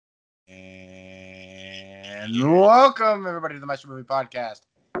And welcome everybody to the Maestro Movie Podcast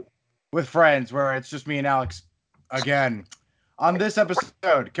with friends, where it's just me and Alex again. On this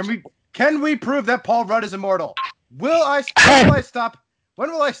episode, can we prove that Paul Rudd is immortal? When will I stop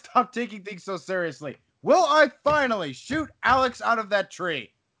taking things so seriously? Will I finally shoot Alex out of that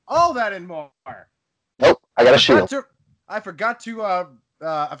tree? All that and more. Nope, I got a shield. I forgot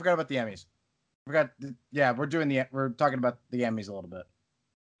about the Emmys. We're talking about the Emmys a little bit.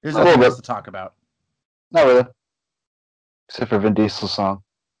 There's nothing else to talk about. Not really. Except for Vin Diesel's song.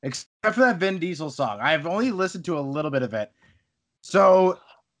 Except for that Vin Diesel song. I've only listened to a little bit of it. So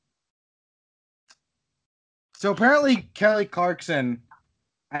apparently Kelly Clarkson,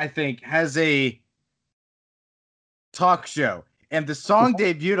 I think, has a talk show. And the song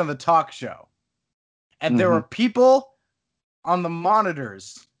debuted on the talk show. And there were people on the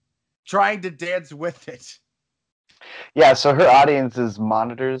monitors trying to dance with it. Yeah, so her audience is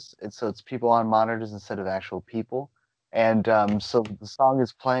monitors, and so it's people on monitors instead of actual people. And so the song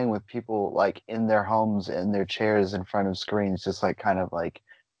is playing with people like in their homes, in their chairs, in front of screens, just like kind of like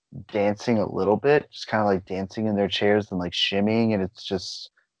dancing a little bit, just kind of like dancing in their chairs and like shimmying, and it's just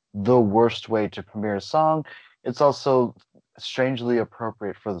the worst way to premiere a song. It's also strangely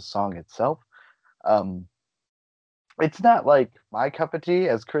appropriate for the song itself. It's not like my cup of tea,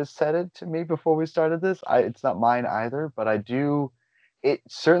 as Chris said it to me before we started this. It's not mine either, but it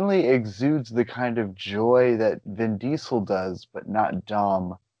certainly exudes the kind of joy that Vin Diesel does, but not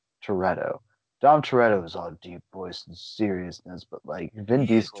Dom Toretto. Dom Toretto is all deep voice and seriousness, but like Vin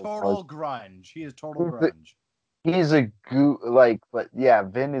Diesel is total grunge. He is total grunge. He's a but yeah,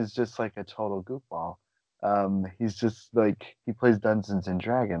 Vin is just like a total goofball. He's just like, he plays Dungeons and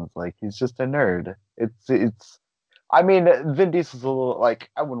Dragons. Like, he's just a nerd. It's I mean, Vin Diesel's a little like,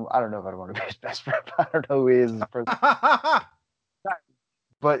 I don't know if I want to be his best friend. I don't know who he is as a person.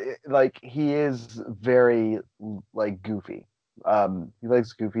 But like, he is very like goofy. He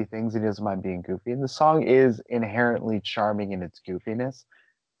likes goofy things, and he doesn't mind being goofy. And the song is inherently charming in its goofiness.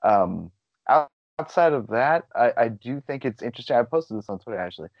 Outside of that, I do think it's interesting. I posted this on Twitter,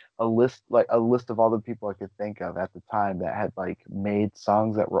 actually, a list of all the people I could think of at the time that had like made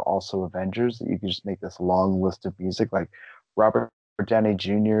songs that were also Avengers, that you could just make this long list of music, like Robert Downey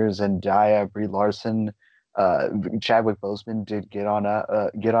Jr., Zendaya, Brie Larson, Chadwick Boseman did Get On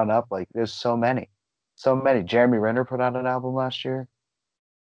Up. Like, there's so many. Jeremy Renner put out an album last year.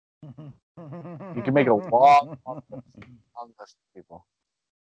 You can make a long list of people.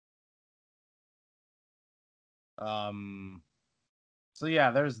 So yeah,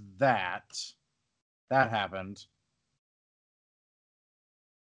 there's that. That happened.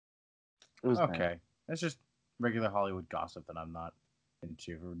 It was okay. nice. It's just regular Hollywood gossip that I'm not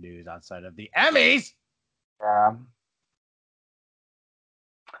into for news outside of the Emmys. Yeah.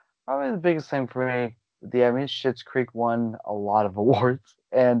 Probably the biggest thing for me, the Emmys, Schitt's Creek won a lot of awards,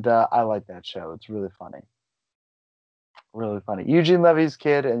 and I like that show. It's really funny. Really funny. Eugene Levy's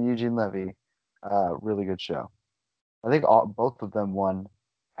kid and Eugene Levy, really good show. I think both of them won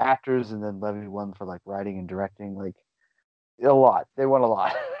actors, and then Levy won for like writing and directing. Like, a lot. They won a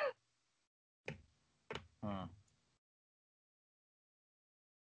lot.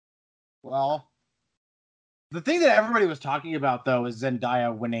 Well, the thing that everybody was talking about, though, is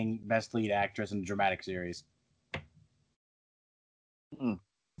Zendaya winning Best Lead Actress in a Dramatic Series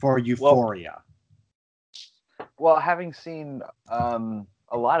for Euphoria. Well, having seen a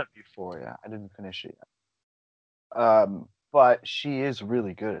lot of Euphoria, I didn't finish it yet. But she is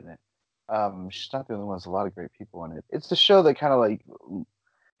really good in it. She's not the only one. There's a lot of great people in it. It's a show that kind of like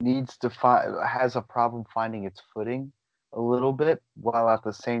has a problem finding its footing a little bit, while at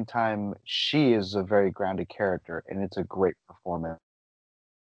the same time she is a very grounded character, and it's a great performance.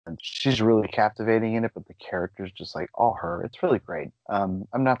 And she's really captivating in it, but the character's just like all her. It's really great. I'm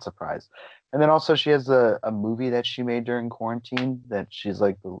not surprised. And then also she has a movie that she made during quarantine that she's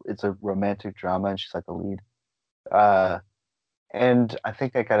like, it's a romantic drama, and she's like the lead. And I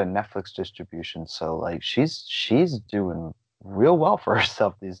think I got a Netflix distribution, so like she's doing real well for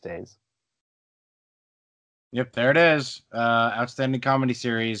herself these days. Yep, there it is. Outstanding comedy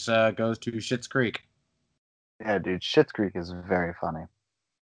series goes to Schitt's Creek. Yeah, dude, Schitt's Creek is very funny.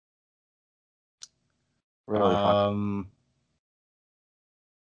 Really funny.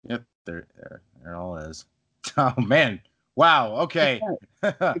 Yep, there it all is. Oh man, wow. Okay,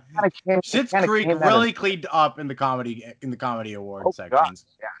 Schitt's Creek really cleaned up in the comedy award sections. God,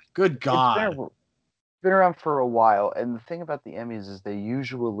 yeah. Good God. It's been around for a while, and the thing about the Emmys is they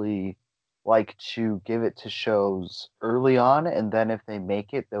usually like to give it to shows early on, and then if they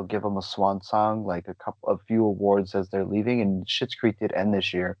make it, they'll give them a swan song, like a few awards as they're leaving. And Schitt's Creek did end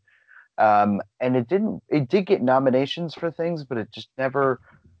this year. And it did get nominations for things, but it just never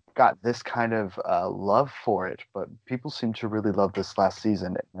got this kind of love for it. But people seem to really love this last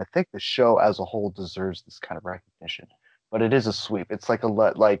season, and I think the show as a whole deserves this kind of recognition. But it is a sweep. It's like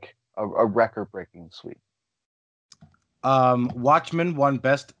a record-breaking sweep. Watchmen won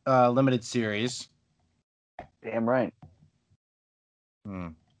Best Limited Series. Damn right. I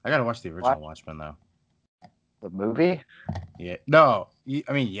gotta watch the original Watchmen though. The movie? Yeah. No.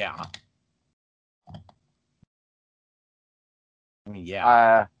 I mean, yeah.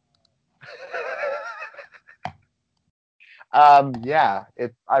 Yeah. Yeah.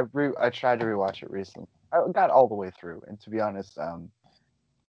 I tried to rewatch it recently. I got all the way through, and to be honest,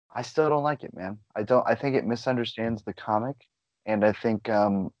 I still don't like it, man. I think it misunderstands the comic, and I think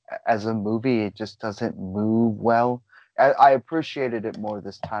as a movie it just doesn't move well. I appreciated it more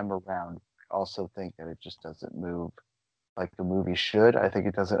this time around. I also think that it just doesn't move like the movie should. I think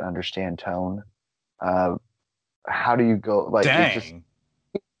it doesn't understand tone. How do you go like it just Dang.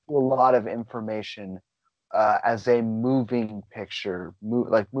 a lot of information as a moving picture,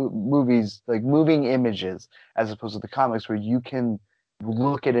 movies, like moving images, as opposed to the comics where you can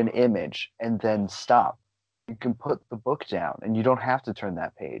look at an image and then stop. You can put the book down and you don't have to turn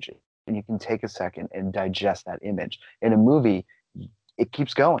that page, and you can take a second and digest that image. In a movie, it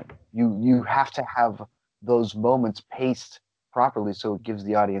keeps going. You have to have those moments paced properly so it gives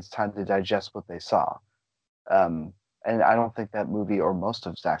the audience time to digest what they saw. Um, and I don't think that movie or most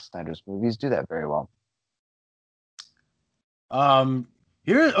of Zack Snyder's movies do that very well.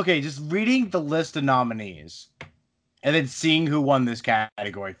 Okay, just reading the list of nominees and then seeing who won this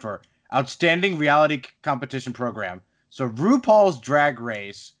category for Outstanding Reality Competition Program. So RuPaul's Drag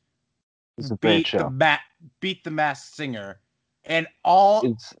Race It's a great show. beat the Masked Singer, and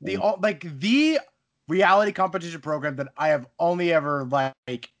the reality competition program that I have only ever that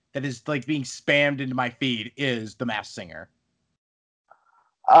is like being spammed into my feed is the Masked Singer.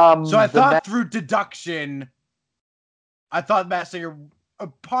 So I thought through deduction, I thought Masked Singer,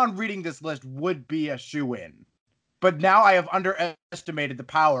 upon reading this list, would be a shoe-in. But now I have underestimated the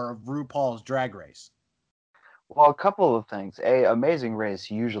power of RuPaul's Drag Race. Well, a couple of things. Amazing Race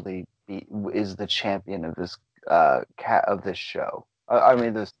usually is the champion of this show.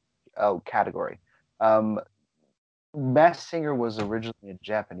 This category. Masked Singer was originally a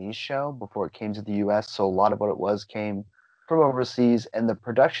Japanese show before it came to the U.S., so a lot of what it was came from overseas, and the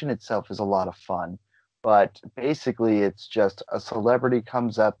production itself is a lot of fun. But basically, it's just a celebrity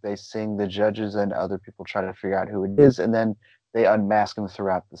comes up, they sing, the judges and other people try to figure out who it is, and then they unmask them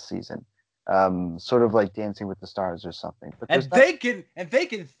throughout the season. Sort of like Dancing with the Stars or something. But they can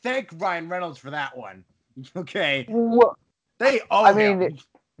thank Ryan Reynolds for that one. Okay. Well, they owe him.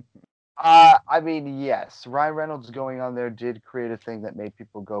 Yes, Ryan Reynolds going on there did create a thing that made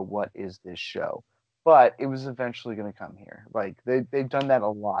people go, "What is this show?" But it was eventually going to come here. Like they've done that a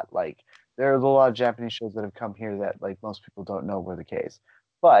lot. Like there's a lot of Japanese shows that have come here that like most people don't know were the case.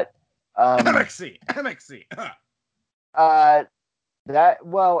 But MXC.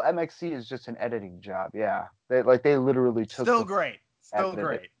 MXC is just an editing job. Yeah, they literally took. Still great. Oh,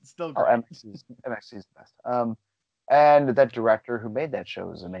 MXC is the best. And that director who made that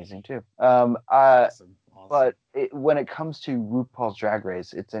show is amazing too. Awesome. But when it comes to RuPaul's Drag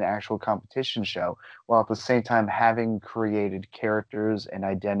Race, it's an actual competition show, while at the same time having created characters and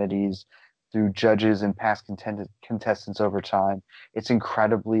identities through judges and past contestants over time. It's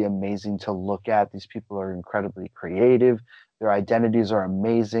incredibly amazing to look at. These people are incredibly creative. Their identities are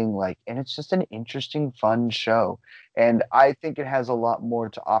amazing. And it's just an interesting, fun show. And I think it has a lot more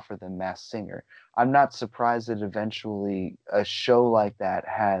to offer than Masked Singer. I'm not surprised that eventually a show like that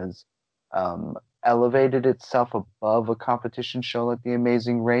has elevated itself above a competition show like The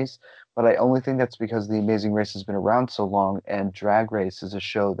Amazing Race. But I only think that's because The Amazing Race has been around so long, and Drag Race is a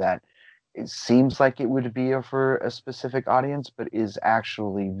show that it seems like it would be for a specific audience, but is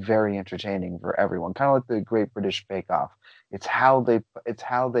actually very entertaining for everyone. Kind of like the Great British Bake Off. It's how they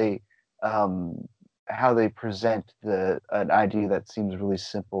present an idea that seems really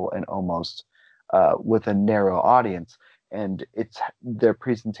simple and almost with a narrow audience, and their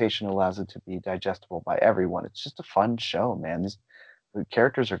presentation allows it to be digestible by everyone. It's just a fun show, man. The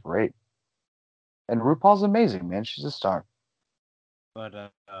characters are great, and RuPaul's amazing, man. She's a star.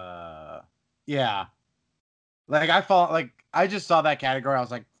 But yeah, I just saw that category. I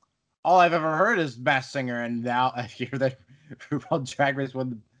was like, all I've ever heard is Masked Singer, and now I hear that RuPaul Drag Race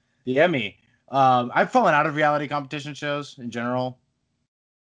won the Emmy. I've fallen out of reality competition shows in general.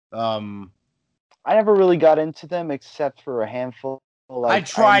 I never really got into them except for a handful. I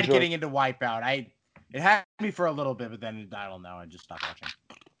tried getting into Wipeout. It had me for a little bit, but then I don't know. I just stopped watching.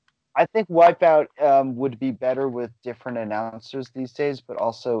 I think Wipeout would be better with different announcers these days, but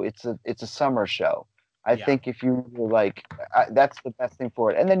also it's a summer show. I Yeah. think if you were like, that's the best thing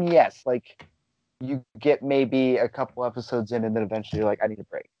for it. And then yes, like you get maybe a couple episodes in, and then eventually you're like, I need a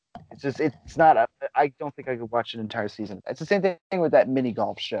break. It's not. I don't think I could watch an entire season. It's the same thing with that mini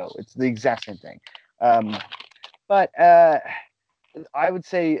golf show. It's the exact same thing. Um, but I would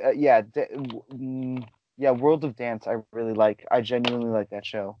say, yeah, World of Dance. I really like. I genuinely like that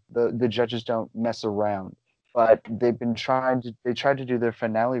show. The judges don't mess around, but they've been trying to. They tried to do their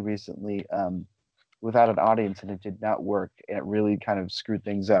finale recently, without an audience, and it did not work, and it really kind of screwed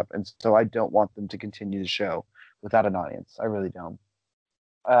things up. And so I don't want them to continue the show without an audience. I really don't.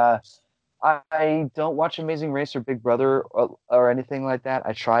 Uh, I don't watch Amazing Race or Big Brother or anything like that.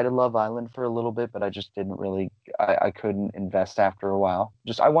 I tried to Love Island for a little bit, but I just didn't really. I couldn't invest after a while.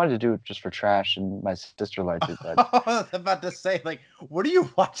 Just I wanted to do it just for trash, and my sister liked it. But I was about to say, like, what are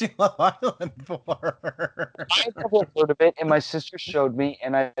you watching Love Island for? I had never heard of it, and my sister showed me,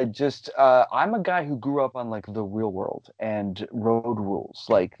 and I just I'm a guy who grew up on like the real world and road rules.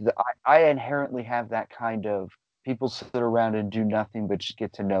 Like I inherently have that kind of people sit around and do nothing but just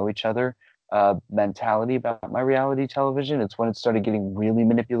get to know each other mentality about my reality television. It's when it started getting really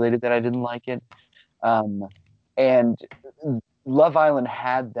manipulated that I didn't like it. Um, and Love Island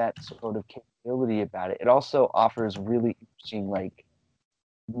had that sort of capability about it. It also offers really interesting like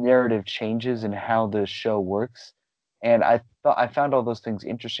narrative changes in how the show works. And I found all those things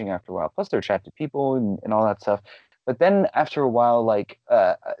interesting after a while. Plus, they're attractive people and all that stuff. But then after a while, like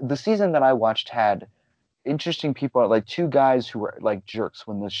the season that I watched had interesting people, like two guys who were like jerks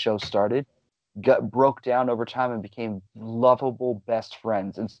when the show started, broke down over time and became lovable best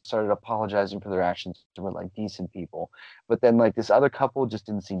friends and started apologizing for their actions and were like decent people. But then like this other couple just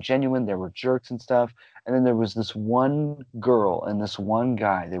didn't seem genuine. They were jerks and stuff. And then there was this one girl and this one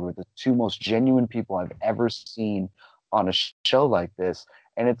guy. They were the two most genuine people I've ever seen on a show like this.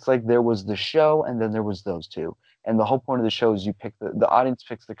 And it's like there was the show and then there was those two. And the whole point of the show is you pick the audience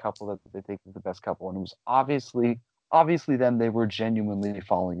picks the couple that they think is the best couple. And it was obviously them. They were genuinely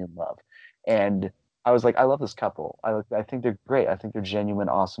falling in love. And I was like, I love this couple. I think they're great. I think they're genuine,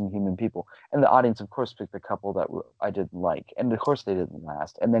 awesome human people. And the audience, of course, picked the couple that I didn't like, and of course they didn't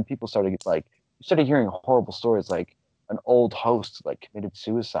last. And then people started hearing horrible stories, like an old host like committed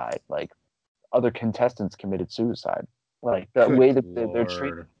suicide, like other contestants committed suicide, like the way Good that they're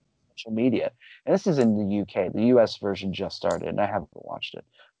treated lord. on social media. And this is in the UK. The US version just started, and I haven't watched it.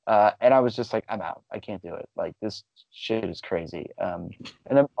 And I was just like, I'm out. I can't do it. Like this shit is crazy. And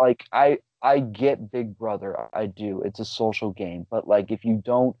I'm like, I get Big Brother. I do. It's a social game. But like, if you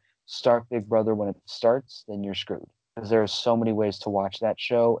don't start Big Brother when it starts, then you're screwed. Because there are so many ways to watch that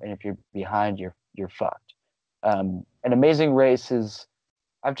show, and if you're behind, you're fucked. And Amazing Race is.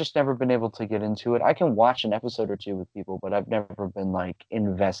 I've just never been able to get into it. I can watch an episode or two with people, but I've never been like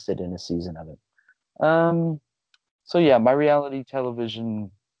invested in a season of it. So yeah, my reality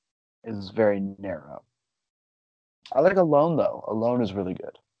television is very narrow. I like Alone though. Alone is really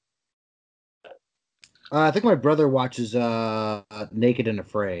good. I think my brother watches Naked and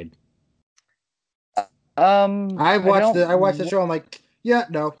Afraid. I watched the show. I'm like, yeah,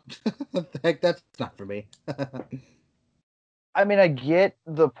 no, heck, that's not for me. I mean, I get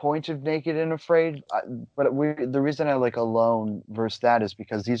the point of Naked and Afraid, but the reason I like Alone versus that is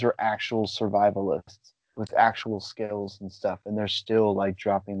because these are actual survivalists with actual skills and stuff, and they're still like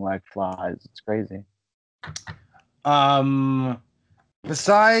dropping like flies. It's crazy.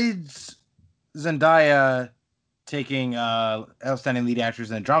 Besides Zendaya taking outstanding lead actress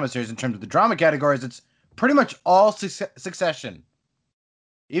in a drama series in terms of the drama categories, it's pretty much all Succession.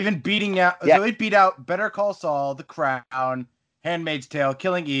 Even beating out, Yeah. So it beat out Better Call Saul, The Crown, Handmaid's Tale,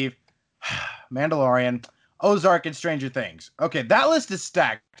 Killing Eve, Mandalorian, Ozark, and Stranger Things. Okay, that list is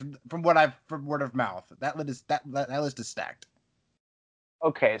stacked from word of mouth. That list is stacked.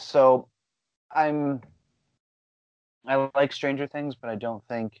 Okay, so I like Stranger Things, but I don't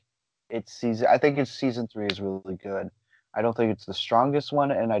think it's season. I think it's season 3 is really good. I don't think it's the strongest one,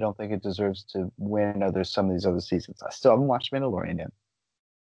 and I don't think it deserves to win. There's some of these other seasons. I still haven't watched Mandalorian yet.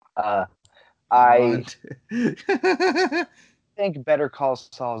 I think Better Call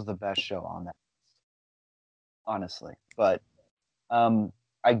Saul is the best show on that, honestly. But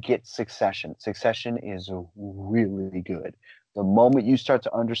I get Succession. Succession is really good. The moment you start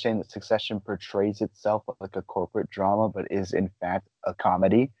to understand that Succession portrays itself like a corporate drama, but is in fact a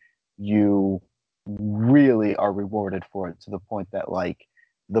comedy, you really are rewarded for it to the point that like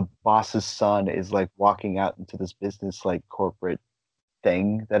the boss's son is like walking out into this business like corporate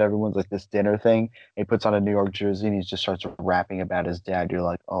thing that everyone's like this dinner thing. He puts on a New York jersey and he just starts rapping about his dad. You're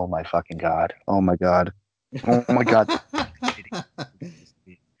like, oh my fucking god, oh my god, oh my god.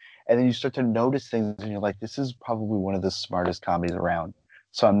 And then you start to notice things and you're like, this is probably one of the smartest comedies around.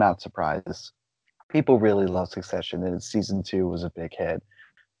 So I'm not surprised. People really love Succession, and season 2 was a big hit.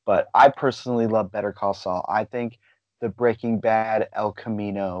 But I personally love Better Call Saul. I think the Breaking Bad, El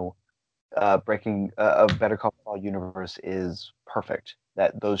Camino, Breaking of Better Call Saul universe is perfect.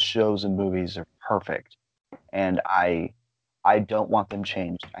 That those shows and movies are perfect, and I don't want them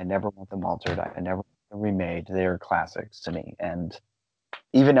changed. I never want them altered. I never want them remade. They're classics to me, and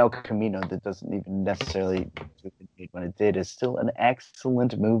even El Camino, that doesn't even necessarily when it did, is still an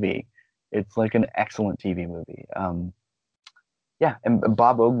excellent movie. It's like an excellent TV movie. Yeah, and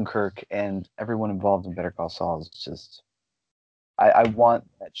Bob Odenkirk and everyone involved in Better Call Saul is just. I want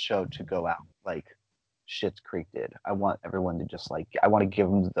that show to go out like Schitt's Creek did. I want everyone to just like. I want to give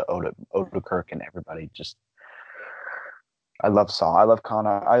them the Odenkirk and everybody just. I love Saul. I love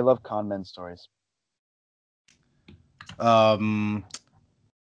con men stories.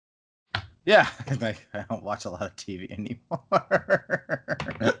 Yeah, I don't watch a lot of TV anymore.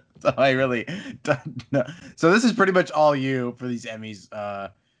 So I really don't know. So this is pretty much all you for these Emmys.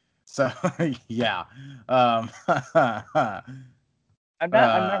 So yeah. I'm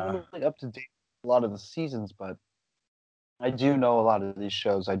not really up to date with a lot of the seasons, but I do know a lot of these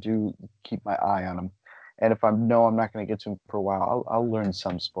shows. I do keep my eye on them, and if I know I'm not going to get to them for a while, I'll learn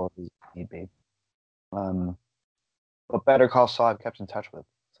some spoilers if need be. But Better Call Saul, I've kept in touch with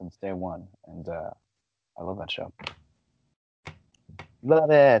since day one, and I love that show.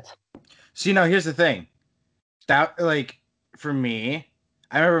 Love it. So here's the thing. That like for me,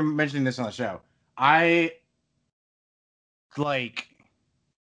 I remember mentioning this on the show. I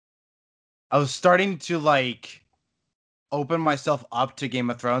was starting to like open myself up to Game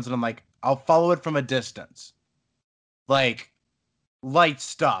of Thrones, and I'm like, I'll follow it from a distance. Like light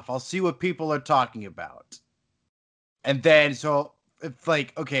stuff. I'll see what people are talking about. And then so it's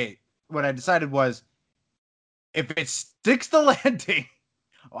like, okay, what I decided was if it sticks the landing,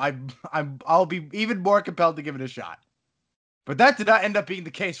 I'll be even more compelled to give it a shot. But that did not end up being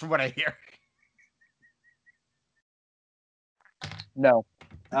the case from what I hear. No.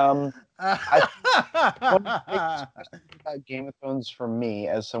 One about Game of Thrones for me,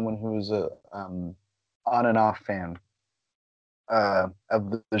 as someone who's a on and off fan of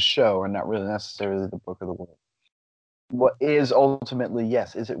the show, and not really necessarily the book of the world. What is ultimately,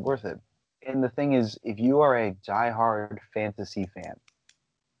 yes, is it worth it? And the thing is, if you are a diehard fantasy fan,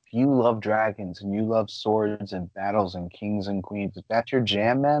 if you love dragons and you love swords and battles and kings and queens, if that's your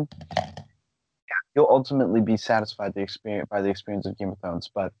jam, man, you'll ultimately be satisfied by the experience of Game of Thrones.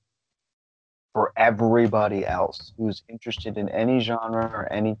 But for everybody else who's interested in any genre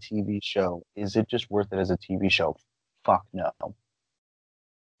or any TV show, is it just worth it as a TV show? Fuck no.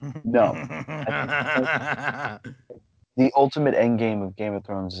 No. The ultimate end game of Game of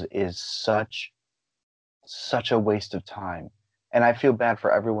Thrones is such a waste of time. And I feel bad for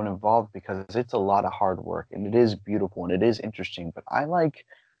everyone involved because it's a lot of hard work and it is beautiful and it is interesting, but I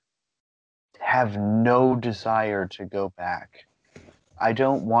have no desire to go back. I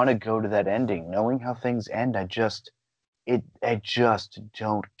don't want to go to that ending. Knowing how things end, I just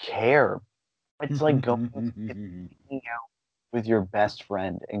don't care. It's like going out with your best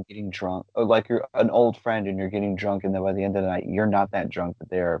friend and getting drunk, or like you're an old friend and you're getting drunk, and then by the end of the night, you're not that drunk, but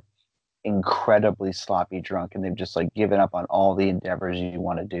they're incredibly sloppy drunk, and they've just like given up on all the endeavors you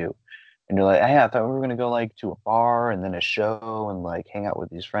want to do. And you're like, hey, I thought we were gonna go like to a bar and then a show and like hang out with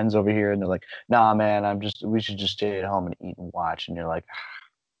these friends over here. And they're like, nah, man, we should just stay at home and eat and watch. And you're like,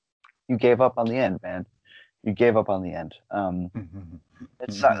 you gave up on the end, man. You gave up on the end.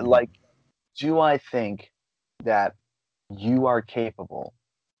 It's like, do I think that you are capable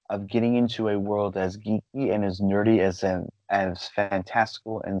of getting into a world as geeky and as nerdy as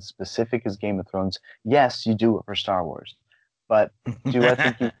fantastical and specific as Game of Thrones? Yes, you do it for Star Wars. But do I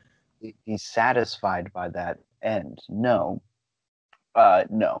think you be satisfied by that end? No.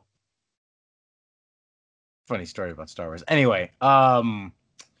 No. Funny story about Star Wars. Anyway, other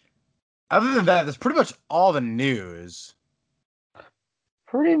than that, that's pretty much all the news.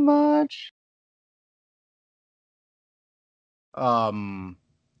 Pretty much.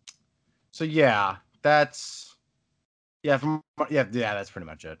 So yeah, that's that's pretty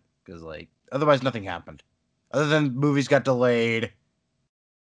much it. Because like otherwise nothing happened. Other than movies got delayed.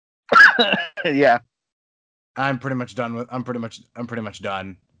 Yeah. I'm pretty much done.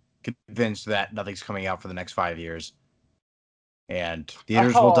 Convinced that nothing's coming out for the next 5 years. And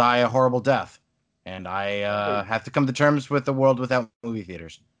theaters will die a horrible death. And I have to come to terms with the world without movie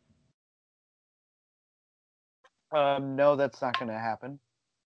theaters. No, that's not going to happen.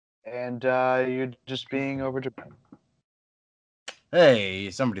 And you're just being over dramatic. Hey,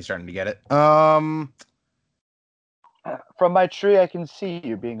 somebody's starting to get it. From my tree, I can see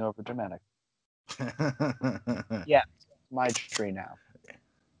you being over dramatic. Yeah, my tree now.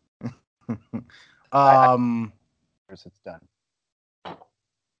 It's done.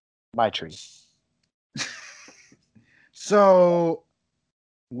 My tree. So,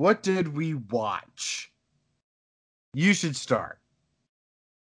 what did we watch? You should start.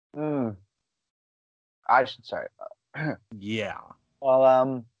 I should start. Yeah.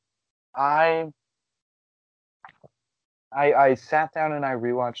 Well, I sat down and I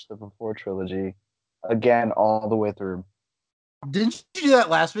rewatched the Before trilogy again all the way through. Didn't you do that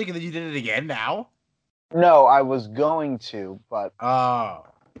last week and then you did it again now? No, I was going to, but Oh.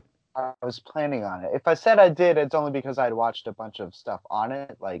 I was planning on it. If I said I did, it's only because I'd watched a bunch of stuff on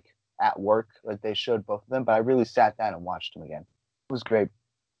it, like at work, like they showed both of them, but I really sat down and watched them again. It was great.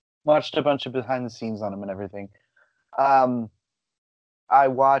 Watched a bunch of behind the scenes on them and everything. I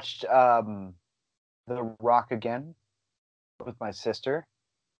watched The Rock again with my sister,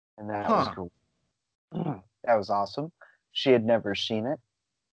 and that was cool. That was awesome. She had never seen it.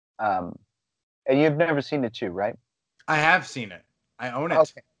 And you've never seen it too, right? I have seen it. I own it.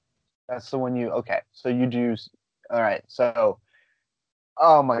 Okay. That's the one okay. So you do. All right. So,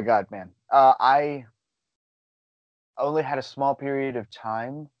 oh my God, man. I only had a small period of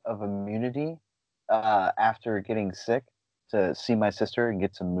time of immunity after getting sick to see my sister and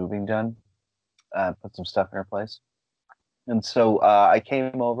get some moving done, put some stuff in her place. And so I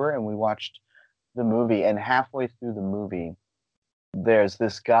came over and we watched the movie. And halfway through the movie, there's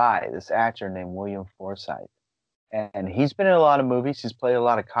this guy, this actor named William Forsythe. And he's been in a lot of movies. He's played a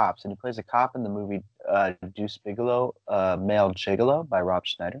lot of cops. And he plays a cop in the movie Deuce Bigalow, Male Gigolo by Rob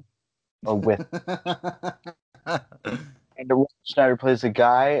Schneider. Or with. And Rob Schneider plays a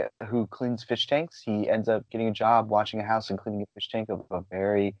guy who cleans fish tanks. He ends up getting a job watching a house and cleaning a fish tank of a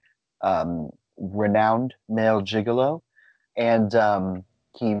very renowned male gigolo. And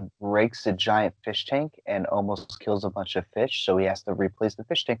he breaks a giant fish tank and almost kills a bunch of fish. So he has to replace the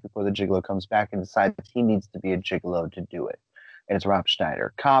fish tank before the gigolo comes back and decides he needs to be a gigolo to do it. And it's Rob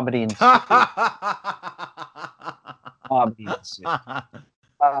Schneider. Comedy and comedy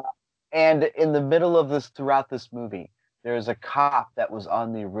and and in the middle of this, throughout this movie, there's a cop that was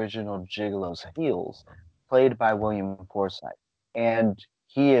on the original Gigolo's heels, played by William Forsythe. And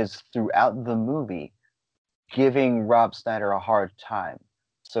he is, throughout the movie, giving Rob Schneider a hard time.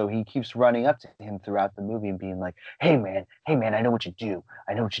 So he keeps running up to him throughout the movie and being like, hey man, I know what you do.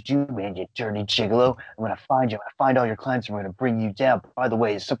 I know what you do, man, you dirty gigolo. I'm going to find you. I'm going to find all your clients and we're going to bring you down. By the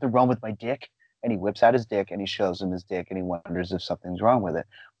way, is something wrong with my dick? And he whips out his dick and he shows him his dick and he wonders if something's wrong with it.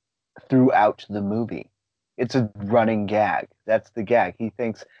 Throughout the movie, it's a running gag. That's the gag. He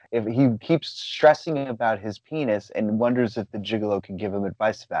thinks, if he keeps stressing about his penis and wonders if the gigolo can give him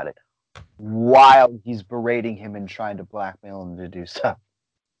advice about it while he's berating him and trying to blackmail him to do stuff.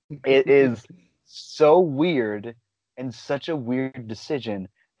 It is so weird and such a weird decision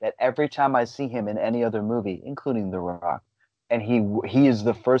that every time I see him in any other movie, including The Rock, and he is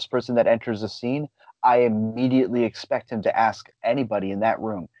the first person that enters a scene, I immediately expect him to ask anybody in that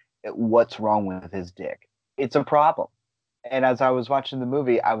room what's wrong with his dick. It's a problem. And as I was watching the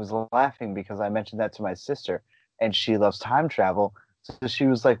movie, I was laughing because I mentioned that to my sister, and she loves time travel. So she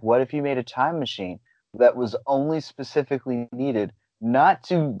was like, what if you made a time machine that was only specifically needed not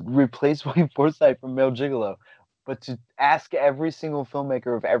to replace William Forsythe from Male Gigolo, but to ask every single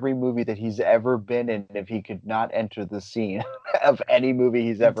filmmaker of every movie that he's ever been in if he could not enter the scene of any movie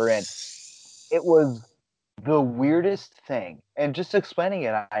he's ever in. It was the weirdest thing. And just explaining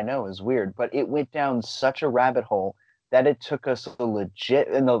it, I know, is weird, but it went down such a rabbit hole that it took us a legit,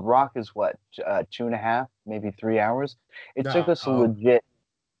 and The Rock is what, 2.5, maybe 3 hours? It took us a legit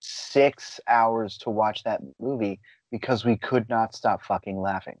 6 hours to watch that movie because we could not stop fucking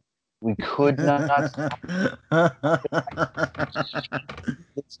laughing. We could not stop.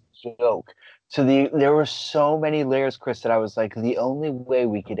 This joke. So there were so many layers, Chris, that I was like, the only way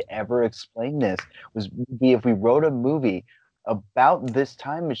we could ever explain this was be if we wrote a movie about this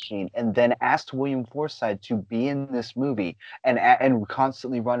time machine and then asked William Forsythe to be in this movie and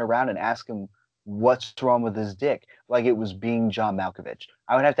constantly run around and ask him what's wrong with his dick, like it was being John Malkovich.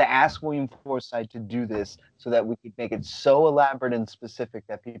 I would have to ask William Forsythe to do this so that we could make it so elaborate and specific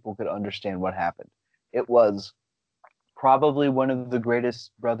that people could understand what happened. It was probably one of the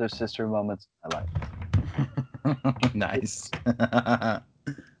greatest brother-sister moments of my life. Nice.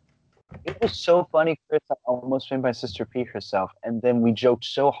 It was so funny, Chris. I almost made my sister pee herself, and then we joked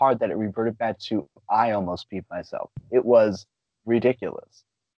so hard that it reverted back to I almost peed myself. It was ridiculous.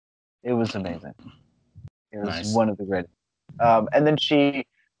 It was amazing. It was Nice. one of the greatest. And then she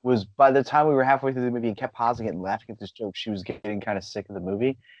was, by the time we were halfway through the movie and kept pausing it and laughing at this joke, she was getting kind of sick of the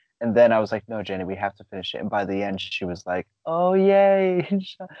movie. And then I was like, no, Jenny, we have to finish it. And by the end, she was like, oh, yay.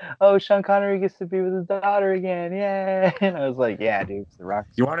 Oh, Sean Connery gets to be with his daughter again. Yay. And I was like, yeah, dude, it's The Rock.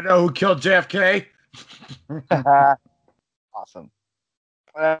 You want to know who killed JFK? Awesome.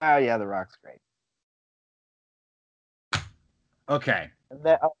 Yeah, The Rock's great. Okay.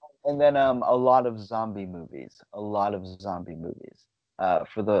 And then a lot of zombie movies.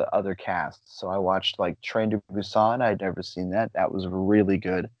 For the other casts. So I watched like Train to Busan. I'd never seen that. That was really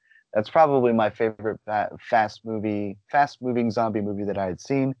good. That's probably my favorite fast-moving zombie movie that I had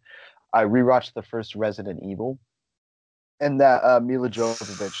seen. I rewatched the first Resident Evil, and that Mila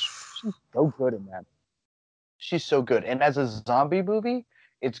Jovovich, she's so good in that. She's so good. And as a zombie movie,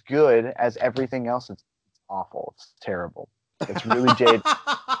 it's good. As everything else, it's awful. It's terrible. It's really jaded.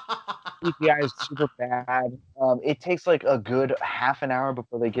 CGI is super bad. It takes like a good half an hour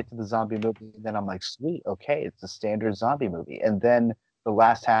before they get to the zombie movie. And then I'm like, sweet, okay, it's a standard zombie movie. And then the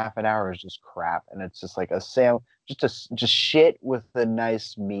last half an hour is just crap, and it's just like just shit with a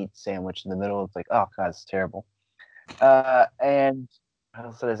nice meat sandwich in the middle. It's like, oh god, it's terrible. And what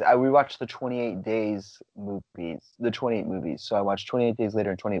else did I say? I rewatched the 28 Days movies, the 28 movies. So I watched 28 Days Later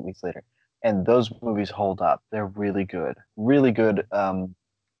and 28 Weeks Later, and those movies hold up. They're really good, really good.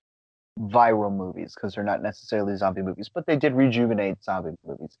 Viral movies because they're not necessarily zombie movies, but they did rejuvenate zombie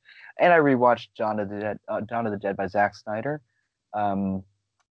movies. And I rewatched Dawn of the Dead by Zack Snyder. Um,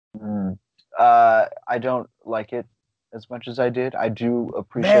 I don't like it as much as I did. I do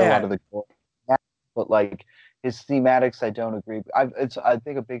appreciate a lot of the gore, but like his thematics, I don't agree. I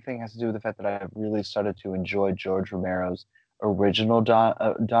think a big thing has to do with the fact that I've really started to enjoy George Romero's original Night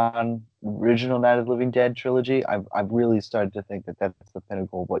of the Living Dead trilogy. I've really started to think that that's the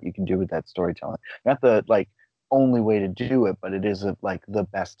pinnacle of what you can do with that storytelling. Not the like only way to do it, but it is like the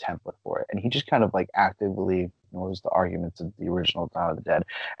best template for it. And he just kind of like actively ignores the arguments of the original Dawn of the Dead.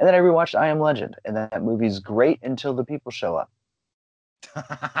 And then I rewatched I Am Legend, and that movie's great until the people show up.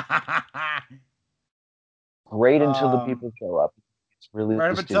 Great until the people show up. It's really right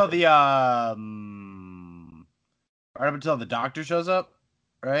up stupid. until the right up until the doctor shows up,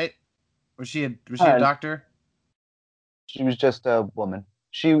 right? Was she a doctor? She was just a woman.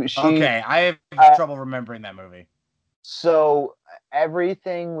 She Okay, I have trouble remembering that movie. So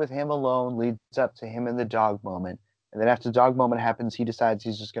everything with him alone leads up to him and the dog moment. And then after the dog moment happens, he decides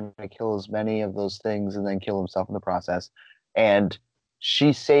he's just going to kill as many of those things and then kill himself in the process. And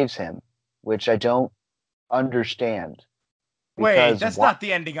she saves him, which I don't understand. Wait, that's not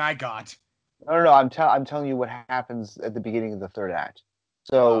the ending I got. No. I'm telling you what happens at the beginning of the third act.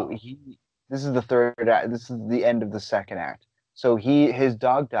 So this is the third act. This is the end of the second act. So his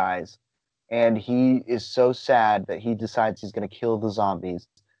dog dies, and he is so sad that he decides he's going to kill the zombies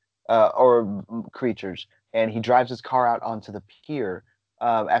or creatures. And he drives his car out onto the pier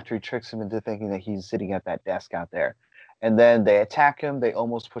after he tricks him into thinking that he's sitting at that desk out there. And then they attack him. They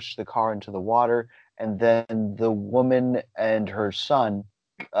almost push the car into the water. And then the woman and her son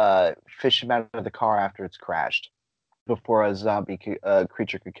fish him out of the car after it's crashed before a zombie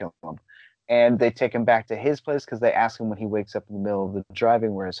creature could kill him. And they take him back to his place because they ask him when he wakes up in the middle of the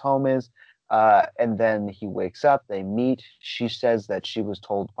driving where his home is. And then he wakes up, they meet. She says that she was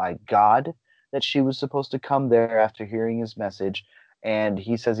told by God that she was supposed to come there after hearing his message. And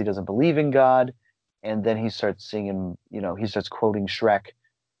he says he doesn't believe in God. And then he starts singing, he starts quoting Shrek,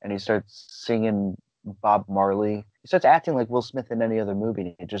 and he starts singing Bob Marley. He starts acting like Will Smith in any other movie,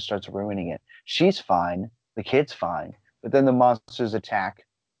 and it just starts ruining it. She's fine. The kid's fine. But then the monsters attack,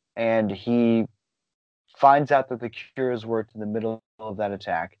 and he finds out that the cure has worked in the middle of that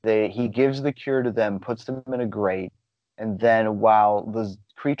attack. He gives the cure to them, puts them in a grate, and then while the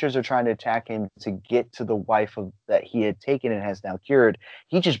creatures are trying to attack him to get to the wife that he had taken and has now cured,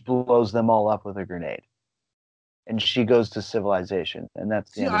 he just blows them all up with a grenade. And she goes to civilization, and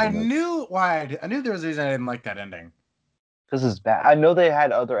that's the end of the movie. I knew there was a reason I didn't like that ending. Because it's bad. I know they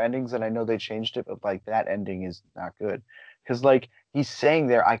had other endings, and I know they changed it, but like that ending is not good. Because like he's saying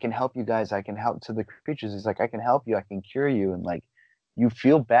there, I can help you guys. I can help to the creatures. He's like, I can help you. I can cure you. And like, you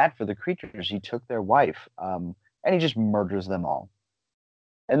feel bad for the creatures. He took their wife, and he just murders them all.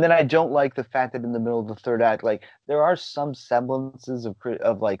 And then I don't like the fact that in the middle of the third act, like there are some semblances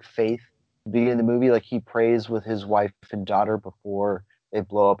of like faith being in the movie. Like he prays with his wife and daughter before they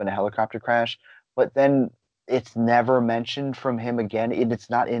blow up in a helicopter crash. But then it's never mentioned from him again. It's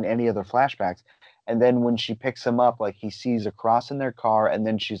not in any other flashbacks. And then when she picks him up, like he sees a cross in their car, and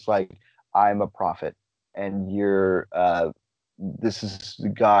then she's like, "I'm a prophet, and you're this is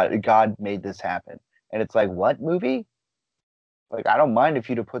God. God made this happen." And it's like, what movie? Like, I don't mind if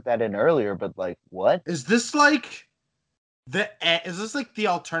you'd have put that in earlier, but like, what? Is this like is this like the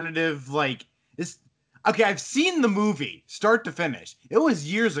alternative? Like, is okay? I've seen the movie start to finish. It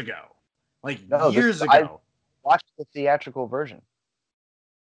was years ago, like No, years I ago. watched the theatrical version.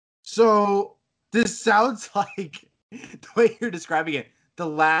 So this sounds like the way you're describing it. The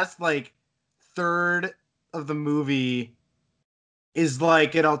last like third of the movie is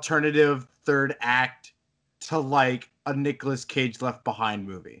like an alternative third act to like a Nicolas Cage Left Behind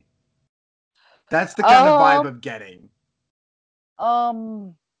movie. That's the kind of vibe I'm getting.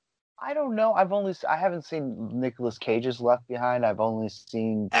 Um, I don't know. I haven't seen Nicolas Cage's Left Behind. I've only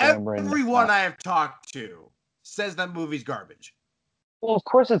seen Cameron. Everyone I have talked to says that movie's garbage. Well, of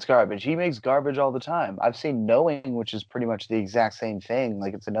course it's garbage. He makes garbage all the time. I've seen Knowing, which is pretty much the exact same thing.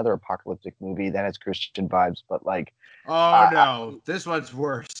 Like, it's another apocalyptic movie that has Christian vibes, but like, Oh no, this one's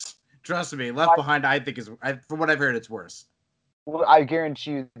worse. Trust me, Left Behind I think is, from what I've heard, it's worse. well, I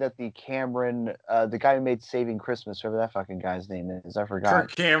guarantee you that the Cameron, the guy who made Saving Christmas, whoever that fucking guy's name is, I forgot.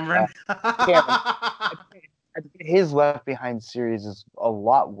 Kirk Cameron. His Left Behind series is a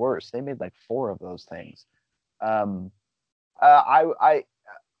lot worse. They made like 4 of those things.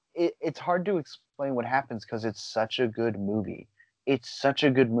 It's hard to explain what happens because it's such a good movie. It's such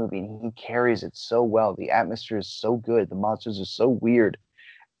a good movie, and he carries it so well. The atmosphere is so good. The monsters are so weird.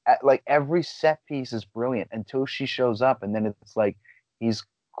 Like, every set piece is brilliant until she shows up, and then it's like he's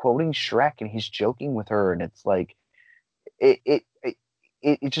quoting Shrek and he's joking with her, and it's like it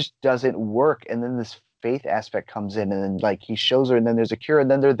just doesn't work. And then this faith aspect comes in, and then like he shows her, and then there's a cure,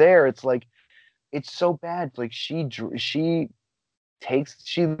 and then they're there. It's like, it's so bad. Like, she leads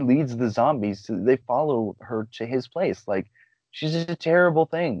the zombies they follow her to his place. Like, she's just a terrible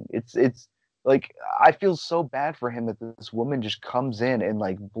thing. It's like, I feel so bad for him that this woman just comes in and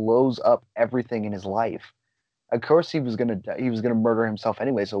like blows up everything in his life. Of course he was gonna murder himself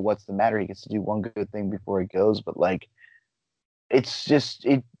anyway, so what's the matter? He gets to do one good thing before he goes. But like, it's just,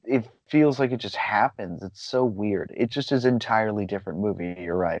 it feels like it just happens. It's so weird. It just is an entirely different movie.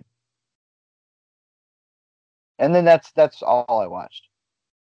 You're right. And then that's all I watched.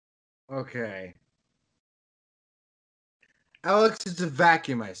 Okay. Alex, it's a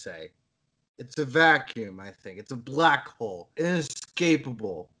vacuum, I say. It's a vacuum, I think. It's a black hole.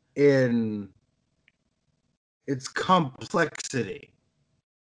 Inescapable in its complexity.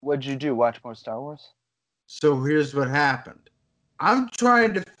 What'd you do? Watch more Star Wars? So here's what happened. I'm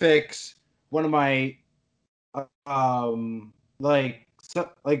trying to fix one of my like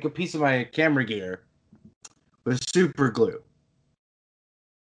a piece of my camera gear with super glue.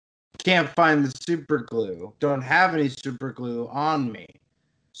 Can't find the super glue. Don't have any super glue on me.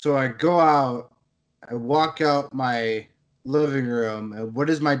 So I go out, I walk out my living room, and what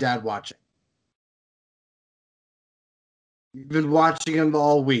is my dad watching? You've been watching him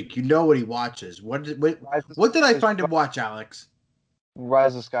all week. You know what he watches. What did I find him watch, Alex?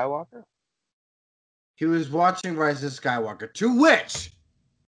 Rise of Skywalker? He was watching Rise of Skywalker, to which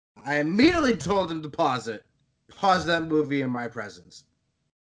I immediately told him to pause it. Pause that movie in my presence.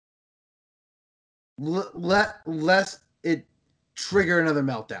 Lest it trigger another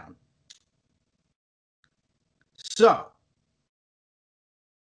meltdown. So,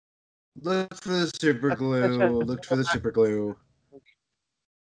 looked for the super glue.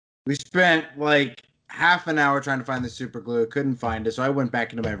 We spent like half an hour trying to find the super glue. Couldn't find it, so I went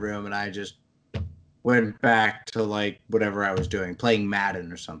back into my room and I just went back to like whatever I was doing, playing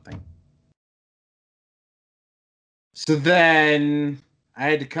Madden or something. So then I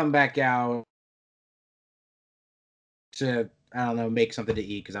had to come back out to, I don't know, make something to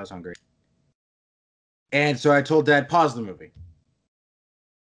eat because I was hungry. And so I told Dad, pause the movie.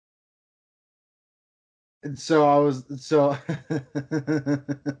 And so I was, so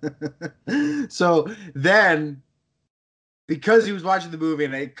then, because he was watching the movie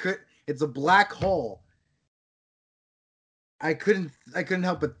and it's a black hole, I couldn't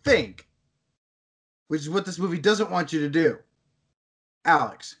help but think, which is what this movie doesn't want you to do.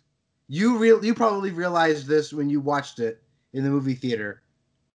 Alex, you probably realized this when you watched it in the movie theater.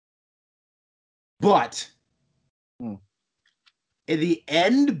 But in the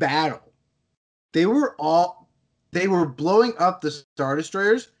end battle, they were blowing up the Star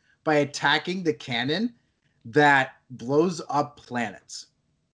Destroyers by attacking the cannon that blows up planets.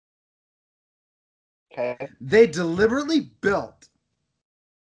 Okay. They deliberately built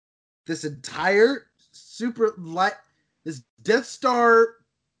this entire super light, this Death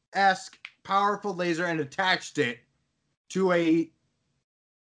Star-esque powerful laser and attached it to a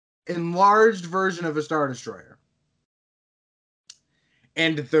enlarged version of a Star Destroyer.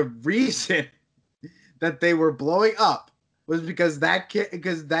 And the reason that they were blowing up was because that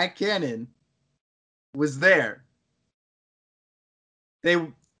cannon was there.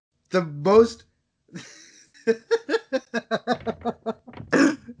 The most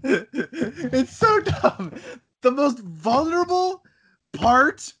it's so dumb. The most vulnerable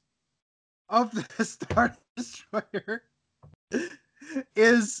part of the Star Destroyer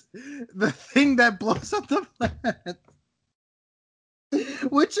is the thing that blows up the planet,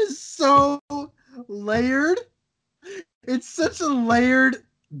 which is so layered. It's such a layered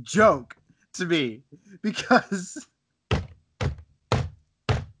joke to me because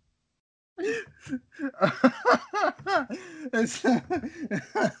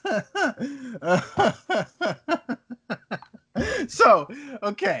so,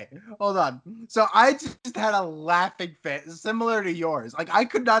 okay, hold on. So I just had a laughing fit similar to yours. Like I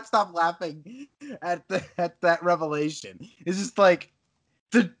could not stop laughing at that revelation. It's just like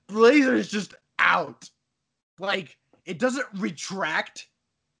the laser is just out. Like it doesn't retract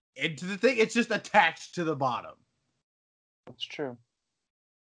into the thing. It's just attached to the bottom. That's true.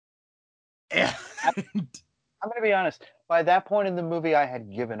 And I'm going to be honest. By that point in the movie, I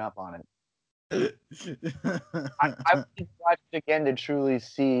had given up on it. I watched it again to truly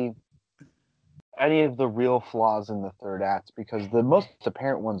see any of the real flaws in the third act, because the most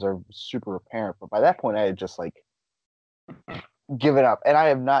apparent ones are super apparent. But by that point, I had just like given up. And I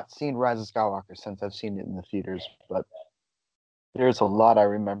have not seen Rise of Skywalker since I've seen it in the theaters. But there's a lot I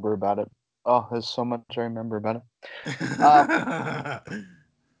remember about it. Oh, there's so much I remember about it.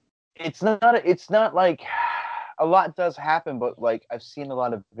 It's not like a lot does happen, but like I've seen a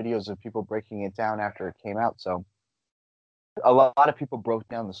lot of videos of people breaking it down after it came out. So a lot of people broke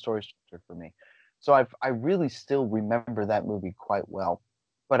down the story structure for me. So I really still remember that movie quite well,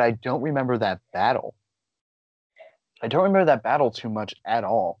 but I don't remember that battle. I don't remember that battle too much at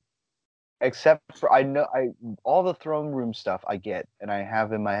all, except for all the throne room stuff I get and I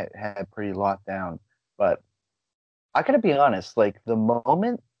have in my head pretty locked down. But I gotta be honest, like the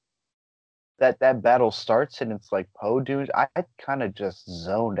moment that battle starts and it's like Poe dude, I kind of just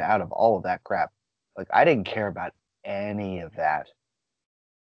zoned out of all of that crap. Like I didn't care about any of that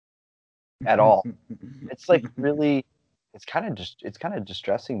at all. It's like really, it's kind of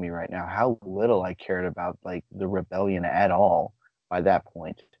distressing me right now how little I cared about like the rebellion at all by that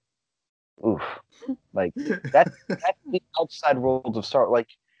point. Oof, like that's the outside world of Star. Like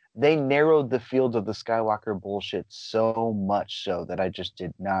they narrowed the field of the Skywalker bullshit so much so that I just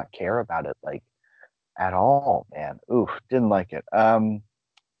did not care about it like at all, man. Oof, didn't like it.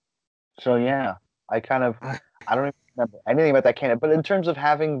 So yeah, I don't even remember anything about that cannon. But in terms of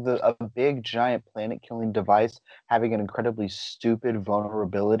having a big giant planet killing device having an incredibly stupid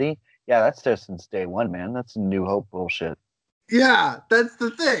vulnerability, yeah, that's there since day one, man. That's New Hope bullshit. Yeah, that's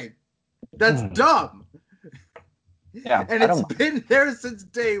the thing. That's dumb. Yeah, and it's been there since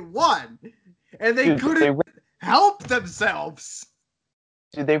day one, and they couldn't help themselves.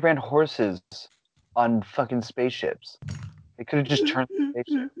 Dude, they ran horses on fucking spaceships. They could have just turned the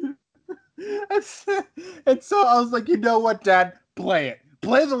spaceship. And so I was like, you know what, Dad? Play it.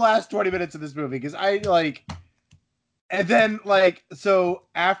 Play the last 20 minutes of this movie, because I like. And then like, so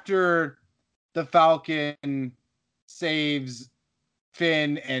after the Falcon saves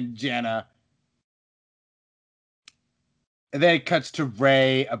Finn and Janna, and then it cuts to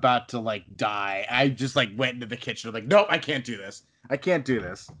Rey about to like die. I just like went into the kitchen like, nope, I can't do this. I can't do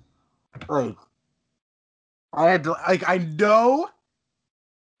this. Like, I had to like, I know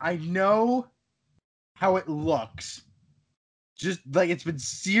how it looks. Just like it's been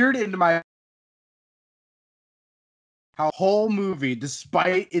seared into my whole movie,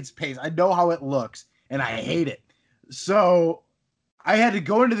 despite its pace. I know how it looks, and I hate it. So I had to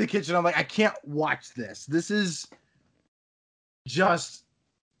go into the kitchen. I'm like, I can't watch this. This is just.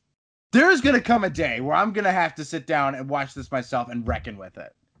 There's gonna come a day where I'm gonna have to sit down and watch this myself and reckon with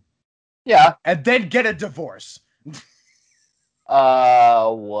it. Yeah. And then get a divorce.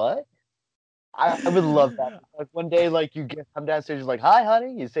 What? I would love that. Like one day, like you come downstairs, you're like, "Hi,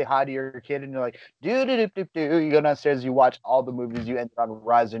 honey." You say hi to your kid, and you're like, "Do do do do do." You go downstairs, you watch all the movies. You end on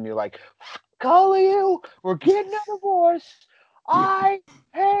Rise, and you're like, "Calling you. We're getting a divorce. I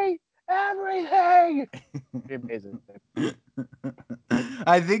hate everything." Amazing.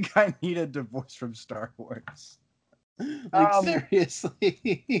 I think I need a divorce from Star Wars. Like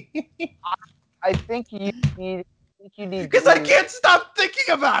seriously. I think you need. Because I can't stop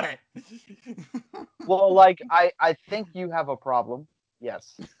thinking about it. Well, like I think you have a problem.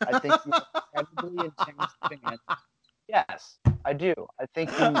 Yes, I think you're an incredibly intense fan. Yes, I do. I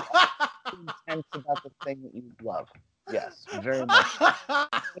think you are intense about the thing that you love. Yes, very much.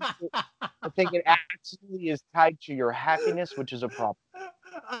 I think it absolutely is tied to your happiness, which is a problem.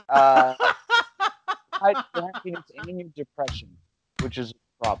 Uh, tied to your happiness and your depression, which is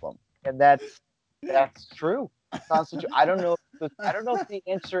a problem, and that's true. It's honestly true. I don't know if the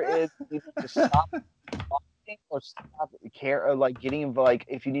answer is you need to stop watching or stop care or like getting involved. Like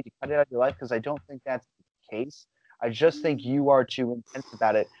if you need to cut it out of your life, because I don't think that's the case. I just think you are too intense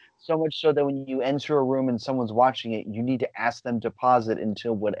about it. So much so that when you enter a room and someone's watching it, you need to ask them to pause it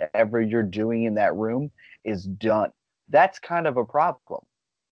until whatever you're doing in that room is done. That's kind of a problem.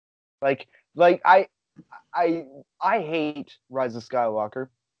 Like like I I hate Rise of Skywalker,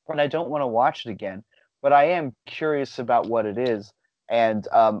 and I don't want to watch it again. But I am curious about what it is, and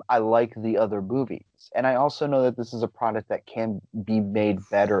I like the other movies. And I also know that this is a product that can be made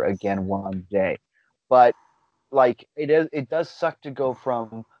better again one day. But like it does suck to go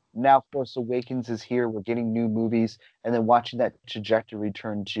from now Force Awakens is here, we're getting new movies, and then watching that trajectory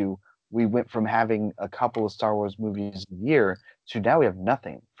turn to we went from having a couple of Star Wars movies a year to now we have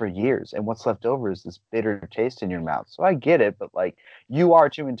nothing for years, and what's left over is this bitter taste in your mouth. So I get it, but like you are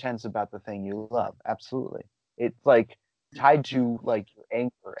too intense about the thing you love. Absolutely. It's like tied to like your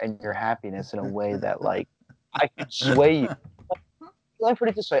anger and your happiness in a way that like I could sway you. Let me put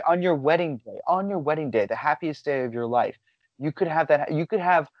it this way: on your wedding day, the happiest day of your life, you could have that. You could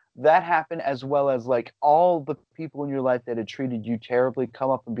have that happen as well as like all the people in your life that had treated you terribly come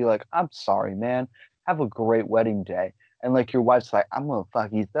up and be like, "I'm sorry, man. Have a great wedding day." And like your wife's like, "I'm gonna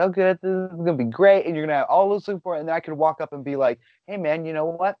fuck you so good. This is gonna be great." And you're gonna have all those looking for it. And then I could walk up and be like, "Hey, man, you know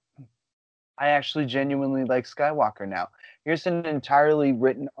what? I actually genuinely like Skywalker now. Here's an entirely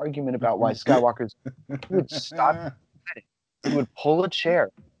written argument about why Skywalker's." You would stop. You would pull a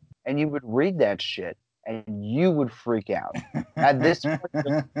chair and you would read that shit and you would freak out. At this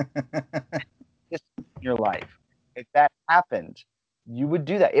point in your life, if that happened, you would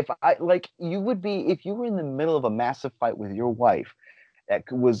do that. You would be, if you were in the middle of a massive fight with your wife, that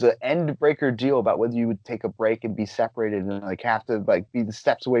was an end breaker deal about whether you would take a break and be separated and like have to like be the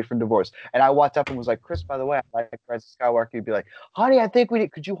steps away from divorce. And I walked up and was like, Chris, by the way, I like Rise of Skywalker. You'd be like, honey, I think we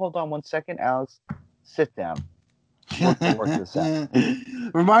need, could you hold on 1 second? Alex, sit down. Work this out.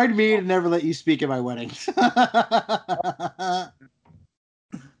 Remind me to never let you speak at my wedding. I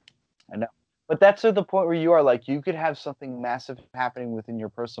know. But that's to the point where you are like, you could have something massive happening within your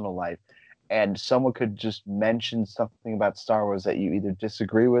personal life, and someone could just mention something about Star Wars that you either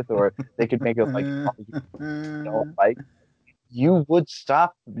disagree with, or they could make it like you don't like. You would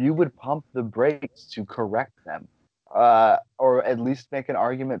stop, you would pump the brakes to correct them. Or at least make an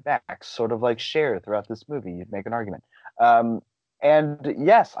argument back, sort of like Cher throughout this movie. You'd make an argument. And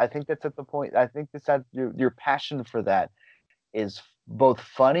yes, I think that's at the point. I think that your passion for that is both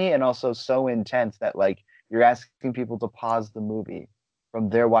funny and also so intense that like you're asking people to pause the movie from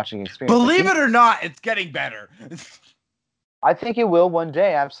their watching experience. Believe it or not, it's getting better. I think it will one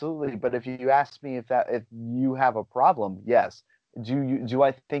day, absolutely. But if you ask me if you have a problem, yes. Do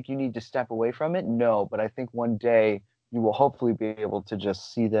I think you need to step away from it? No, but I think one day you will hopefully be able to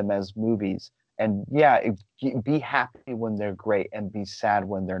just see them as movies. And yeah, be happy when they're great and be sad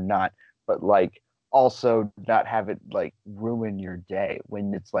when they're not. But like also not have it like ruin your day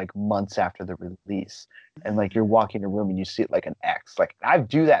when it's like months after the release and like you're walking in a room and you see it like an X. Like I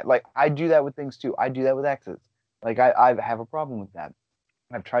do that. Like I do that with things too. I do that with exes. Like I have a problem with that.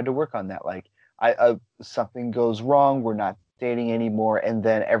 I've tried to work on that. Like something goes wrong. We're not dating anymore, and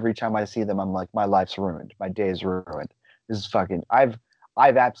then every time I see them, I'm like, my life's ruined. My day is ruined. This is fucking. I've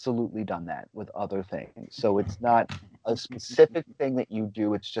absolutely done that with other things. So it's not a specific thing that you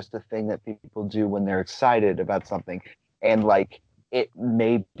do. It's just a thing that people do when they're excited about something, and like it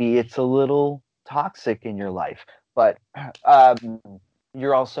maybe it's a little toxic in your life, but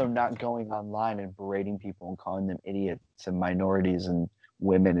you're also not going online and berating people and calling them idiots and minorities and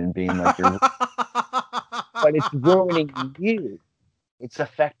women and being like you're but it's ruining you. It's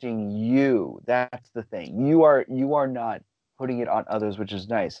affecting you. That's the thing. You are not putting it on others, which is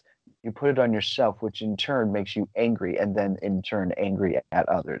nice. You put it on yourself, which in turn makes you angry, and then in turn angry at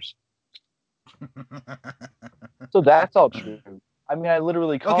others. So that's all true. I mean, I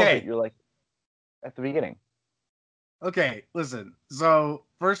literally called it. You're like at the beginning. Okay, listen. So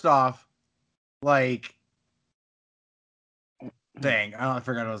first off, like, dang, I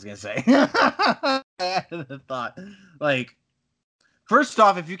forgot what I was gonna say. I had a thought. Like, first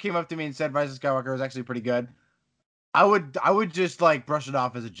off, if you came up to me and said Rise of Skywalker was actually pretty good, I would just like brush it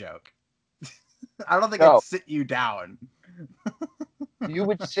off as a joke. I don't think No. I'd sit you down. You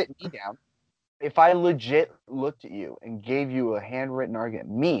would sit me down. If I legit looked at you and gave you a handwritten argument,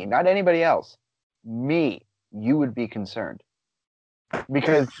 me, not anybody else, me, you would be concerned.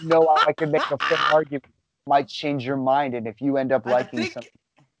 Because you know I could make a fair argument, might change your mind, and if you end up liking something.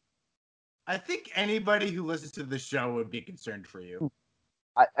 I think anybody who listens to the show would be concerned for you.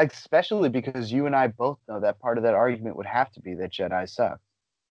 Especially because you and I both know that part of that argument would have to be that Jedi suck.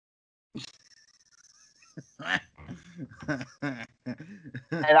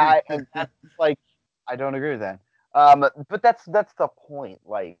 And that's like, I don't agree with that. But that's the point.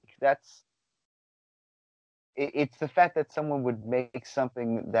 Like, it's the fact that someone would make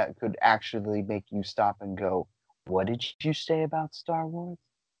something that could actually make you stop and go, "What did you say about Star Wars?"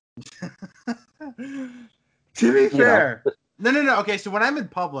 To be fair, no. Okay, so when I'm in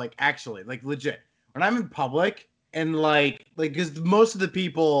public, actually, like legit, when I'm in public and like because most of the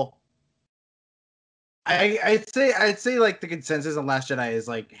people, I'd say like the consensus on Last Jedi is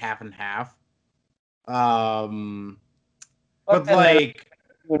like half and half. But like,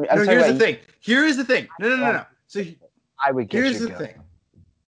 no, here's the thing. Here is the thing. No. So I would get here's the thing.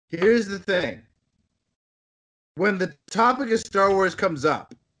 Here's the thing. When the topic of Star Wars comes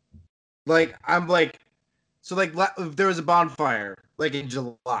up, like I'm like, so like there was a bonfire like in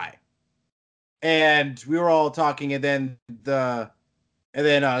July, and we were all talking, and then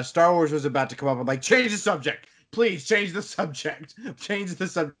Star Wars was about to come up. I'm like, change the subject, please, change the subject, change the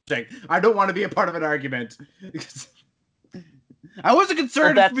subject. I don't want to be a part of an argument. I wasn't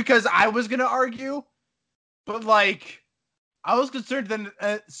concerned because I was gonna argue, but like, I was concerned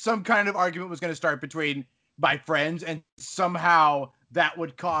that some kind of argument was gonna start between my friends, and somehow that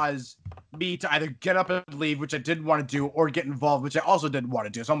would cause me to either get up and leave, which I didn't want to do, or get involved, which I also didn't want to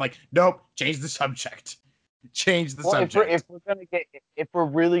do. So I'm like, nope, change the subject. Change the subject. If we're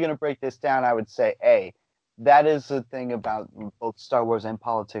really gonna break this down, I would say, that is the thing about both Star Wars and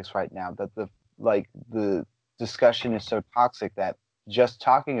politics right now, that the discussion is so toxic that just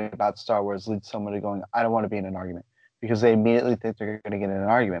talking about Star Wars leads someone to going, I don't want to be in an argument, because they immediately think they're going to get in an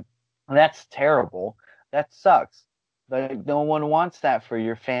argument. And that's terrible. That sucks. Like, no one wants that for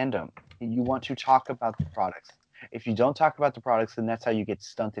your fandom. You want to talk about the products. If you don't talk about the products, then that's how you get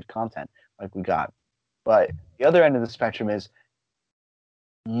stunted content like we got. But the other end of the spectrum is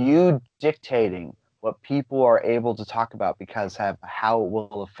you dictating what people are able to talk about because of how it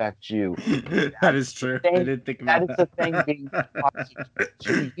will affect you. That is true. I didn't think about that. That is the thing being toxic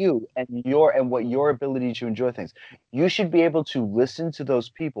to you and what your ability to enjoy things. You should be able to listen to those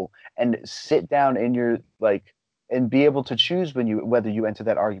people and sit down in your and be able to choose whether you enter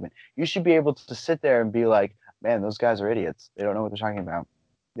that argument. You should be able to sit there and be like, man, those guys are idiots. They don't know what they're talking about.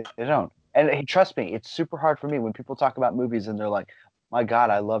 They don't. And hey, trust me, it's super hard for me when people talk about movies and they're like, my God,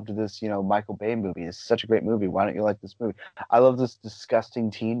 I loved this, Michael Bay movie. It's such a great movie. Why don't you like this movie? I love this disgusting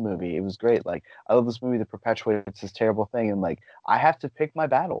teen movie. It was great. Like, I love this movie that perpetuates this terrible thing. And like, I have to pick my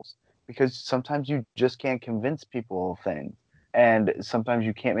battles because sometimes you just can't convince people of things. And sometimes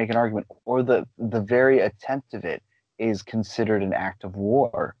you can't make an argument, or the very attempt of it is considered an act of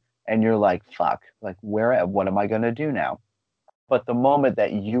war. And you're like, fuck, like, what am I going to do now? But the moment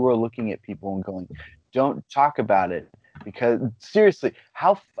that you are looking at people and going, don't talk about it, because seriously,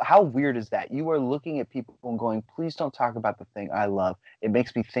 how weird is that? You are looking at people and going, please don't talk about the thing I love. It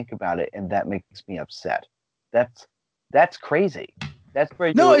makes me think about it, and that makes me upset. That's crazy. That's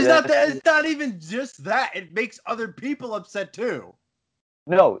crazy. No, it's not even just that. It makes other people upset too.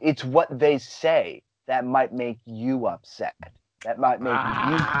 No, it's what they say that might make you upset. That might make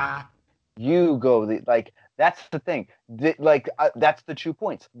you go like. That's the thing. That's the 2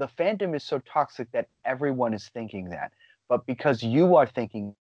 points. The fandom is so toxic that everyone is thinking that. But because you are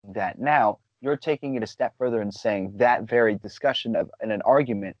thinking that now, you're taking it a step further and saying that very discussion in an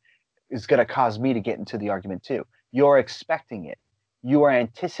argument is going to cause me to get into the argument too. You're expecting it. You are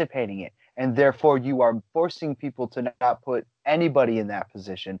anticipating it. And therefore, you are forcing people to not put anybody in that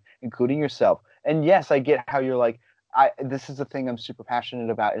position, including yourself. And yes, I get how you're like, this is a thing I'm super passionate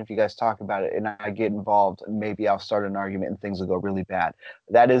about, and if you guys talk about it and I get involved, maybe I'll start an argument and things will go really bad.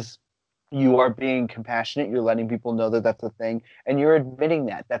 That is, you are being compassionate. You're letting people know that that's a thing, and you're admitting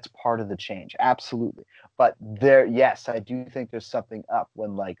that that's part of the change. Absolutely. But yes, I do think there's something up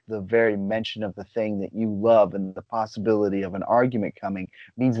when like the very mention of the thing that you love and the possibility of an argument coming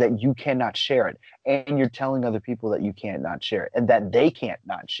means that you cannot share it, and you're telling other people that you can't not share it and that they can't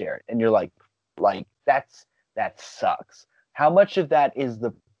not share it, and you're like that sucks. How much of that is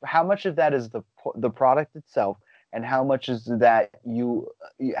the product itself, and how much of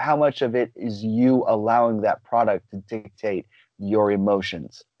it is you allowing that product to dictate your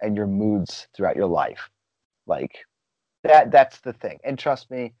emotions and your moods throughout your life. Like that's the thing. And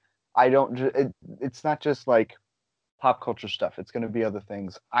trust me, it's not just like pop culture stuff. It's going to be other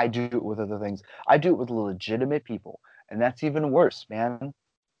things. I do it with other things. I do it with legitimate people, and that's even worse, man.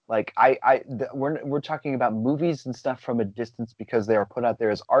 Like we're talking about movies and stuff from a distance because they are put out there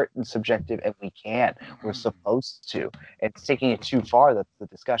as art and subjective, and we're supposed to. And it's taking it too far. That's the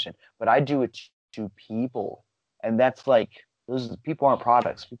discussion. But I do it to people, and that's like those people aren't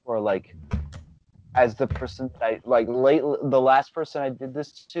products. People are like, as the person that I like the last person I did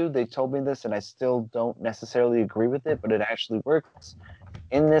this to, they told me this, and I still don't necessarily agree with it, but it actually works.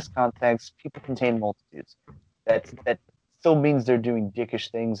 In this context, people contain multitudes. That still means they're doing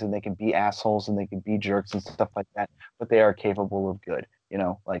dickish things, and they can be assholes, and they can be jerks and stuff like that, but they are capable of good. You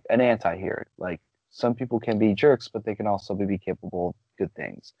know, like an anti here. Like some people can be jerks, but they can also be capable of good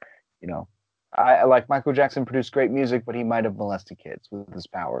things. You know, I like Michael Jackson produced great music, but he might have molested kids with his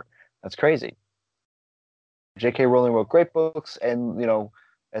power. That's crazy. J.K. Rowling wrote great books, and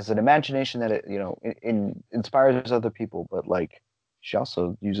as an imagination that it inspires other people, but like she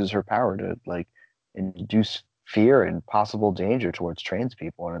also uses her power to like induce fear and possible danger towards trans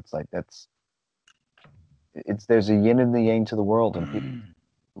people, and it's like there's a yin and the yang to the world, and people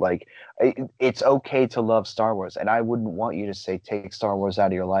like it's okay to love Star Wars, and I wouldn't want you to say take Star Wars out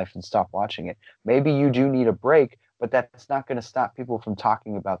of your life and stop watching it. Maybe you do need a break, but that's not going to stop people from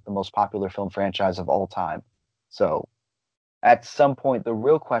talking about the most popular film franchise of all time. So at some point, the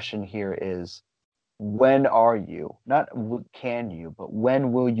real question here is, when are you, not can you, but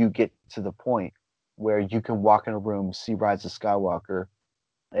when will you get to the point where you can walk in a room, see Rise of Skywalker,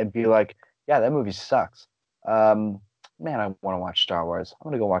 and be like, yeah, that movie sucks. Man, I want to watch Star Wars. I'm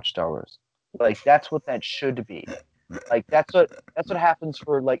going to go watch Star Wars. Like, that's what that should be. Like, that's what happens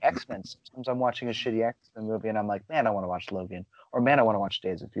for, like, X-Men. Sometimes I'm watching a shitty X-Men movie, and I'm like, man, I want to watch Logan. Or, man, I want to watch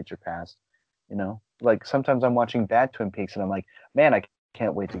Days of Future Past. Like sometimes I'm watching bad Twin Peaks and I'm like, man, I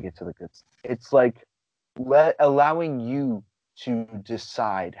can't wait to get to the good stuff. It's like allowing you to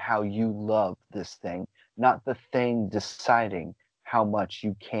decide how you love this thing, not the thing deciding how much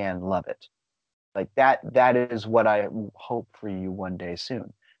you can love it. Like that is what I hope for you one day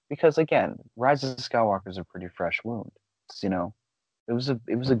soon. Because again, Rise of Skywalker is a pretty fresh wound. It's, it was a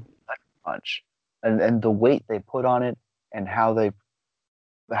gut punch. And the weight they put on it and how they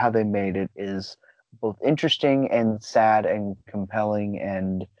made it is both interesting and sad and compelling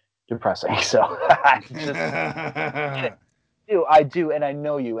and depressing. So I do, and I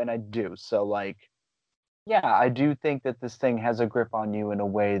know you, and I do. So like, yeah, I do think that this thing has a grip on you in a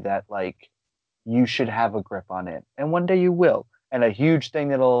way that like you should have a grip on it, and one day you will. And a huge thing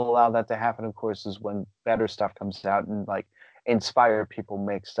that'll allow that to happen, of course, is when better stuff comes out and like inspire people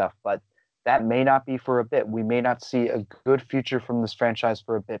make stuff. But that may not be for a bit. We may not see a good future from this franchise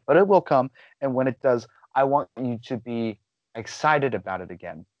for a bit, but it will come. And when it does, I want you to be excited about it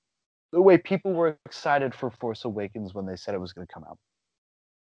again. The way people were excited for Force Awakens when they said it was going to come out.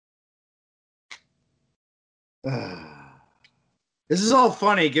 This is all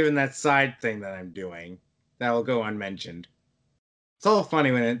funny given that side thing that I'm doing. That will go unmentioned. It's all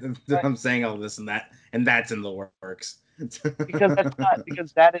funny when I'm saying all this and that, and that's in the works.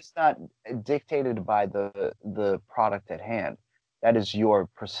 because that is not dictated by the product at hand. That is your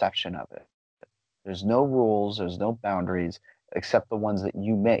perception of it. There's no rules, there's no boundaries except the ones that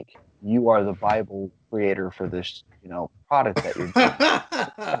you make. You are the Bible creator for this, product that you're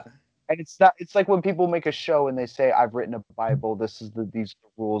doing. And it's like when people make a show and they say, I've written a Bible, these are the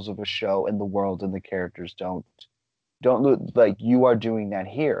rules of a show, and the world and the characters don't look like you are doing that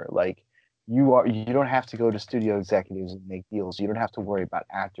here. Like you don't have to go to studio executives and make deals. You don't have to worry about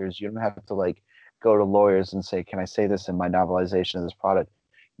actors. You don't have to like go to lawyers and say, can I say this in my novelization of this product?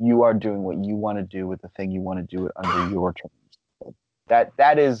 You are doing what you want to do with the thing you want to do it under your terms.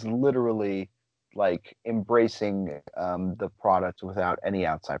 That is literally like embracing the product without any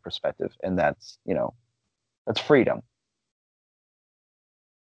outside perspective, and that's freedom.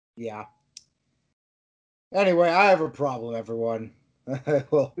 Yeah. Anyway, I have a problem, everyone.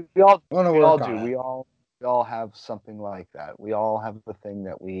 Well, we all do. We all have something like that. We all have the thing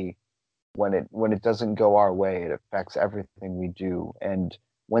that when it doesn't go our way, it affects everything we do. And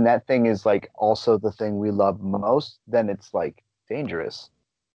when that thing is like also the thing we love most, then it's like dangerous.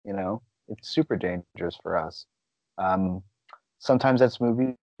 It's super dangerous for us. Sometimes that's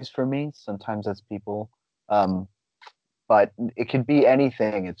movies for me. Sometimes that's people. But it could be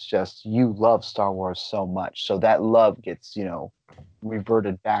anything. It's just you love Star Wars so much. So that love gets,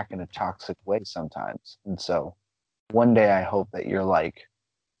 reverted back in a toxic way sometimes. And so one day I hope that you're like,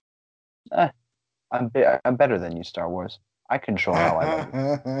 I'm better than you, Star Wars. I control how I love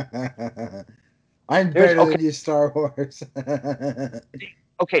it. I'm There's better than you, Star Wars.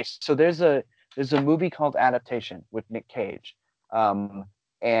 okay, so there's a movie called Adaptation with Nick Cage, um,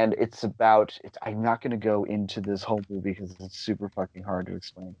 and it's about. I'm not going to go into this whole movie because it's super fucking hard to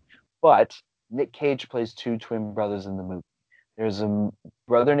explain. But Nick Cage plays two twin brothers in the movie. There's a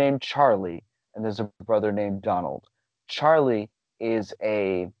brother named Charlie, and there's a brother named Donald. Charlie is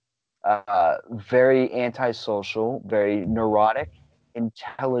a very antisocial, very neurotic,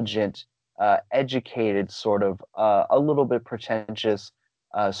 intelligent, educated, sort of a little bit pretentious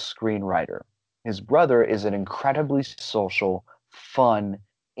screenwriter. His brother is an incredibly social, fun,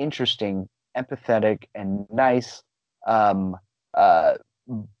 interesting, empathetic, and nice, um, uh,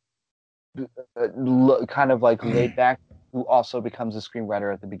 kind of like laid back, who also becomes a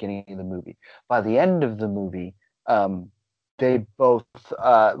screenwriter at the beginning of the movie. By the end of the movie, um, they both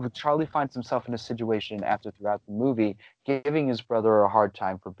Charlie finds himself in a situation after throughout the movie giving his brother a hard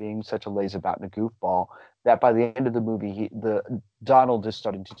time for being such a lazybout and a goofball that by the end of the movie the Donald is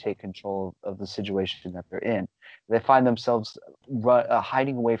starting to take control of the situation that they're in. They find themselves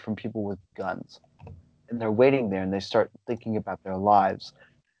hiding away from people with guns, and they're waiting there, and they start thinking about their lives.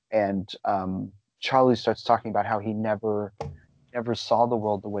 And Charlie starts talking about how he never saw the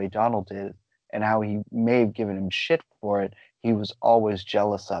world the way Donald did, and how he may have given him shit for it. He was always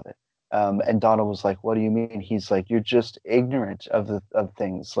jealous of it. And Donald was like, "What do you mean?" He's like, "You're just ignorant of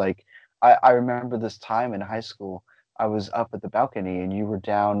things." Like, I remember this time in high school. I was up at the balcony, and you were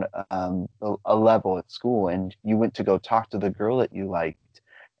down a level at school, and you went to go talk to the girl that you liked,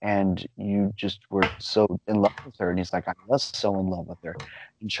 and you just were so in love with her. And he's like, "I was so in love with her."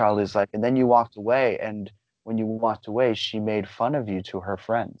 And Charlie's like, "And then you walked away, and when you walked away, she made fun of you to her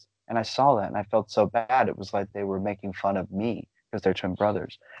friends." And I saw that and I felt so bad. It was like they were making fun of me because they're twin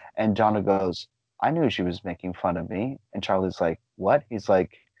brothers. And Donna goes, "I knew she was making fun of me." And Charlie's like, "What?" He's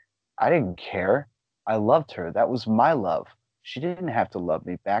like, "I didn't care. I loved her. That was my love. She didn't have to love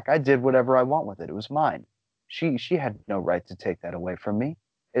me back. I did whatever I want with it. It was mine. She had no right to take that away from me."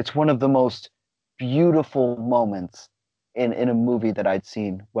 It's one of the most beautiful moments in a movie that I'd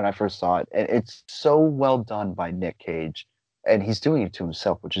seen when I first saw it. And it's so well done by Nick Cage. And he's doing it to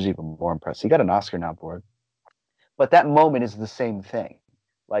himself, which is even more impressive. He got an Oscar now for it. But that moment is the same thing.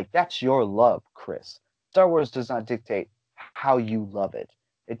 Like, that's your love, Chris. Star Wars does not dictate how you love it.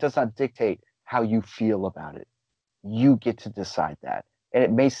 It does not dictate how you feel about it. You get to decide that. And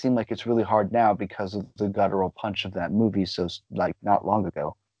it may seem like it's really hard now because of the guttural punch of that movie so like not long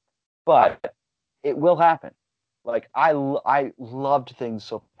ago. But it will happen. Like I loved things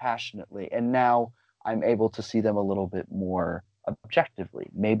so passionately, and now I'm able to see them a little bit more objectively.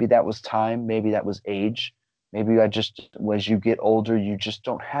 Maybe that was time, maybe that was age. Maybe I just, as you get older, you just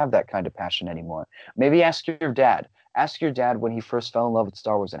don't have that kind of passion anymore. Maybe ask your dad. Ask your dad when he first fell in love with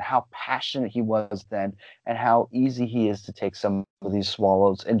Star Wars and how passionate he was then, and how easy he is to take some of these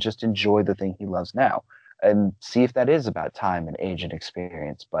swallows and just enjoy the thing he loves now. And see if that is about time and age and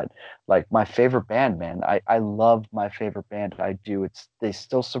experience. But like my favorite band, man, I love my favorite band. I do. They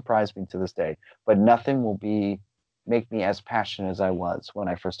still surprise me to this day. But nothing will make me as passionate as I was when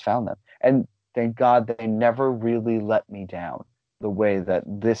I first found them. And thank God they never really let me down the way that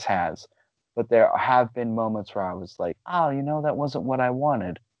this has. But there have been moments where I was like, oh, that wasn't what I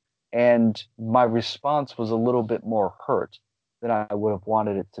wanted. And my response was a little bit more hurt than I would have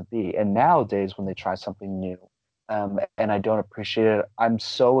wanted it to be. And nowadays, when they try something new, and I don't appreciate it, I'm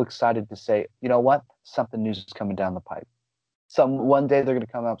so excited to say, you know what? Something new is coming down the pipe. One day they're going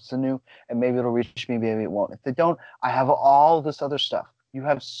to come up with something new, and maybe it'll reach me, maybe it won't. If they don't, I have all this other stuff. You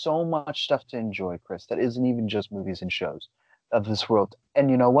have so much stuff to enjoy, Chris, that isn't even just movies and shows of this world. And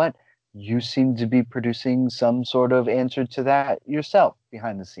you know what? You seem to be producing some sort of answer to that yourself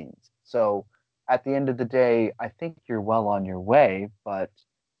behind the scenes. So at the end of the day, I think you're well on your way. But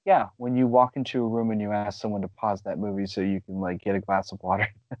yeah, when you walk into a room and you ask someone to pause that movie so you can like get a glass of water,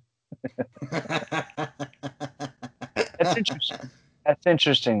 that's interesting. That's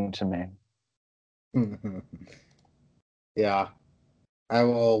interesting to me. Yeah. I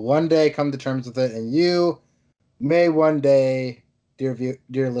will one day come to terms with it, and you may one day,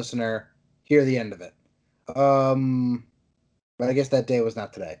 dear listener, hear the end of it. But I guess that day was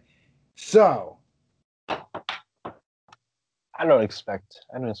not today. So I don't expect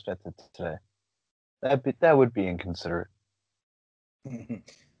it today. That would be inconsiderate.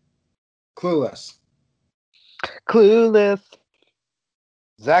 Clueless. Clueless.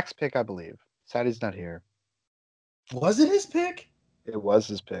 Zach's pick, I believe. Sad he's not here. Was it his pick? It was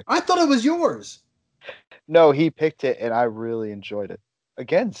his pick. I thought it was yours. No, he picked it, and I really enjoyed it.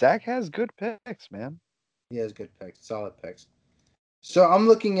 Again, Zach has good picks, man. He has good picks, solid picks. So I'm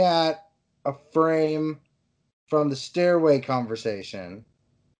looking at a frame from the stairway conversation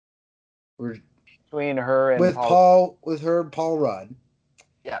Between her and with Paul Rudd.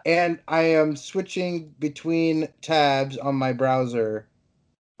 Yeah. And I am switching between tabs on my browser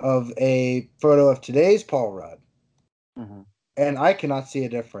of a photo of today's Paul Rudd. Mm-hmm. And I cannot see a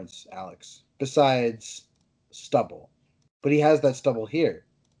difference, Alex, besides stubble. But he has that stubble here.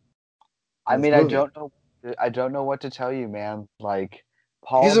 I mean, movie. I don't know what to tell you, man. Like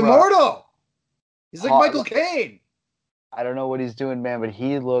He's Rudd, immortal. He's like Michael Caine. I don't know what he's doing, man, but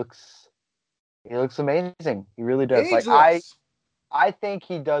he looks amazing. He really does. Ageless. Like I think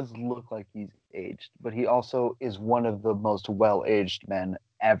he does look like he's aged, but he also is one of the most well-aged men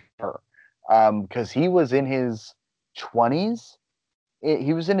ever. Because he was in his 20s.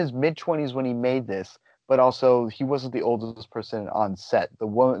 He was in his mid-20s when he made this, but also he wasn't the oldest person on set. The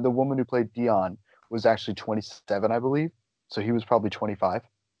woman who played Dion was actually 27, I believe. So he was probably 25.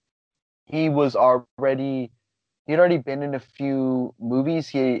 He was already He'd already been in a few movies.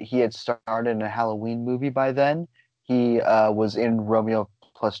 He had starred in a Halloween movie by then. He was in Romeo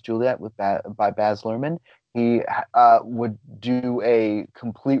plus Juliet by Baz Luhrmann. He would do a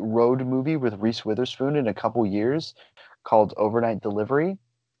complete road movie with Reese Witherspoon in a couple years called Overnight Delivery.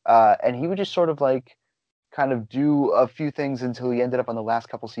 And he would just sort of like kind of do a few things until he ended up on the last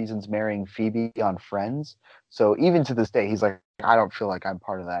couple seasons marrying Phoebe on Friends. So even to this day, he's like, I don't feel like I'm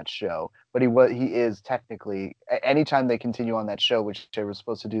part of that show. But he is technically, anytime they continue on that show, which they were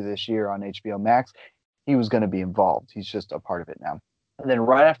supposed to do this year on HBO Max, he was going to be involved. He's just a part of it now. And then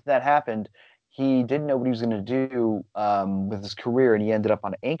right after that happened, he didn't know what he was going to do with his career, and he ended up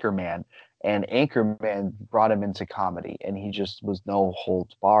on Anchorman. And Anchorman brought him into comedy, and he just was no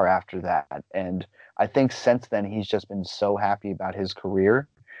holds bar after that. And I think since then he's just been so happy about his career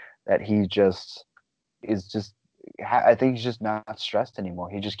that he just is just. I think he's just not stressed anymore.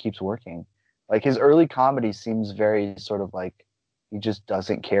 He just keeps working. Like his early comedy seems very sort of like he just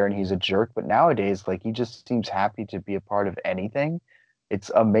doesn't care and he's a jerk. But nowadays, like he just seems happy to be a part of anything. It's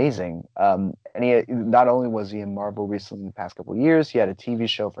amazing. And he not only was he in Marvel recently in the past couple of years, he had a TV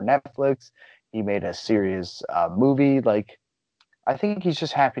show for Netflix. He made a serious movie. Like I think he's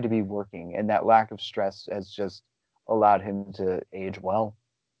just happy to be working, and that lack of stress has just allowed him to age well,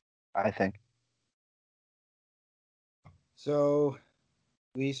 I think. So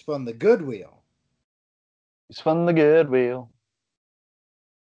we spun the good wheel. He spun the good wheel.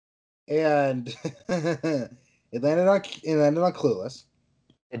 And it landed on Clueless.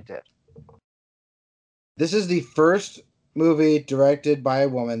 It did. This is the first movie directed by a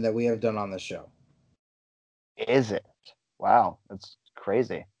woman that we have done on the show. Is it? Wow, that's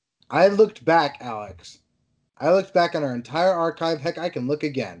crazy. I looked back, Alex. I looked back on our entire archive. Heck, I can look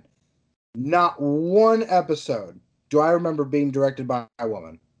again. Not one episode do I remember being directed by a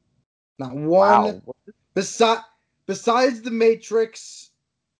woman. Not one. Wow. Besides The Matrix.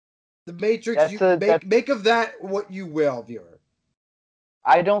 The Matrix, make of that what you will, viewer.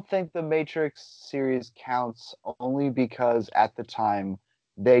 I don't think the Matrix series counts only because at the time,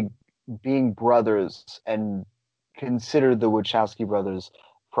 they being brothers and considered the Wachowski brothers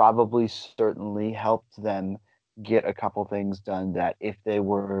probably certainly helped them get a couple things done that if they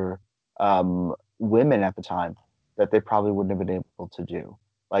were women at the time, that they probably wouldn't have been able to do.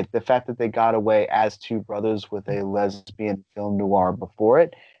 Like the fact that they got away as two brothers with a lesbian film noir before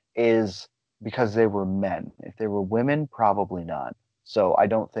it is because they were men. If they were women, probably not. So I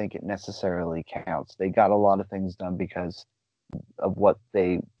don't think it necessarily counts. They got a lot of things done because of what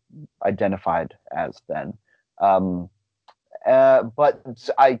they identified as then. But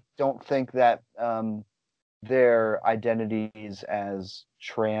I don't think that their identities as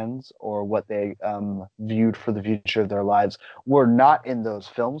trans or what they viewed for the future of their lives were not in those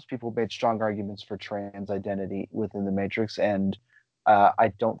films. People made strong arguments for trans identity within the Matrix, and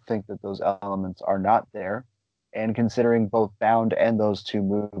I don't think that those elements are not there. And considering both Bound and those two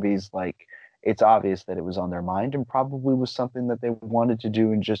movies, like it's obvious that it was on their mind and probably was something that they wanted to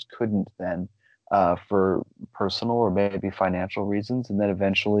do and just couldn't then for personal or maybe financial reasons. And then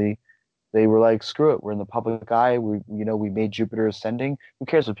eventually they were like, screw it, we're in the public eye. We made Jupiter Ascending. Who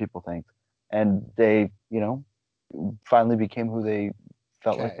cares what people think? And they, finally became who they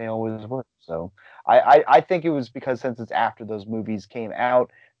felt like they always were. So I think it was because since it's after those movies came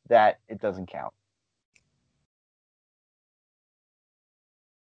out that it doesn't count.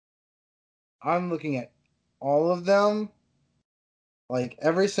 I'm looking at all of them, like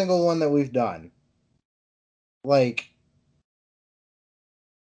every single one that we've done. Like,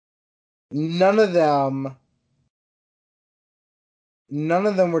 none of them None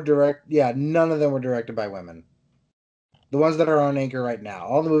of them were direct. Yeah, none of them were directed by women. The ones that are on Anchor right now,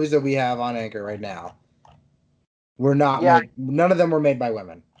 all the movies that we have on Anchor right now, were not Yeah, made. None of them were made by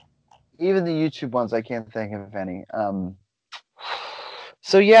women. even the YouTube ones, I can't think of any.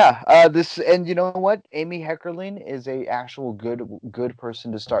 So yeah, this and you know what? Amy Heckerling is a actual good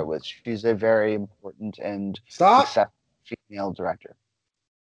person to start with. She's a very important and Stop, successful female director.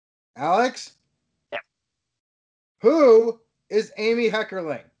 Alex. Yeah. Who is Amy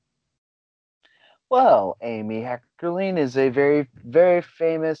Heckerling? Well, Amy Heckerling is a very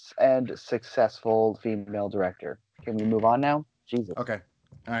famous and successful female director. Can we move on now? Jesus, Okay,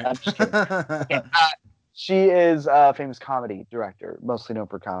 all right. I'm just kidding. Okay, she is a famous comedy director, mostly known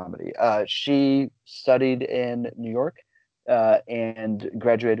for comedy. She studied in New York and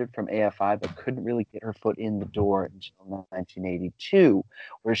graduated from AFI, but couldn't really get her foot in the door until 1982,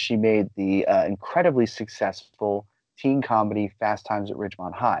 where she made the incredibly successful teen comedy Fast Times at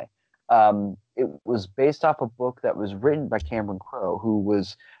Ridgemont High. It was based off a book that was written by Cameron Crowe, who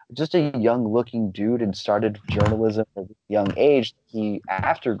was just a young looking dude and started journalism at a young age. He,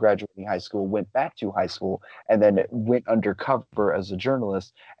 after graduating high school, went back to high school and then went undercover as a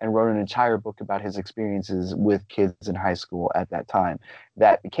journalist and wrote an entire book about his experiences with kids in high school at that time.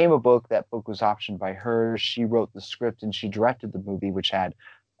 That became a book. That book was optioned by her. She wrote the script and she directed the movie, which had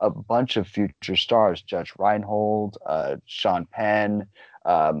a bunch of future stars: Judge Reinhold, Sean Penn,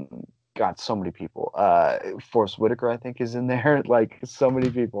 um, got so many people. Forrest Whitaker, I think, is in there. Like so many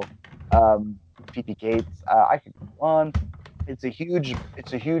people. Phoebe Gates. I could go on. It's a huge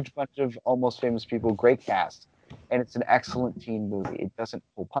bunch of almost famous people. Great cast, and it's an excellent teen movie. It doesn't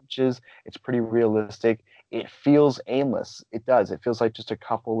pull punches. It's pretty realistic. It feels aimless. It does. It feels like just a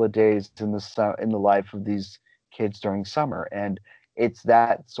couple of days in the life of these kids during summer, and it's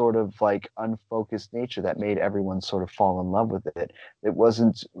that sort of like unfocused nature that made everyone sort of fall in love with it. It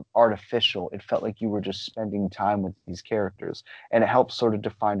wasn't artificial. It felt like you were just spending time with these characters, and it helps sort of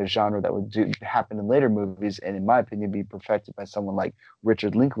define a genre that would happen in later movies, and in my opinion, be perfected by someone like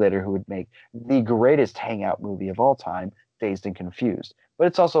Richard Linklater, who would make the greatest hangout movie of all time, Dazed and Confused. But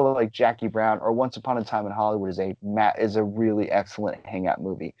it's also like Jackie Brown or Once Upon a Time in Hollywood is a really excellent hangout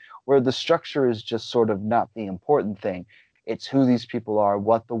movie, where the structure is just sort of not the important thing. It's who these people are,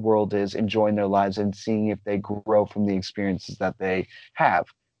 what the world is, enjoying their lives, and seeing if they grow from the experiences that they have.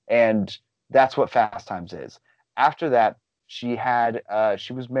 And that's what Fast Times is. After that, she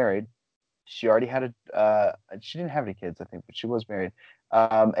was married. She already had she didn't have any kids, I think, but she was married.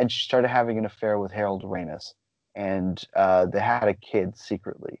 And she started having an affair with Harold Ramis, and they had a kid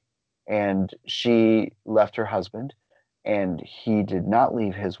secretly. And she left her husband, and he did not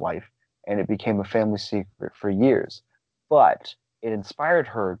leave his wife, and it became a family secret for years. But it inspired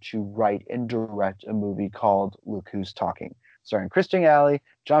her to write and direct a movie called Look Who's Talking, starring Christine Alley,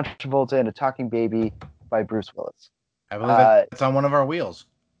 John Travolta, and a talking baby by Bruce Willis. I believe it's on one of our wheels.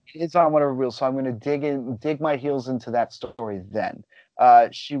 It's on one of her reels, so I'm going to dig my heels into that story then.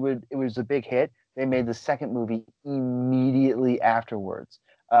 It was a big hit. They made the second movie immediately afterwards.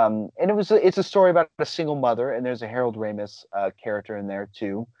 And it's a story about a single mother, and there's a Harold Ramis character in there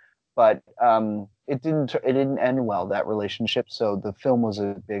too. But it didn't end well, that relationship. So the film was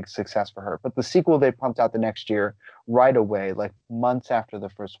a big success for her. But the sequel they pumped out the next year, right away, like months after the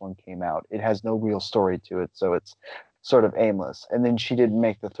first one came out. It has no real story to it, so it's sort of aimless. And then she didn't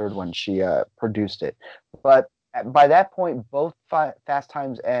make the third one; she produced it. But by that point, both Fast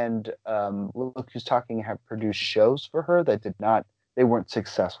Times and Look Who's Talking have produced shows for her that they weren't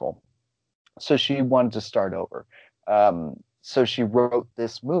successful. So she wanted to start over. So she wrote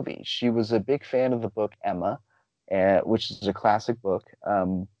this movie. She was a big fan of the book Emma, which is a classic book.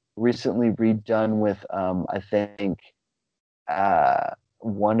 Recently redone with, I think,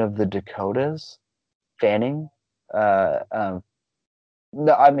 one of the Dakotas, Fanning. No,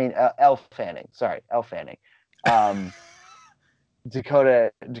 I mean Elle Fanning. Sorry, Elle Fanning. Um,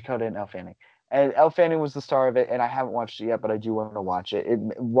 Dakota and Elle Fanning. And Elle Fanning was the star of it, and I haven't watched it yet, but I do want to watch it.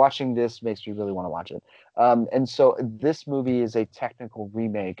 Watching this makes me really want to watch it. And so this movie is a technical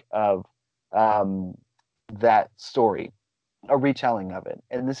remake of that story, a retelling of it.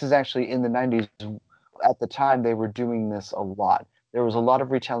 And this is actually in the 90s. At the time, they were doing this a lot. There was a lot of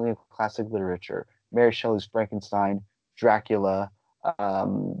retelling of classic literature. Mary Shelley's Frankenstein, Dracula.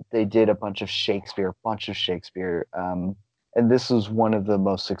 They did a bunch of Shakespeare, and this was one of the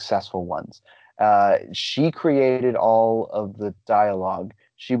most successful ones. She created all of the dialogue.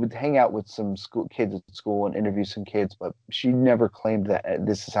 She would hang out with some kids at school and interview some kids, but she never claimed that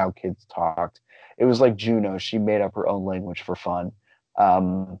this is how kids talked. It was like Juno. She made up her own language for fun.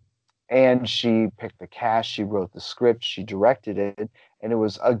 Um, And she picked the cast, she wrote the script, she directed it, and it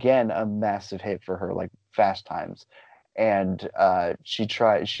was again a massive hit for her, like Fast Times. And she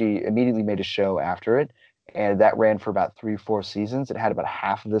immediately made a show after it, and that ran for about 3 4 seasons. It had about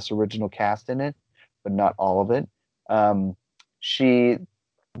half of this original cast in it, but not all of it. She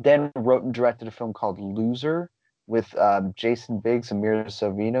then wrote and directed a film called Loser with Jason Biggs and Mira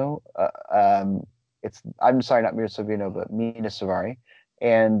Sorvino. I'm sorry, not Mira Sorvino, but Mina Savari,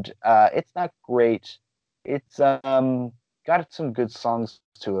 and it's not great. It's got some good songs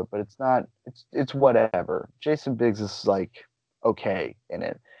to it, but it's not. It's whatever. Jason Biggs is like okay in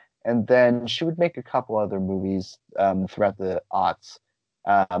it, and then she would make a couple other movies throughout the aughts.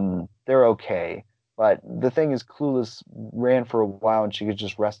 They're okay, but the thing is, Clueless ran for a while, and she could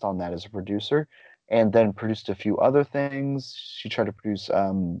just rest on that as a producer, and then produced a few other things. She tried to produce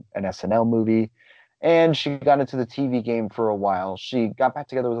an SNL movie, and she got into the TV game for a while. She got back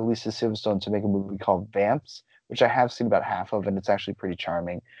together with Alicia Silverstone to make a movie called Vamps, which I have seen about half of, and it's actually pretty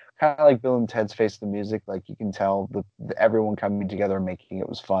charming. Kind of like Bill and Ted's Face the Music. Like you can tell everyone coming together and making it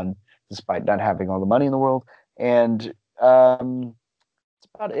was fun, despite not having all the money in the world. And that's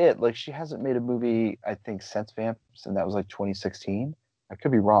about it. Like she hasn't made a movie, I think, since Vamps, and that was like 2016. I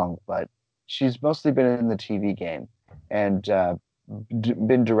could be wrong, but she's mostly been in the TV game and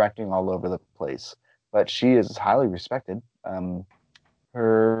been directing all over the place. But she is highly respected.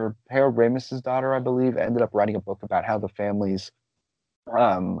 Her Harold Ramis's daughter, I believe, ended up writing a book about how the families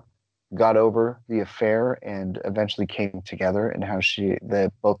got over the affair and eventually came together, and how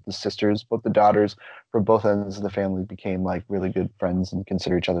both the daughters from both ends of the family became like really good friends and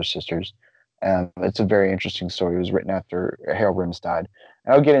consider each other sisters. It's a very interesting story. It was written after Harold Ramis died,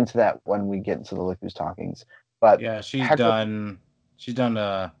 and I'll get into that when we get into the Look Who's Talkings. But yeah, she's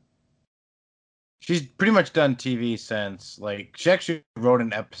pretty much done TV since like she actually wrote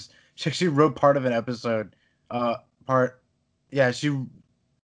an episode. She actually wrote part of an episode. She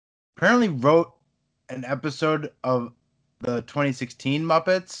apparently wrote an episode of the 2016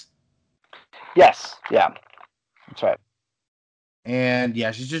 Muppets. Yes, yeah, that's right. And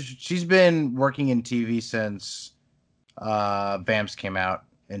yeah, she's been working in TV since Vamps came out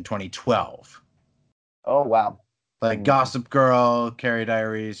in 2012. Oh wow. Like Gossip Girl, Carrie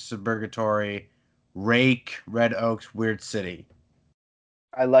Diaries, Suburgatory, Rake, Red Oaks, Weird City.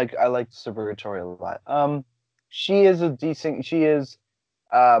 I like Suburgatory a lot. She is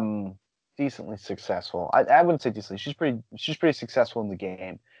decently successful. I wouldn't say decently. She's pretty successful in the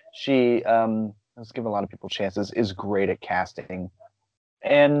game. She has given a lot of people chances, is great at casting.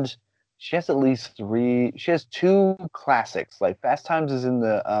 And she has she has 2 classics. Like Fast Times is in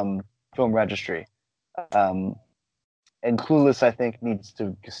the film registry. And Clueless, I think, needs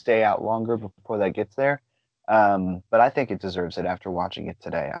to stay out longer before that gets there. But I think it deserves it after watching it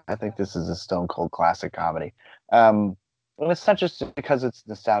today. I think this is a stone cold classic comedy. And it's not just because it's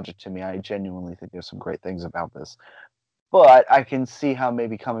nostalgic to me. I genuinely think there's some great things about this. But I can see how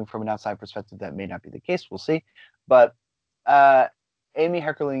maybe coming from an outside perspective that may not be the case. We'll see. But Amy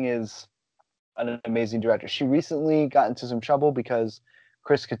Heckerling is an amazing director. She recently got into some trouble because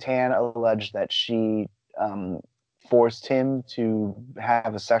Chris Kattan alleged that she forced him to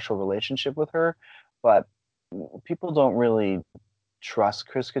have a sexual relationship with her, but people don't really trust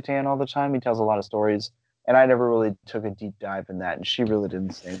Chris Kattan all the time. He tells a lot of stories, and I never really took a deep dive in that, and she really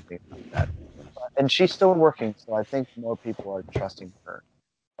didn't say anything about that. And she's still working, so I think more people are trusting her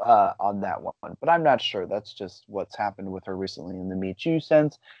on that one. But I'm not sure. That's just what's happened with her recently in the Me Too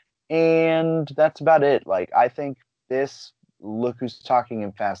sense. And that's about it. Like, I think this, Look Who's Talking,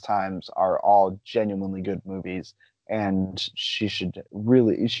 and Fast Times are all genuinely good movies, and she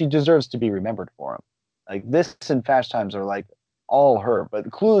deserves to be remembered for them. Like, this and Fast Times are like all her, but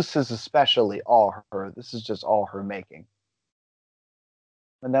Clueless is especially all her. This is just all her making.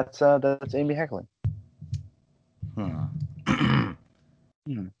 And that's Amy Heckerling.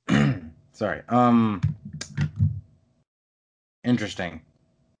 Sorry. Interesting.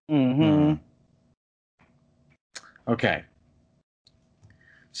 Mm-hmm. Okay.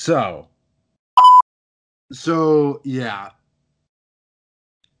 So yeah.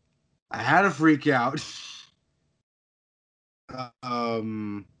 I had a freak out.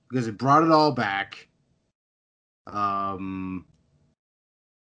 Because it brought it all back.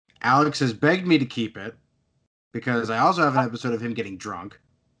 Alex has begged me to keep it because I also have an episode of him getting drunk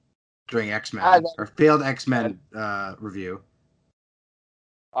during X-Men, or failed X-Men review.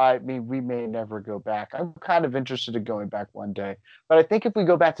 I mean, we may never go back. I'm kind of interested in going back one day. But I think if we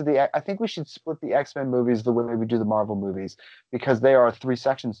go back to I think we should split the X-Men movies the way we do the Marvel movies, because there are 3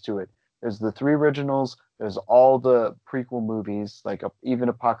 sections to it. There's the 3 originals, There's all the prequel movies, like even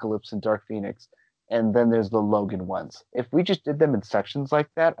Apocalypse and Dark Phoenix, and then there's the Logan ones. If we just did them in sections like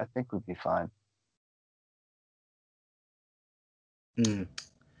that, I think we'd be fine. Mm.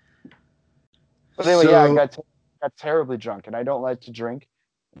 But anyway, yeah, I So, got terribly drunk, and I don't like to drink,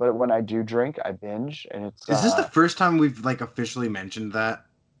 but when I do drink, I binge, and it's is this the first time we've like officially mentioned that?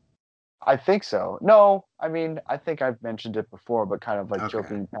 I think so. No, I mean, I think I've mentioned it before, but kind of like Okay.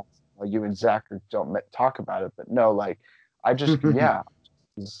 joking. Like you and Zach don't talk about it, but no, like I just yeah,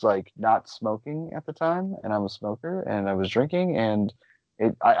 was like not smoking at the time, and I'm a smoker, and I was drinking, and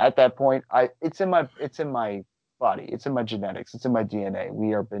at that point, it's in my body, it's in my genetics, it's in my DNA.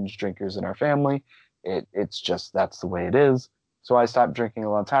 We are binge drinkers in our family. It's just that's the way it is. So I stopped drinking a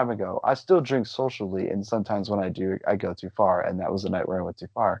long time ago. I still drink socially, and sometimes when I do, I go too far, and that was the night where I went too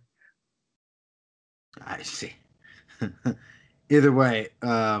far. I see. Either way,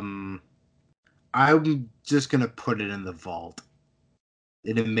 I'm just gonna put it in the vault.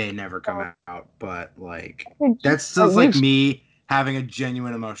 It may never come out, but like that's still like me having a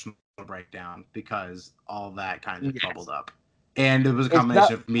genuine emotional breakdown because all that kind of just bubbled up, and it was a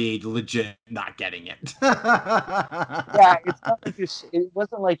combination of me legit not getting it. Yeah, it's not like it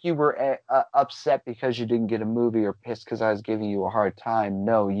wasn't like you were upset because you didn't get a movie or pissed because I was giving you a hard time.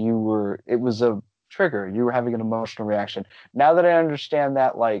 No, you were. It was a trigger. You were having an emotional reaction. Now that I understand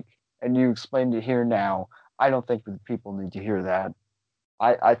that, like, and you explained it here now, I don't think that people need to hear that.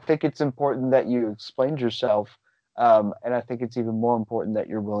 I think it's important that you explained yourself, and I think it's even more important that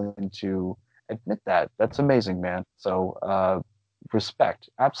you're willing to admit that. That's amazing, man. So, respect,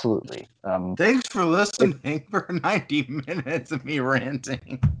 absolutely. Thanks for listening for 90 minutes of me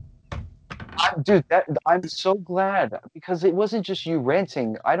ranting. Dude, I'm so glad because it wasn't just you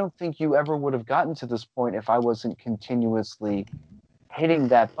ranting. I don't think you ever would have gotten to this point if I wasn't continuously hitting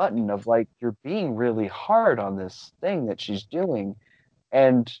that button of like, you're being really hard on this thing that she's doing.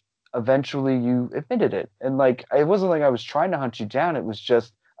 And eventually you admitted it. And like, it wasn't like I was trying to hunt you down. It was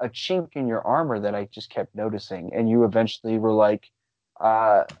just a chink in your armor that I just kept noticing. And you eventually were like,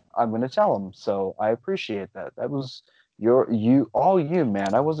 I'm going to tell him. So I appreciate that. That was all you,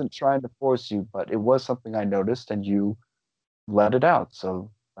 man. I wasn't trying to force you, but it was something I noticed and you let it out. So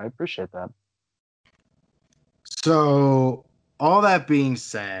I appreciate that. So, all that being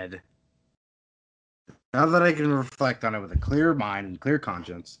said, now that I can reflect on it with a clear mind and clear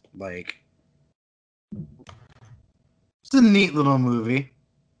conscience, like, it's a neat little movie.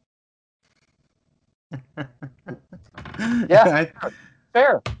 Yeah,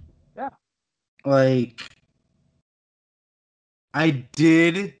 fair. Yeah. Like, I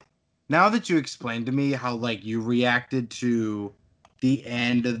did. Now that you explained to me how, like, you reacted to the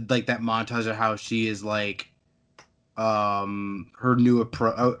end of, like, that montage of how she is, like, her new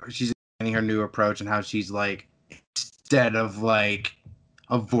approach, she's explaining her new approach and how she's, like, instead of, like,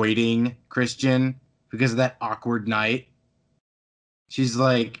 avoiding Christian because of that awkward night, she's,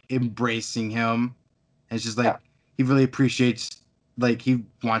 like, embracing him. And it's just, like, he really appreciates, like, he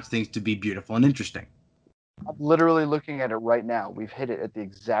wants things to be beautiful and interesting. I'm literally looking at it right now. We've hit it at the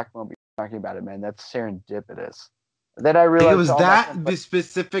exact moment you're talking about it, man. That's serendipitous. Then I realized it was that the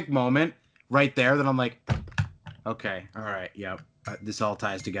specific moment right there that I'm like, okay, all right, yep, this all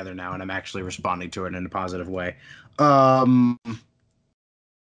ties together now, and I'm actually responding to it in a positive way.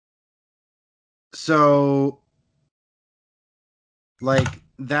 So like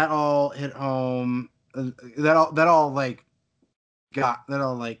that all hit home. That all like got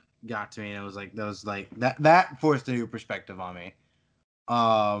to me, and it was like that forced a new perspective on me.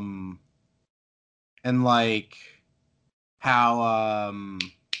 And like how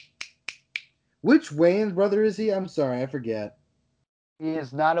which Wayne's brother is he? I'm sorry, I forget. He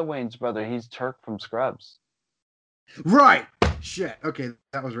is not a Wayne's brother. He's Turk from Scrubs. Right. Shit. Okay,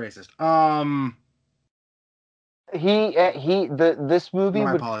 that was racist. This movie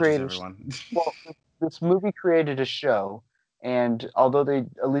My would apologies, create everyone. well, this movie created a show, and although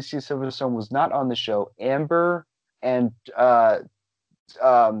Alicia Silverstone was not on the show, Amber and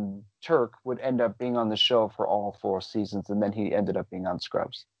Turk would end up being on the show for all 4 seasons, and then he ended up being on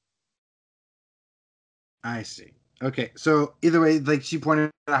Scrubs. I see. Okay, so either way, like she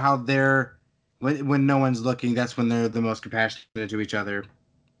pointed out how they're when no one's looking, that's when they're the most compassionate to each other.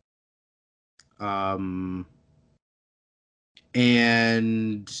 And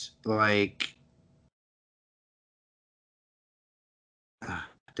like,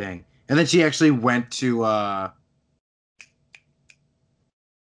 dang. And then she actually went to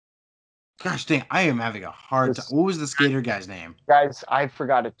gosh dang, I am having a hard time. What was the skater guy's name? Guys, I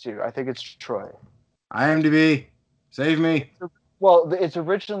forgot it too. I think it's Troy. IMDb, save me. Well, it's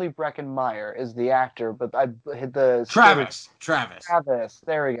originally Breckin Meyer is the actor, but I hit the Travis. Travis.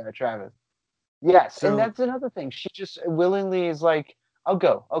 There we go, Travis. Yes, and So that's another thing. She just willingly is like, I'll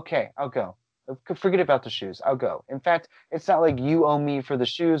go. Okay, I'll go. Forget about the shoes. I'll go. In fact, it's not like you owe me for the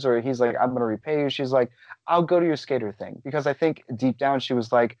shoes or he's like, I'm going to repay you. She's like, I'll go to your skater thing. Because I think deep down she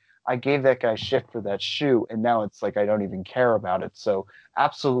was like, I gave that guy shit for that shoe. And now it's like, I don't even care about it. So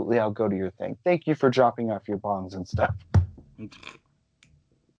absolutely, I'll go to your thing. Thank you for dropping off your bongs and stuff.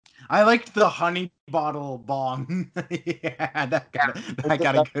 I liked the honey bottle bong. Yeah, that got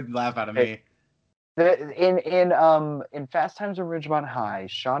a good laugh out of me. In Fast Times at Ridgemont High,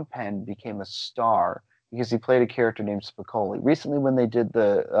 Sean Penn became a star because he played a character named Spicoli. Recently, when they did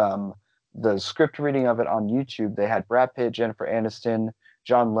the script reading of it on YouTube, they had Brad Pitt, Jennifer Aniston,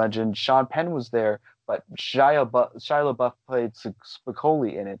 John Legend. Sean Penn was there, but Shia LaBeouf played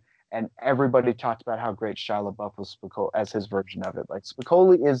Spicoli in it, and everybody talked about how great Shia LaBeouf was Spicoli as his version of it. Like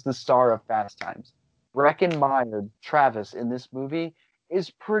Spicoli is the star of Fast Times. Breckin Meyer, Travis in this movie is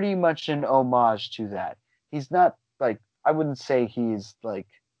pretty much an homage to that. He's not like I wouldn't say he's like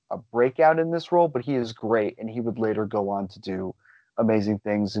a breakout in this role, but he is great, and he would later go on to do amazing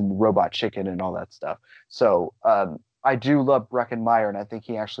things in Robot Chicken and all that stuff. So I do love Breckin Meyer, and I think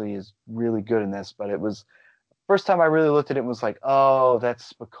he actually is really good in this. But it was first time I really looked at it and was like, oh,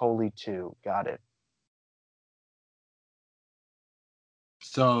 that's Spicoli too. Got it.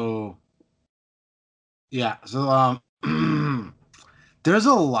 So yeah, so there's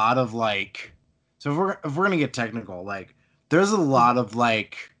a lot of like, so if we're gonna get technical, like there's a lot of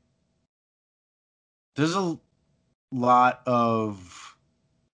like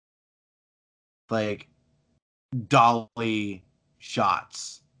dolly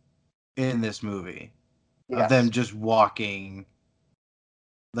shots in this movie of them just walking,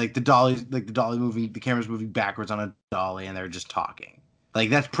 like the dolly moving, the camera's moving backwards on a dolly and they're just talking. Like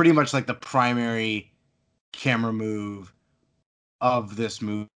that's pretty much like the primary camera move of this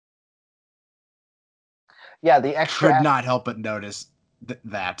movie. Yeah, the extra could not help but notice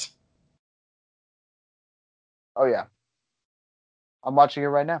that. Oh yeah, I'm watching it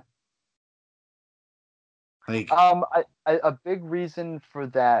right now. Like, a big reason for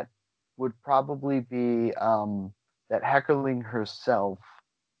that would probably be that Heckerling herself,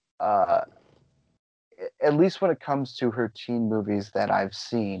 at least when it comes to her teen movies that I've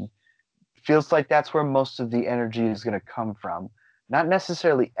seen, feels like that's where most of the energy is going to come from. Not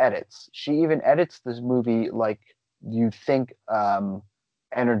necessarily edits. She even edits this movie like you think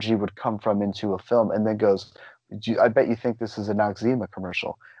energy would come from into a film, and then goes, I bet you think this is a Noxzema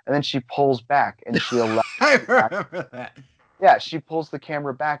commercial. And then she pulls back and she allows I remember that. Yeah, she pulls the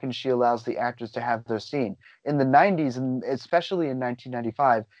camera back and she allows the actors to have their scene. In the 90s, and especially in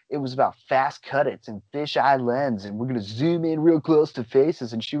 1995, it was about fast cut-its and fisheye lens, and we're going to zoom in real close to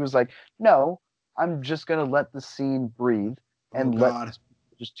faces. And she was like, no, I'm just going to let the scene breathe and let them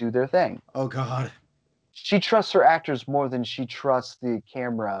just do their thing. Oh, God. She trusts her actors more than she trusts the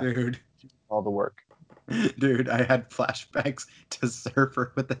camera. Dude. To do all the work. Dude, I had flashbacks to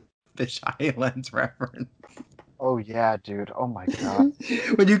Surfer with the fisheye lens reference. Oh yeah, dude. Oh my God.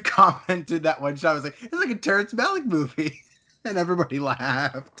 When you commented that one shot, I was like, it's like a Terrence Malick movie. And everybody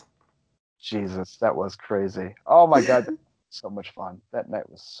laughed. Jesus, that was crazy. Oh my God. So much fun. That night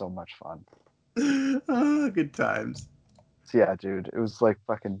was so much fun. Oh, good times. Yeah, dude. It was like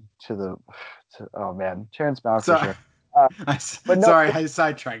fucking oh man. Terrence Malick for sure. Sorry, I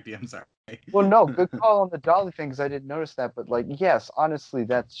sidetracked you. I'm sorry. Well, no, good call on the dolly thing because I didn't notice that. But like, yes, honestly,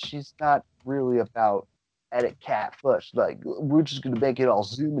 she's not really about edit cat flush. Like, we're just gonna make it all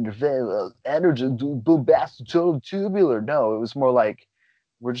zoom in your face, energy, bombastic, total tubular. No, it was more like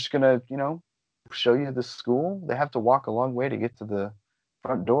we're just gonna, show you the school. They have to walk a long way to get to the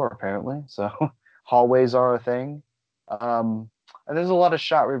front door, apparently. So hallways are a thing. And there's a lot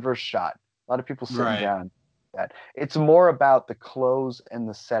of reverse shot. A lot of people sitting down. That it's more about the clothes and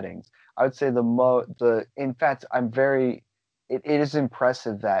the settings. I would say in fact, it is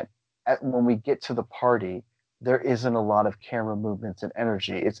impressive that when we get to the party, there isn't a lot of camera movements and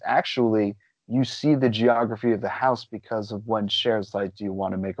energy. It's actually, you see the geography of the house because of when Cher's like, do you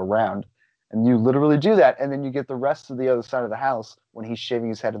want to make a round? And you literally do that. And then you get the rest of the other side of the house when he's shaving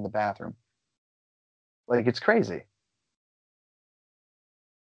his head in the bathroom. Like, it's crazy.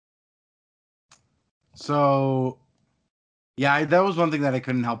 So, yeah, that was one thing that I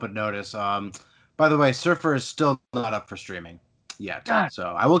couldn't help but notice. By the way, Surfer is still not up for streaming yet. God. So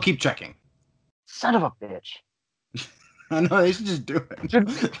I will keep checking. Son of a bitch. I know, they should just do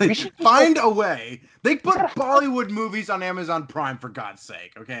it. We should find a way. They put Bollywood movies on Amazon Prime, for God's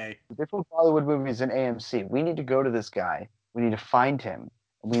sake, okay? They put Bollywood movies in AMC. We need to go to this guy We need to find him.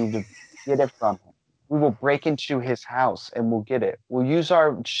 And we need to get it from him. We will break into his house and we'll get it. We'll use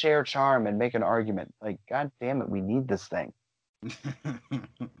our share charm and make an argument. Like, God damn it, we need this thing. The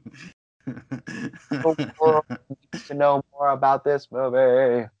world needs to know more about this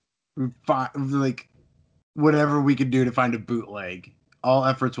movie. Like, whatever we could do to find a bootleg, all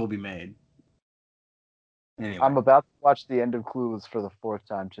efforts will be made. Anyway. I'm about to watch the end of Clueless for the 4th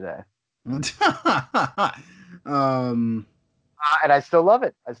time today. And I still love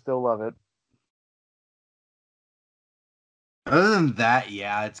it. Other than that,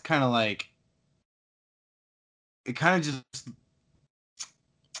 yeah, it's kind of like, it kind of just,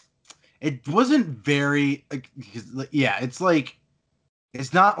 it wasn't very, yeah, it's like,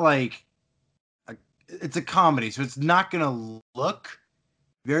 it's not like, it's a comedy, so it's not gonna look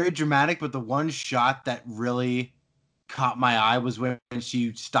very dramatic, but the one shot that really caught my eye was when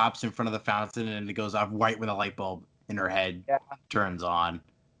she stops in front of the fountain and it goes off white when a light bulb in her head turns on.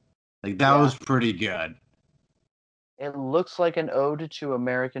 Like, that was pretty good. It looks like an ode to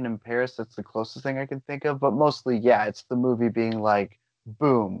American in Paris. That's the closest thing I can think of. But mostly, yeah, it's the movie being like,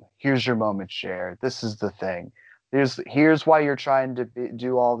 boom, here's your moment, Cher. This is the thing. Here's why you're trying to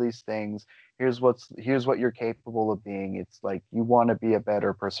do all these things. Here's what you're capable of being. It's like, you want to be a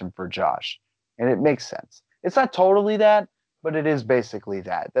better person for Josh. And it makes sense. It's not totally that, but it is basically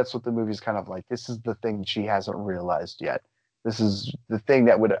that. That's what the movie's kind of like. This is the thing she hasn't realized yet. This is the thing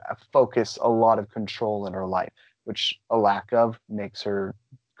that would focus a lot of control in her life, which a lack of makes her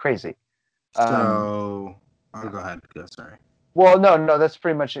crazy. So, go ahead. Go, sorry. Well, no, that's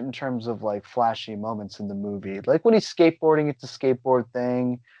pretty much it in terms of like flashy moments in the movie. Like when he's skateboarding, it's a skateboard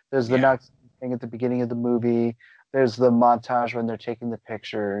thing. There's the nuts thing at the beginning of the movie. There's the montage when they're taking the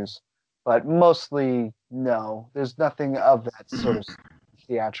pictures. But mostly, no. There's nothing of that sort of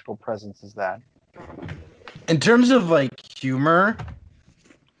theatrical presence as that. In terms of like humor,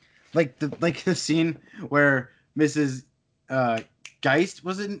 like the scene where Mrs. Geist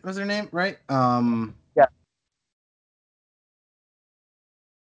was her name, right? Yeah.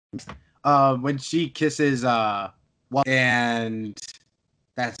 When she kisses and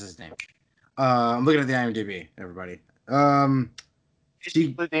that's his name. I'm looking at the IMDb, everybody.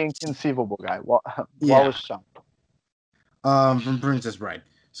 She's the inconceivable guy. Wallace Shawn. From Princess Bride.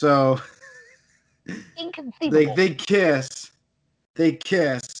 So inconceivable. They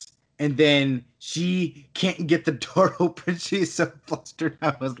kiss, and then she can't get the door open. She's so flustered.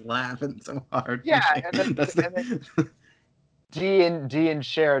 I was laughing so hard. Yeah, and then D and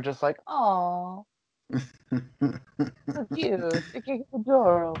Cher are just like, "Aw, so cute. You can't get the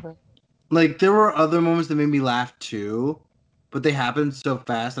door open." Like, there were other moments that made me laugh too, but they happened so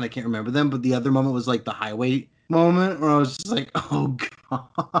fast and I can't remember them. But the other moment was like the highway moment where I was just like, "Oh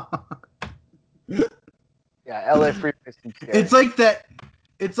god." Yeah, LA Freeway. It's like that.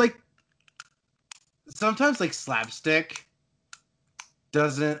 It's like sometimes like slapstick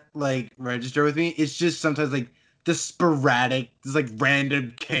doesn't like register with me. It's just sometimes like the sporadic, this like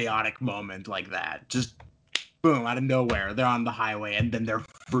random chaotic moment like that. Just boom out of nowhere. They're on the highway and then they're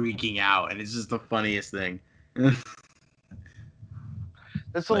freaking out, and it's just the funniest thing. There's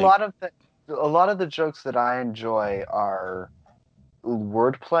a lot of the jokes that I enjoy are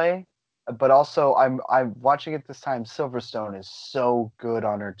wordplay. But also, I'm watching it this time. Silverstone is so good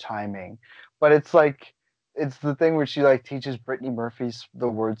on her timing, but it's like it's the thing where she like teaches Brittany Murphy the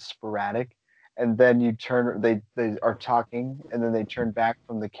word sporadic, and then they are talking, and then they turn back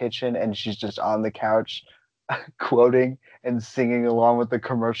from the kitchen, and she's just on the couch, quoting and singing along with the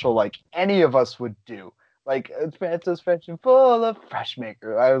commercial like any of us would do. Like Francis Fresh and full of fresh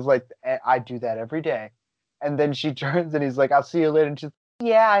maker. I was like, I do that every day, and then she turns and he's like, I'll see you later, and she's.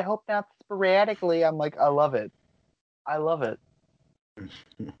 Yeah, I hope not sporadically. I'm like, I love it.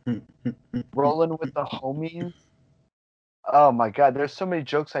 Rolling with the homies. Oh my god, there's so many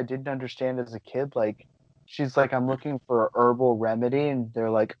jokes I didn't understand as a kid. Like, she's like, I'm looking for a herbal remedy, and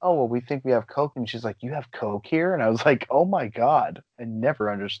they're like, oh, well, we think we have Coke, and she's like, you have Coke here? And I was like, oh my god, I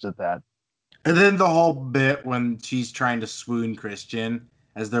never understood that. And then the whole bit when she's trying to swoon Christian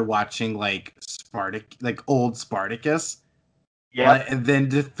as they're watching like old Spartacus. Yeah, and then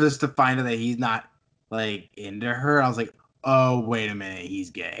just to find out that he's not like into her, I was like, "Oh, wait a minute, he's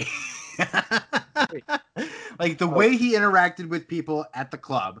gay." Like the way he interacted with people at the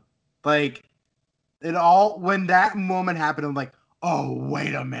club, like when that moment happened, I'm like, "Oh,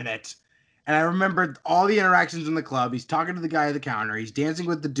 wait a minute." And I remembered all the interactions in the club. He's talking to the guy at the counter. He's dancing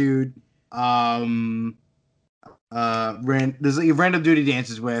with the dude. There's like random dude he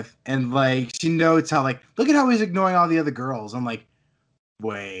dances with, and like she notes how like look at how he's ignoring all the other girls. I'm like,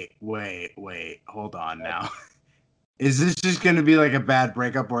 wait, hold on now. Is this just going to be like a bad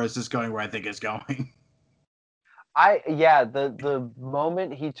breakup, or is this going where I think it's going? The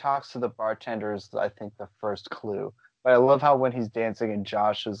moment he talks to the bartender is, I think, the first clue. But I love how when he's dancing and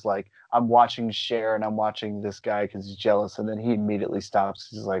Josh is like, I'm watching Cher and I'm watching this guy because he's jealous, and then he immediately stops.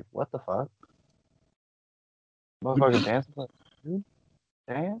 He's like, what the fuck? Motherfucker dancing like, dude,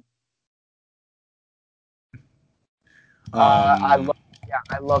 damn. I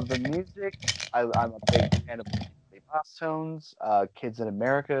love the music. I'm a big fan of the bass tones. Kids in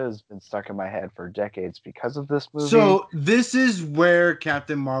America has been stuck in my head for decades because of this movie. So this is where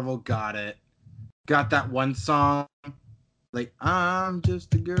Captain Marvel got it. Got that one song, like I'm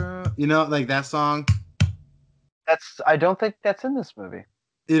just a girl, like that song. I don't think that's in this movie.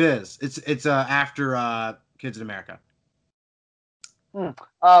 It is. It's after Kids in America.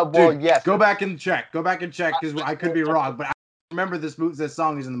 Dude, yes. Go back and check because I could be wrong, but I remember this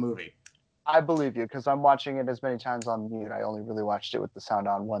song is in the movie. I believe you because I'm watching it as many times on mute. I only really watched it with the sound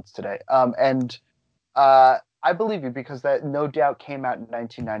on once today. I believe you because that no doubt came out in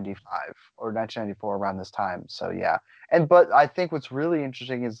 1995 or 1994 around this time. So yeah, but I think what's really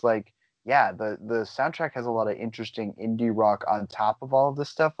interesting is like, yeah, the soundtrack has a lot of interesting indie rock on top of all of this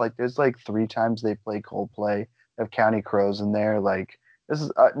stuff. Like there's like 3 times they play Coldplay, have County Crows in there. Like this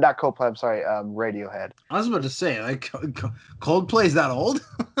is not Coldplay. I'm sorry, Radiohead. I was about to say like Coldplay's that old.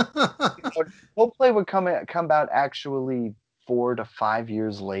 Coldplay would come out actually 4 to 5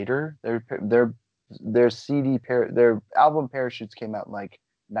 years later. Their their album Parachutes came out in like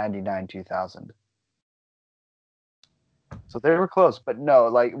 99 2000. So they were close, but no,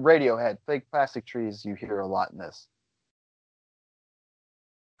 like Radiohead, Fake Plastic Trees, you hear a lot in this.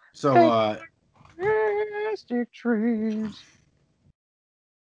 So Plastic Trees.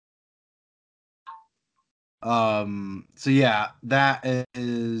 So yeah, that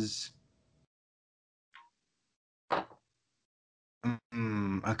is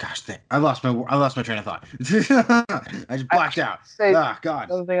oh gosh, I lost my train of thought. I just blacked out. God.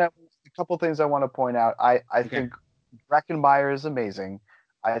 A couple things I want to point out. I think Breckenmeyer is amazing.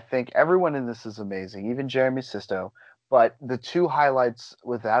 I think everyone in this is amazing, even Jeremy Sisto. But the 2 highlights,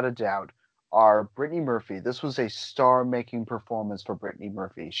 without a doubt, are Brittany Murphy. This was a star-making performance for Brittany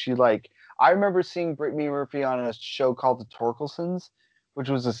Murphy. I remember seeing Brittany Murphy on a show called The Torkelsons, which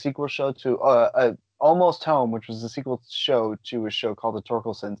was a sequel show to Almost Home, which was a sequel show to a show called The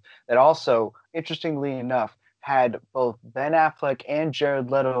Torkelsons, that also, interestingly enough, had both Ben Affleck and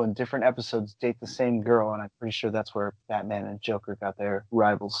Jared Leto in different episodes date the same girl, and I'm pretty sure that's where Batman and Joker got their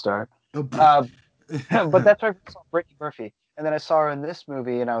rival start. But that's where I saw Brittany Murphy. And then I saw her in this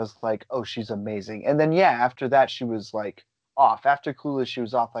movie, and I was like, oh, she's amazing. And then, yeah, after that, she was, like, off. After Clueless, she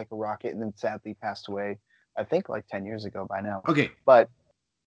was off like a rocket, and then sadly passed away, I think, like 10 years ago by now. Okay. But,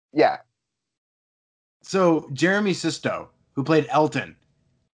 yeah. So, Jeremy Sisto, who played Elton.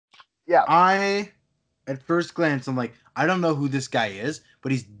 Yeah. At first glance, I'm like, I don't know who this guy is,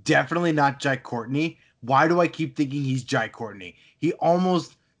 but he's definitely not Jai Courtney. Why do I keep thinking he's Jai Courtney? He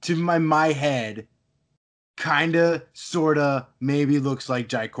almost, to my head, kind of, sort of, maybe looks like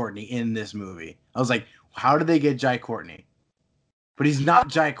Jai Courtney in this movie. I was like, how did they get Jai Courtney? But he's not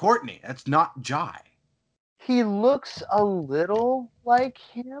Jai Courtney. That's not Jai. He looks a little like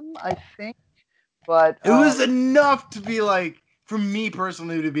him, I think. But it was enough to be like, for me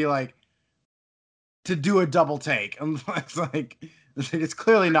personally, to be like, to do a double take. It's like, it's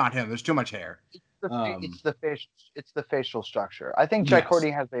clearly not him. There's too much hair. It's the facial structure. I think Jai Courtney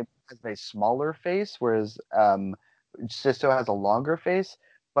has a smaller face, whereas Sisto has a longer face.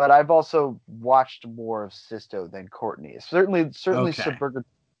 But I've also watched more of Sisto than Courtney. Certainly, Suburgatory.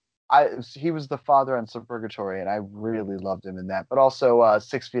 He was the father on Suburgatory, and I really loved him in that. But also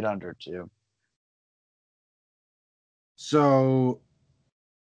 6 Feet Under too. So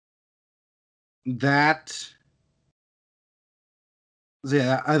that,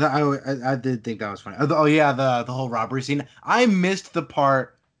 yeah, I did think that was funny. Oh yeah, the whole robbery scene. I missed the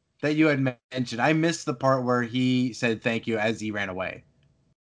part that you had mentioned. I missed the part where he said thank you as he ran away.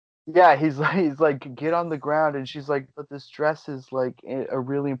 Yeah, he's like, get on the ground, and she's like, but this dress is like a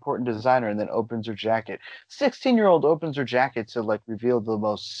really important designer, and then opens her jacket. 16-year-old opens her jacket to like reveal the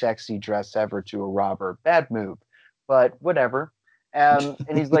most sexy dress ever to a robber. Bad move, but whatever. And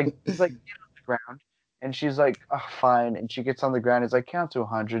he's like, get on the ground, and she's like, oh, fine. And she gets on the ground. He's like, count to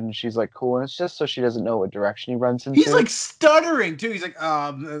 100, and she's like, cool. And it's just so she doesn't know what direction he runs into. He's like stuttering too. He's like, get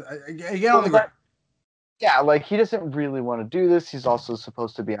on the ground. Yeah, like he doesn't really want to do this. He's also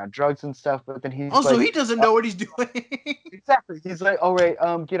supposed to be on drugs and stuff, but then he's also like, he doesn't know what he's doing. Exactly. He's like, all right,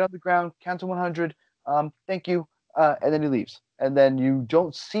 get on the ground, count to 100, thank you, and then he leaves. and then you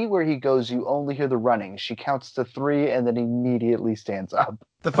don't see where he goes. You only hear the running. She counts to 3 and then immediately stands up.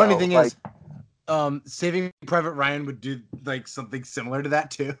 The funny So, thing like, is, Saving Private Ryan would do like something similar to that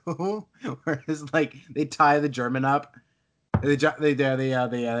too, whereas like they tie the German up, they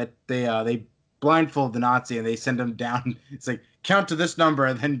blindfold the Nazi and they send him down. It's like count to this number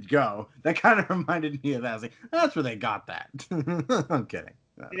and then go. That kind of reminded me of that. I was like, that's where they got that. I'm kidding.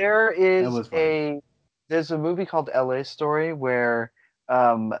 there That is was funny. there's a movie called L.A. Story where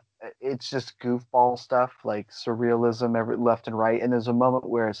um it's just goofball stuff like surrealism every left and right, and there's a moment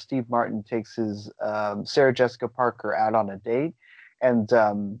where Steve Martin takes his Sarah Jessica Parker out on a date, and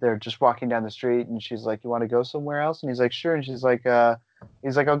they're just walking down the street, and she's like, "You want to go somewhere else?" And he's like, "Sure." And he's like, "I'll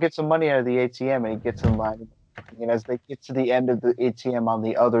get some money out of the ATM," and he gets in line. And as they get to the end of the ATM, on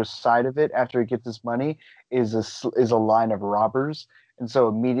the other side of it, after he gets his money, is a line of robbers. And so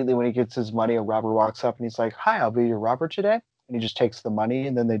immediately when he gets his money, a robber walks up and he's like, "Hi, I'll be your robber today." And he just takes the money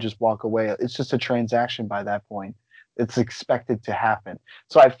and then they just walk away. It's just a transaction by that point. It's expected to happen.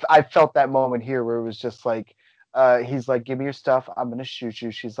 So I felt that moment here where it was just like, he's like, "Give me your stuff. I'm going to shoot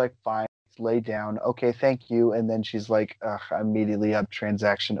you." She's like, "Fine." Lay down. "Okay, thank you." And then she's like, "Ugh," immediately up,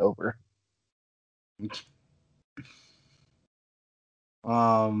 transaction over.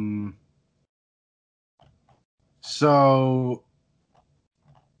 Um. So,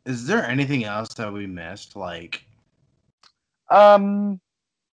 is there anything else that we missed? Like, Um,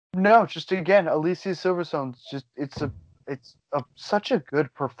 no, just again, Alicia Silverstone's just it's such a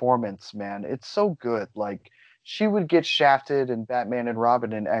good performance, man. It's so good. Like she would get shafted in Batman and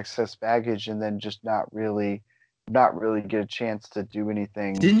Robin in Excess Baggage, and then just not really get a chance to do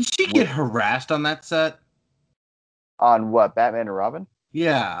anything didn't she with get harassed on that set? on what Batman and Robin.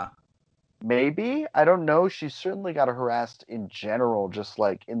 Yeah. Maybe. I don't know. She certainly got harassed in general, just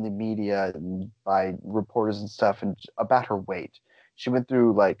like in the media and by reporters and stuff, and about her weight. She went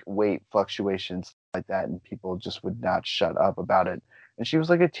through like weight fluctuations like that, and people just would not shut up about it. And she was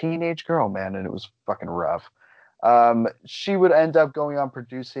like a teenage girl, man, and it was fucking rough. She would end up going on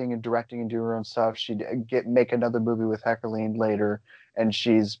producing and directing and doing her own stuff. She'd make another movie with Heckerling later, and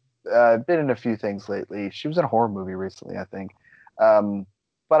she's been in a few things lately. She was in a horror movie recently, I think. Um,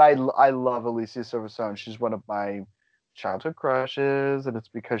 but I love Alicia Silverstone. She's one of my childhood crushes, and it's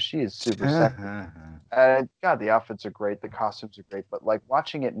because she is super sexy. And God, the outfits are great, the costumes are great, but like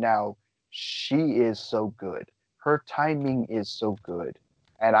watching it now, she is so good. Her timing is so good,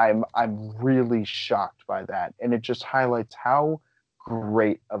 and I'm really shocked by that. And it just highlights how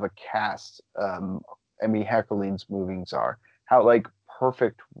great of a cast Emmy Heckerling's movies are. How like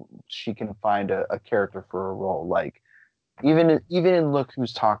perfect she can find a character for a role. Like even in Look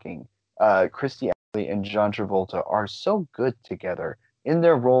Who's Talking, Christy Alley and John Travolta are so good together in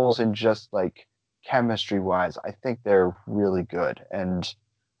their roles and just like chemistry wise. I think they're really good, and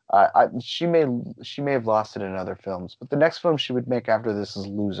she may have lost it in other films, but the next film she would make after this is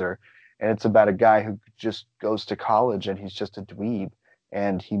Loser, and it's about a guy who just goes to college and he's just a dweeb,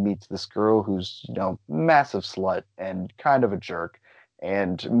 and he meets this girl who's massive slut and kind of a jerk,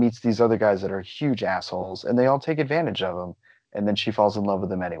 and meets these other guys that are huge assholes, and they all take advantage of him, and then she falls in love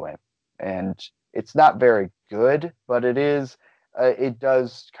with him anyway, and it's not very good, but it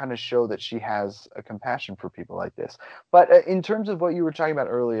does kind of show that she has a compassion for people like this. But in terms of what you were talking about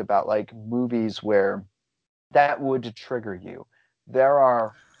earlier about like movies where that would trigger you, there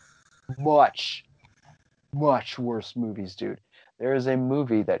are much, much worse movies, dude. There is a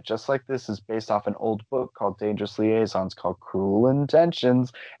movie that just like this is based off an old book called Dangerous Liaisons called Cruel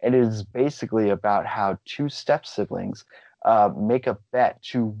Intentions, and it is basically about how two step siblings make a bet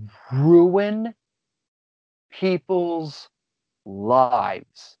to ruin people's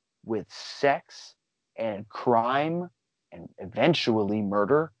lives with sex and crime and eventually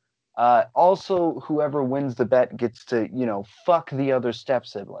murder. Also, whoever wins the bet gets to, fuck the other step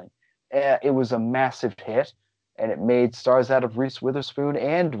sibling. It was a massive hit, and it made stars out of Reese Witherspoon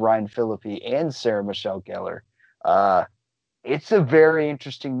and Ryan Phillippe and Sarah Michelle Gellar. Uh, it's a very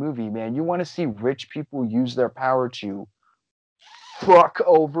interesting movie, man. You want to see rich people use their power to fuck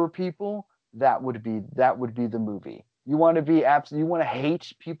over people? That would be the movie. You want to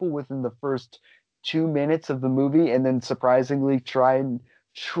hate people within the first 2 minutes of the movie, and then surprisingly try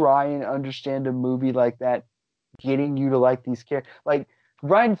and understand a movie like that, getting you to like these characters. Like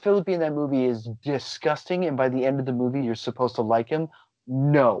Ryan Phillippe in that movie is disgusting, and by the end of the movie, you're supposed to like him.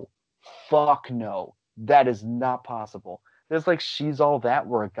 No, fuck no, that is not possible. There's like She's All That,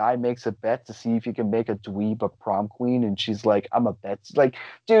 where a guy makes a bet to see if he can make a dweeb a prom queen, and she's like, "I'm a bet." Like,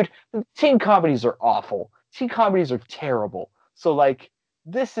 dude, teen comedies are awful. Teen comedies are terrible. So like,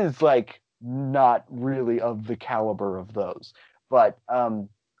 this is like not really of the caliber of those. But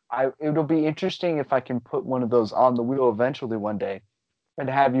it'll be interesting if I can put one of those on the wheel eventually one day and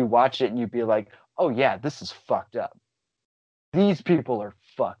have you watch it and you'd be like, oh yeah, this is fucked up. These people are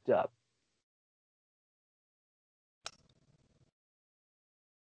fucked up.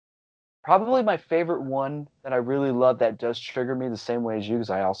 Probably my favorite one that I really love that does trigger me the same way as you, because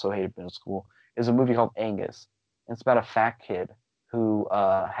I also hated middle school, is a movie called Angus. And it's about a fat kid who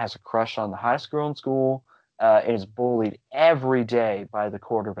has a crush on the hottest girl in school and is bullied every day by the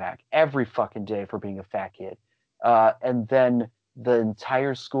quarterback, every fucking day for being a fat kid. And then the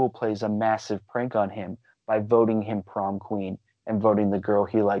entire school plays a massive prank on him by voting him prom queen and voting the girl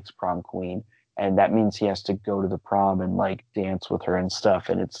he likes prom queen. And that means he has to go to the prom and like dance with her and stuff.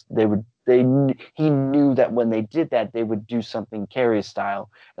 And he knew that when they did that, they would do something Carrie style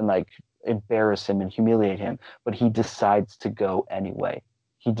and like embarrass him and humiliate him. But he decides to go anyway.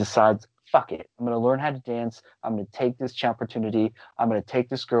 He decides, fuck it. I'm going to learn how to dance. I'm going to take this opportunity. I'm going to take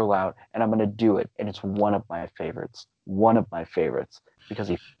this girl out and I'm going to do it. And it's one of my favorites. One of my favorites because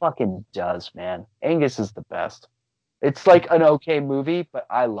he fucking does, man. Angus is the best. It's like an okay movie, but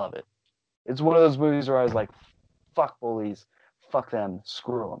I love it. It's one of those movies where I was like, fuck bullies, fuck them,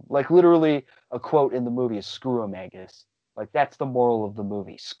 screw them. Like literally a quote in the movie is screw them, Angus. Like that's the moral of the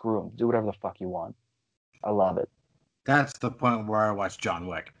movie. Screw them. Do whatever the fuck you want. I love it. That's the point where I watched John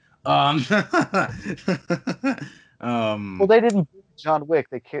Wick. Well, they didn't beat John Wick.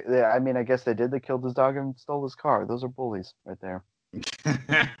 I mean, I guess they did. They killed his dog and stole his car. Those are bullies right there.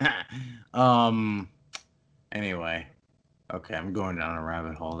 Anyway. Okay, I'm going down a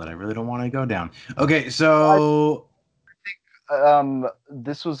rabbit hole that I really don't want to go down. Okay, so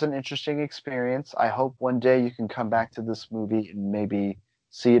this was an interesting experience. I hope one day you can come back to this movie and maybe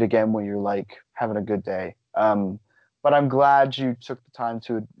see it again when you're like having a good day. But I'm glad you took the time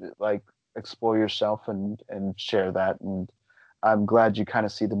to like explore yourself and share that. And I'm glad you kind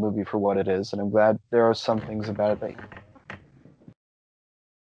of see the movie for what it is. And I'm glad there are some things about it that.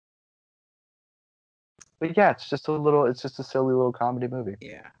 But yeah, it's just a silly little comedy movie.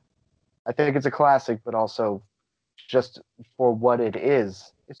 Yeah. I think it's a classic, but also just for what it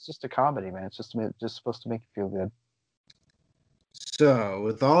is, it's just a comedy, man. It's just supposed to make you feel good. So,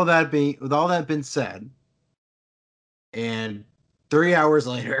 with all that been said, and 3 hours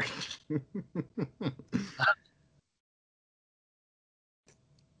later,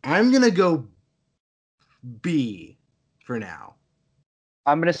 I'm gonna go B for now.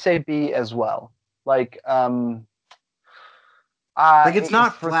 I'm gonna say B as well. Like, it's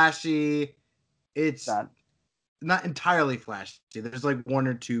not flashy. It's not entirely flashy. There's like one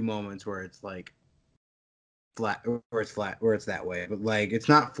or two moments where it's like flat, where it's that way. But like, it's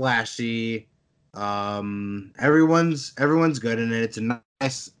not flashy. Everyone's good in it. It's a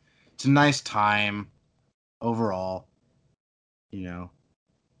nice time overall. You know,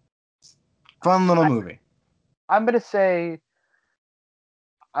 fun little movie.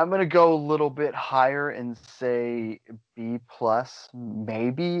 I'm gonna go a little bit higher and say B plus.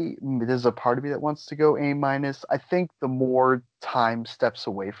 Maybe there's a part of me that wants to go A minus. I think the more time steps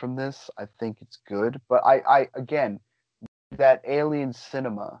away from this, I think it's good. But I again, that Alien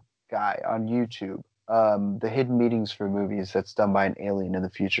Cinema guy on YouTube, the hidden meetings for movies that's done by an alien in the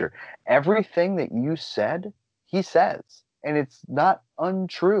future. Everything that you said, he says, and it's not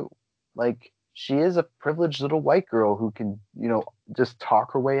untrue. Like, she is a privileged little white girl who can, just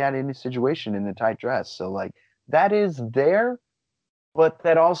talk her way out of any situation in a tight dress. So like that is there, but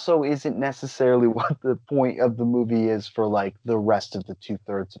that also isn't necessarily what the point of the movie is for like the rest of the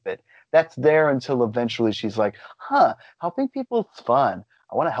 2/3 of it. That's there until eventually she's like, helping people is fun.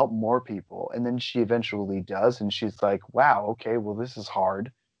 I want to help more people. And then she eventually does. And she's like, wow, okay, well, this is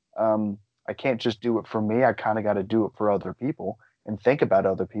hard. I can't just do it for me. I kind of got to do it for other people and think about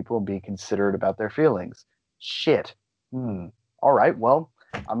other people and be considerate about their feelings. Shit. All right, well,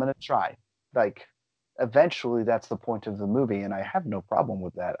 I'm going to try. Like, eventually that's the point of the movie, and I have no problem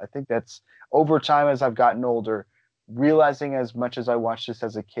with that. I think that's over time as I've gotten older, realizing as much as I watched this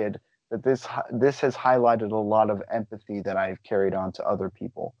as a kid, that this has highlighted a lot of empathy that I've carried on to other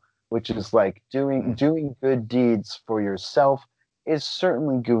people, which is like doing good deeds for yourself is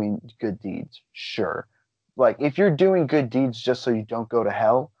certainly doing good deeds, sure. Like, if you're doing good deeds just so you don't go to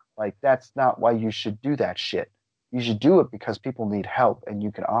hell, like, that's not why you should do that shit. You should do it because people need help and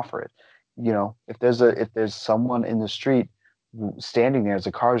you can offer it. If there's someone in the street standing there as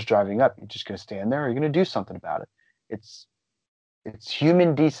a car's driving up, you're just going to stand there or you're going to do something about it. It's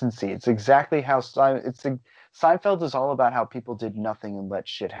human decency. It's exactly how Seinfeld is all about how people did nothing and let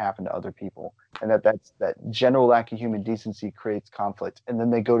shit happen to other people. And that general lack of human decency creates conflict. And then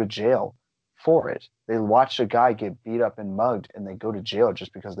they go to jail for it. They watched a guy get beat up and mugged, and they go to jail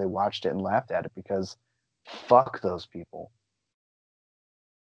just because they watched it and laughed at it. Because fuck those people.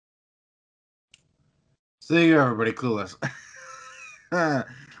 So there you go, everybody. Clueless.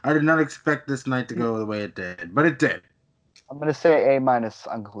 I did not expect this night to go the way it did, but it did. I'm gonna say A-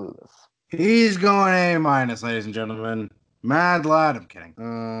 on Clueless. He's going A-, ladies and gentlemen. Mad lad. I'm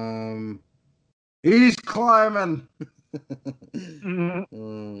kidding. He's climbing.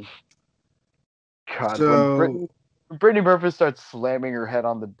 God, So- when Brittany Murphy starts slamming her head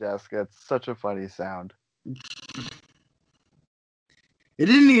on the desk, that's such a funny sound. It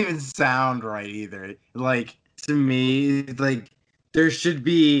didn't even sound right either. Like, to me, like, there should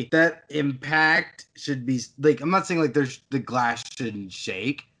be that impact should be like, I'm not saying like the glass shouldn't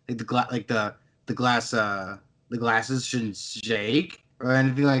shake, like the glasses shouldn't shake or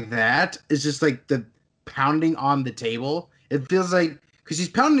anything like that. It's just like the pounding on the table. It feels like because she's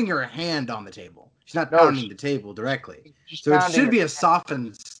pounding her hand on the table. She's not pounding the table directly. So it should be a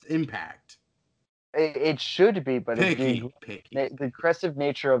softened impact. It should be, but Picky. the aggressive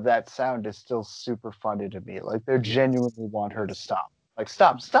nature of that sound is still super funny to me. Like they genuinely want her to stop. Like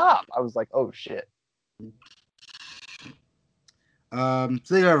stop. I was like, oh shit. So there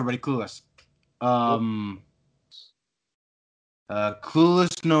you go, everybody. Clueless.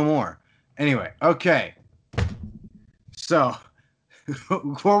 Clueless no more. Anyway, okay. So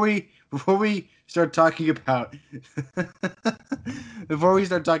before we start talking about before we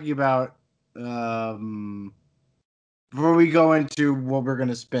go into what we're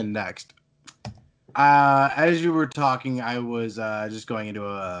gonna spin next, as you were talking, I was just going into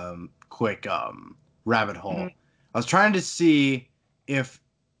a quick rabbit hole. Mm-hmm. I was trying to see if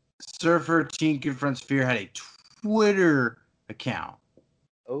Surfer Teen Confronts Fear had a Twitter account.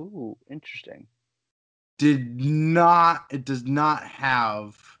 Oh, interesting. It does not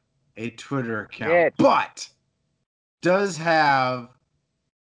have a Twitter account, but does have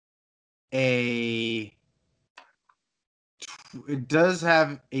a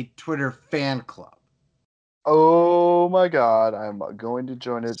Twitter fan club. Oh my god, I'm going to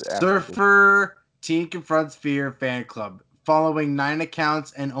join it. Surfer Teen Confronts Fear fan club, following 9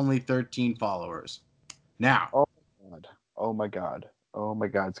 accounts and only 13 followers. Now, oh my god,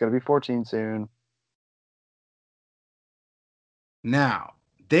 it's gonna be 14 soon. Now,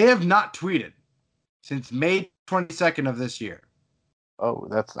 they have not tweeted since May 22nd of this year. Oh,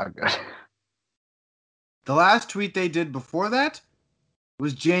 that's not good. The last tweet they did before that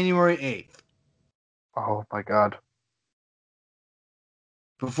was January 8th. Oh my god.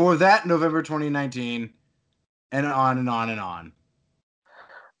 Before that, November 2019, and on and on and on.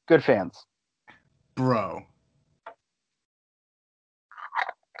 Good fans. Bro.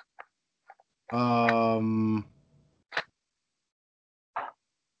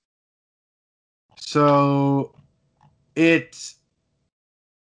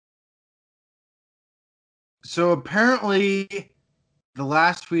 So apparently the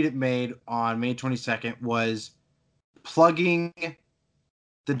last tweet it made on May 22nd was plugging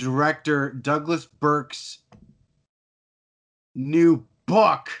the director Douglas Burke's new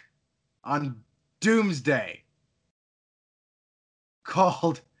book on Doomsday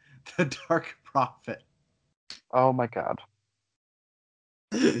called The Dark Prophet. Oh my god.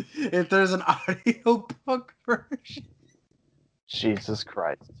 If there's an audiobook version. Jesus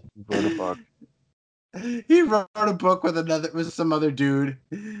Christ. He wrote a book. He wrote a book with some other dude,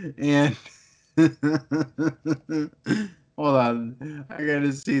 and hold on, I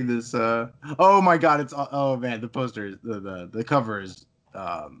gotta see this. Oh my god, oh man, the poster, the cover is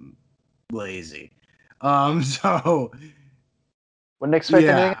lazy. So Wouldn't expect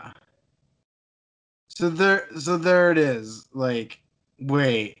anything. So there it is. Like,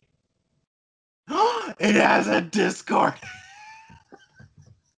 wait, it has a Discord.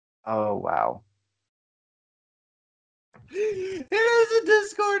 Oh wow. It is a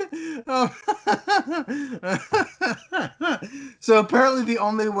Discord. So apparently the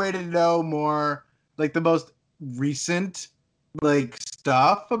only way to know more, like the most recent like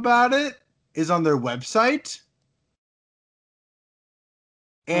stuff about it, is on their website.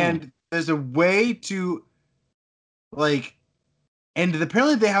 And there's a way to like, and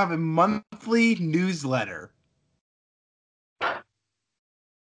apparently they have a monthly newsletter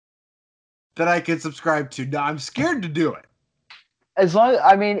that I could subscribe to. Now I'm scared to do it. As long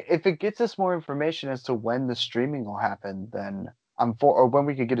I mean, if it gets us more information as to when the streaming will happen, then I'm for, or when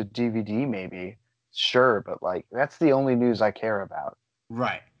we could get a DVD maybe. Sure, but like that's the only news I care about.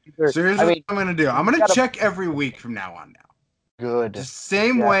 Right. So here's what I'm gonna do. I'm gonna check every week from now on now. Good. The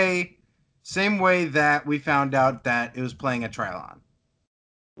same way that we found out that it was playing at Trilon.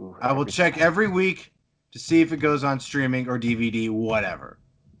 Ooh, I will every check time every week to see if it goes on streaming or DVD, whatever.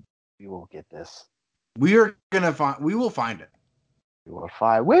 we will get this. We are gonna find. We will find it. We will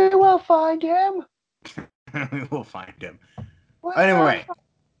find. We will find him. We will find him. Well, Anyway,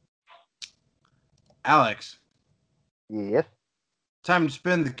 Alex, yes. time to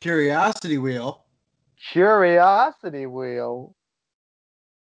spin the curiosity wheel. Curiosity wheel.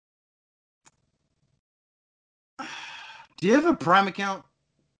 Do you have a Prime account?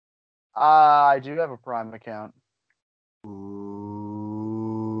 I do have a Prime account. Ooh,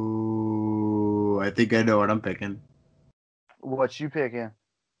 I think I know what I'm picking. What you picking?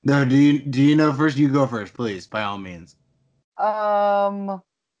 No, do you know first? You go first, please, by all means. Well,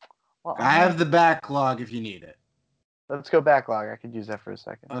 I have the backlog if you need it. Let's go backlog. I could use that for a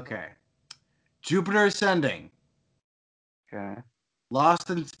second. Okay. Jupiter Ascending. Okay.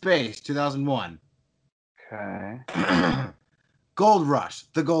 Lost in Space, 2001. Okay. Gold Rush.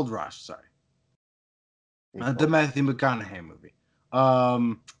 The Gold Rush, sorry. The Matthew McConaughey movie.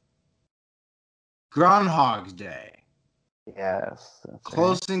 Groundhog's Day. Yes.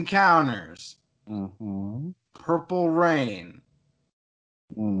 Close Encounters. Mm-hmm. Purple Rain.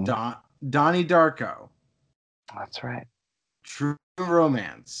 Donnie Darko. That's right. True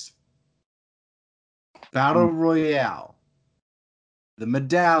Romance. Battle Royale. The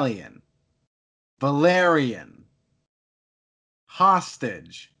Medallion. Valerian.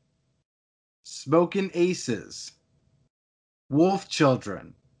 Hostage. Smokin' Aces. Wolf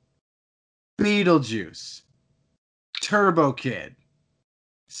Children. Beetlejuice. Turbo Kid.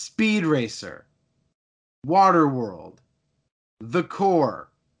 Speed Racer. Waterworld. The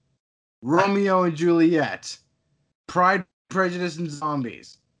Core. Romeo and Juliet. Pride, Prejudice, and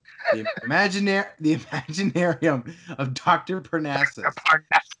Zombies. The Imaginarium of Dr. Parnassus.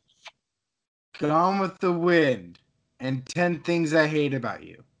 Gone with the Wind. And 10 Things I Hate About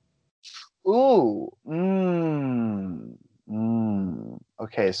You. Ooh.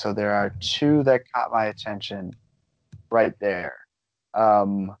 Okay, so there are two that caught my attention right there.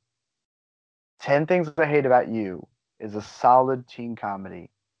 10 Things I Hate About You is a solid teen comedy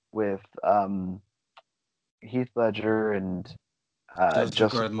with Heath Ledger and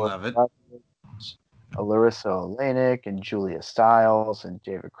Joseph Gordon-Levitt. Larissa Olenek and Julia Stiles and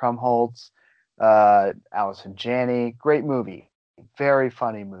David Krumholtz, Allison Janney. Great movie. Very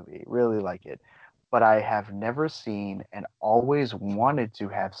funny movie. Really like it. But I have never seen and always wanted to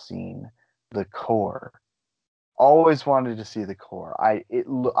have seen The Core. Always wanted to see The Core.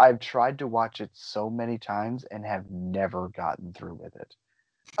 I've tried to watch it so many times and have never gotten through with it.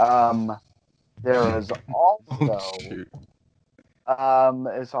 There is also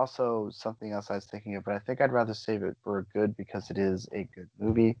it's also something else I was thinking of, but I think I'd rather save it for a good because it is a good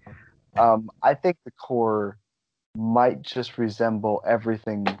movie. I think The Core might just resemble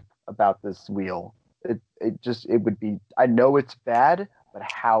everything about this wheel. It would be. I know it's bad, but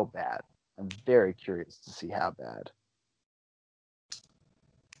how bad? I'm very curious to see how bad.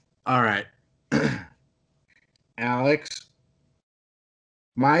 All right. Alex,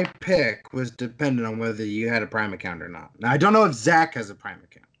 my pick was dependent on whether you had a Prime account or not. Now, I don't know if Zach has a Prime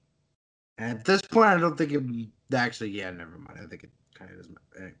account. And at this point, I don't think it actually, yeah, never mind. I think it kind of doesn't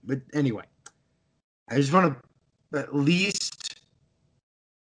matter. But anyway, I just want to at least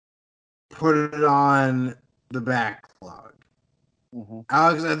put it on the backlog. Mm-hmm.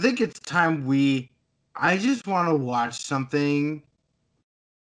 Alex, I think it's time I just want to watch something.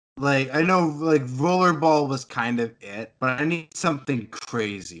 Like, I know, like, Rollerball was kind of it, but I need something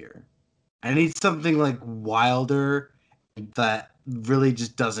crazier. I need something, like, wilder that really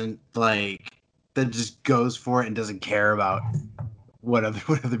just doesn't, like, that just goes for it and doesn't care about what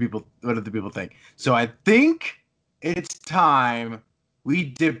other people think. So I think it's time we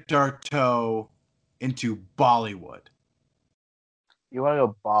dipped our toe into Bollywood. You want to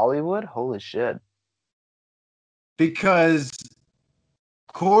go Bollywood? Holy shit! Because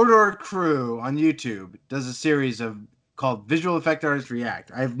Corridor Crew on YouTube does a series called Visual Effect Artists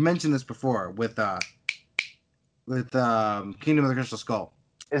React. I've mentioned this before with Kingdom of the Crystal Skull.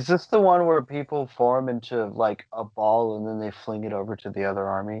 Is this the one where people form into like a ball and then they fling it over to the other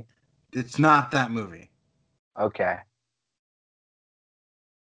army? It's not that movie. Okay.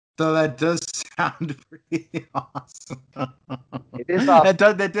 So that does sound pretty awesome. It is awesome.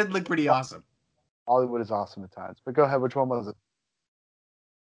 That did look pretty awesome. Hollywood is awesome at times. But go ahead, which one was it?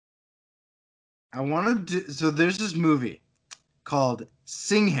 So there's this movie called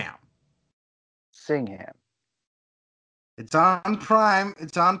Singham. Singham. It's on Prime.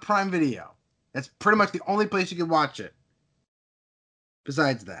 It's on Prime Video. That's pretty much the only place you can watch it.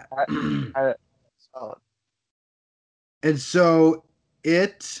 Besides that. Solid. And so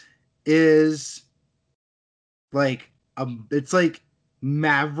it is like it's like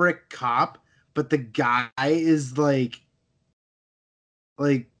Maverick Cop, but the guy is like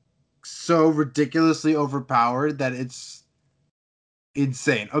so ridiculously overpowered that it's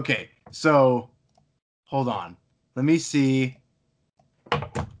insane. Okay, so hold on. Let me see.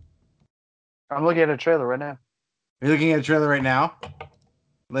 I'm looking at a trailer right now. Are you looking at a trailer right now?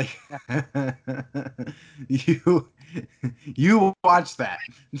 Like you you watch that.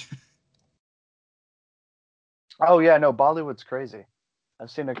 Oh yeah, no, Bollywood's crazy. I've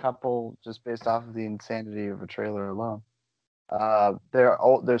seen a couple just based off of the insanity of a trailer alone. They're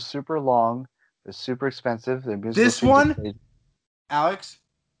super long, they're super expensive, their musical This scenes are one, crazy. Alex,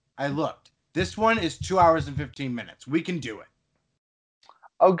 I looked. This one is 2 hours and 15 minutes. We can do it.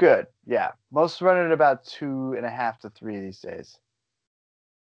 Oh good. Yeah. Most run at about 2.5 to 3 these days.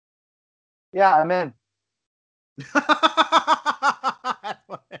 Yeah, I'm in.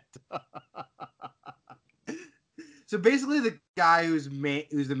 So basically, the guy who's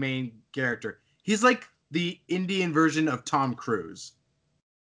the main character, he's like the Indian version of Tom Cruise.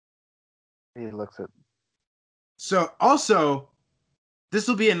 He looks at So also, this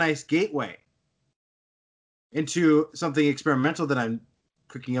will be a nice gateway into something experimental that I'm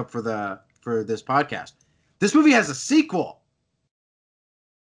cooking up for this podcast. This movie has a sequel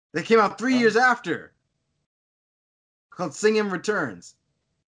that came out 3 years after, called Singham Returns,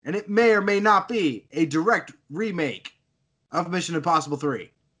 and it may or may not be a direct remake of Mission Impossible 3.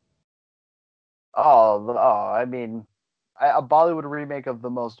 I mean, a Bollywood remake of the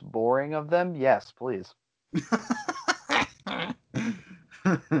most boring of them? Yes, please.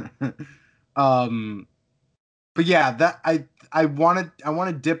 um, but yeah, that I want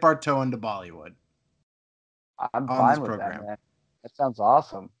to dip our toe into Bollywood I'm on this fine with that, program. man. That sounds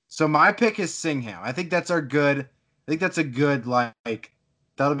awesome. So my pick is Singham. I think that's our good. I think that's a good like.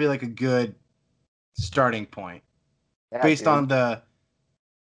 That'll be like a good starting point Yeah, based dude. on the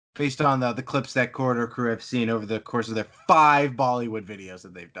clips that Corridor Crew have seen over the course of their 5 Bollywood videos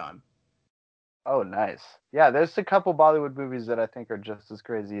that they've done. Oh, nice. Yeah, there's a couple Bollywood movies that I think are just as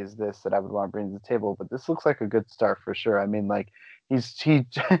crazy as this that I would want to bring to the table, but this looks like a good start for sure. I mean, like he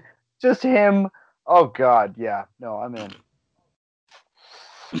just him. Oh God, yeah. No, I'm in.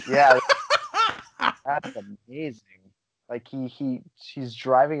 Yeah, that's amazing. Like he's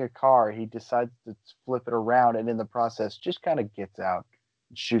driving a car, he decides to flip it around, and in the process, just kind of gets out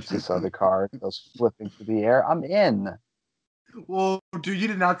and shoots this other car, goes flipping through the air. I'm in. Well, dude, you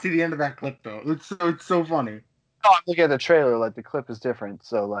did not see the end of that clip though. It's so funny. No, I'm looking at the trailer. Like the clip is different,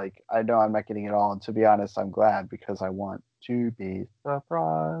 so like I know I'm not getting it all. And to be honest, I'm glad because I want to be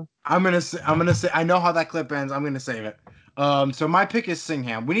surprised. I'm gonna say I know how that clip ends. I'm gonna save it. So my pick is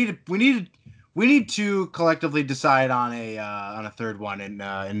Singham. We need to collectively decide on a third one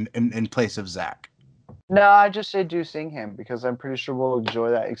in place of Zach. No, I just say do sing him because I'm pretty sure we'll enjoy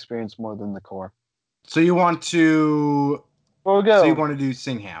that experience more than the core. So you want to We'll so you go. want to do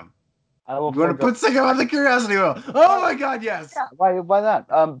Singham. I will You want to forego. put Singham on the curiosity wheel. Oh my god, yes. Yeah, why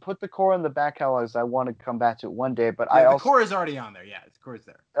not? Put the core in the back catalogs. I want to come back to it one day, but I Yeah, the also core is already on there. Yeah, the core is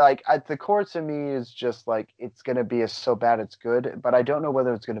there. like the core to me is just like it's gonna be so bad it's good, but I don't know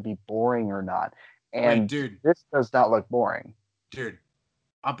whether it's gonna be boring or not. Wait, And dude, this does not look boring. dude,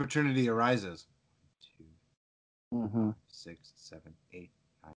 opportunity arises. 2, Mm-hmm. 6, 7, 8,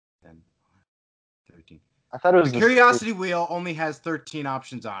 9, 10, 13. I thought it The was curiosity wheel only has 13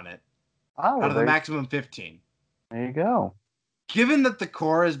 options on it Oh, out of the there, maximum 15. there you go. Given that the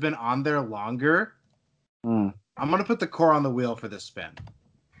core has been on there longer, Mm, I'm gonna put the core on the wheel for this spin.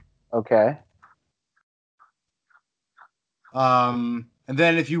 okay. And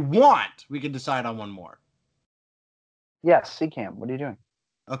then if you want, we can decide on one more. Yes, Seacam. What are you doing?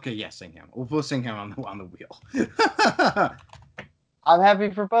 Okay, yes, Singham. We'll put Singham on the wheel. I'm happy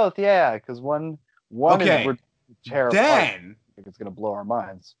for both. Yeah, because one Okay, is we're tear apart. then I think it's gonna blow our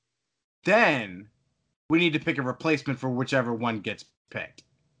minds. we need to pick a replacement for whichever one gets picked,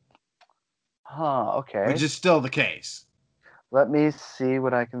 Huh. Okay. which is still the case. Let me see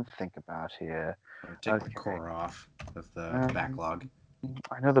what I can think about here. I'm gonna take the Okay. core off of the backlog.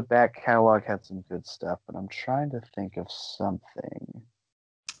 I know the back catalog had some good stuff, but I'm trying to think of something.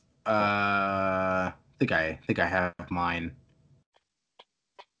 I think I have mine.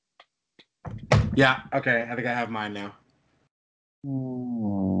 Yeah, okay. I think I have mine now.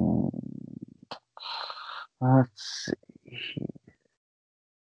 Hmm. Let's see.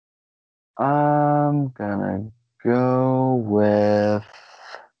 I'm gonna go with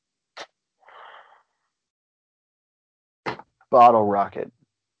Bottle Rocket.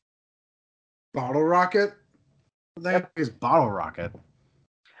 Bottle Rocket? What the heck is Bottle Rocket?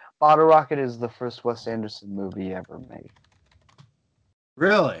 Bottle Rocket is the first Wes Anderson movie ever made.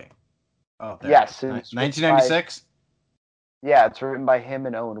 Really? Oh, there. Yes, it was written 1996. Yeah, it's written by him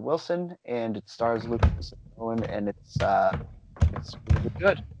and Owen Wilson, and it stars Lucas and Owen, and it's really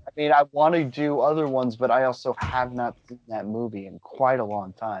good. I mean, I want to do other ones, but I also have not seen that movie in quite a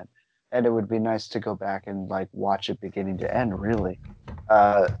long time, and it would be nice to go back and like watch it beginning to end, really.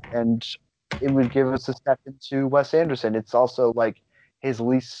 And it would give us a step into Wes Anderson. It's also like his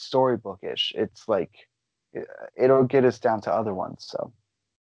least storybookish. It's like it'll get us down to other ones. So.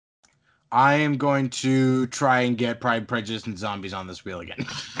 I am going to try and get Pride, Prejudice, and Zombies on this wheel again.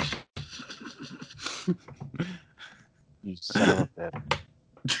 You son of a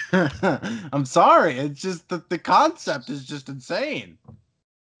bitch. I'm sorry. It's just that the concept is just insane.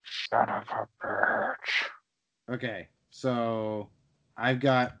 Son of a bitch. Okay, so I've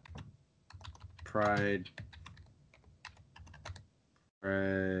got Pride,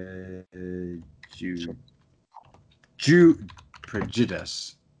 Prejudice,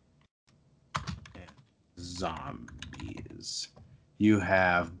 and Zombies. You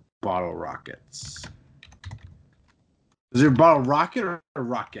have Bottle Rockets. Is there Bottle Rocket or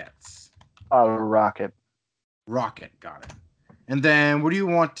Rockets? Rocket. Rocket, got it. And then what do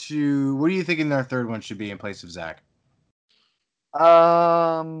you thinking their third one should be in place of Zach?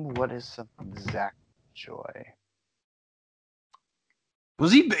 What is something Zach enjoy?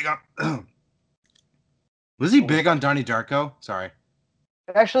 Was he big on Was he big on Donnie Darko? Sorry.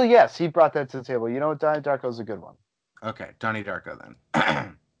 Actually, yes, he brought that to the table. You know what? Donnie Darko's a good one. Okay, Donnie Darko then.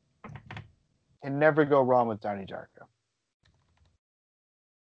 Can never go wrong with Donnie Darko.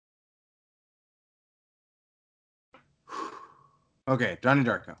 Okay, Donnie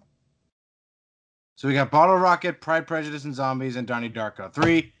Darko. So we got Bottle Rocket, Pride, Prejudice, and Zombies, and Donnie Darko.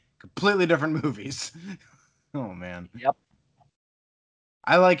 3 completely different movies. Oh man. Yep.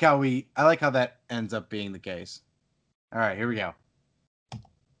 I like how that ends up being the case. All right, here we go.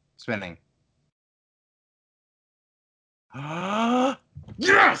 Spinning.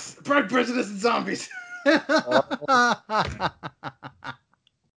 Yes! Pride, Prejudice, and Zombies. I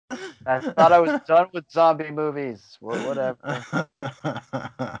thought I was done with zombie movies. Whatever.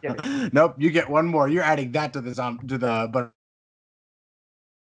 Nope, you get one more. You're adding that to but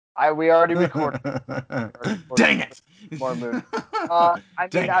We already recorded. Dang it! More movies. I mean,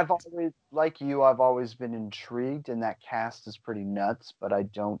 Dang I've always been intrigued, and that cast is pretty nuts. But I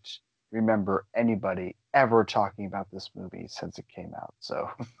don't remember anybody ever talking about this movie since it came out. So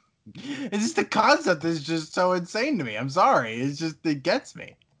it's just the concept is just so insane to me. I'm sorry. It gets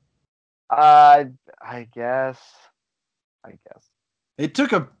me. I guess. It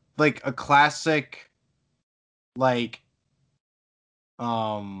took a classic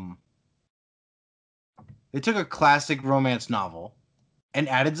they took a classic romance novel and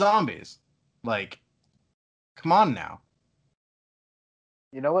added zombies. Come on now.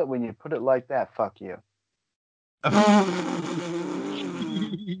 You know what? When you put it like that, fuck you.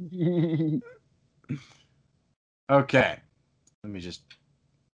 Okay. Let me just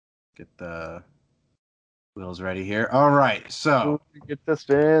get the wheels ready here. All right, so Get to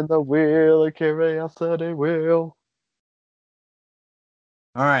spin the wheel, a curiosity wheel.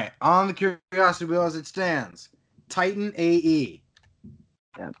 all right, on the curiosity wheel as it stands, Titan AE.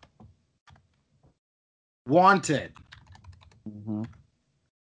 Yep. Wanted. Mm-hmm.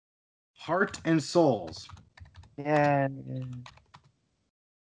 Heart and Souls. Yeah.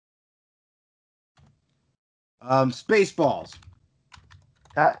 Spaceballs.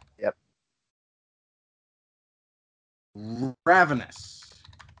 Yep. Ravenous.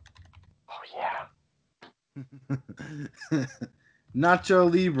 Oh yeah. Nacho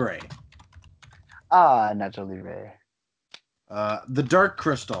Libre. Nacho Libre. The Dark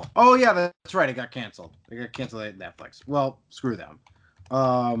Crystal. Oh yeah, that's right. It got canceled. It got canceled at Netflix. Well, screw them.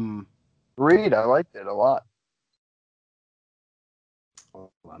 Read. I liked it a lot.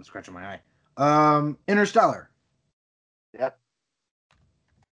 Hold on, I'm scratching my eye. Interstellar. Yep.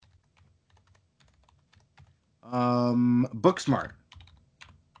 Booksmart.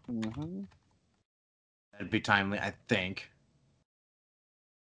 Mm-hmm. That'd be timely, I think.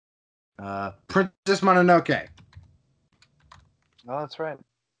 Princess Mononoke. Oh, that's right.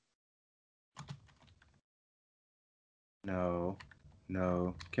 No.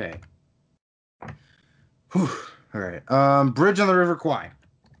 Okay. Whew. All right. Bridge on the River Kwai.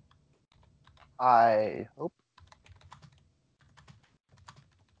 I hope.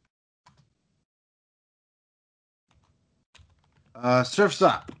 Surf's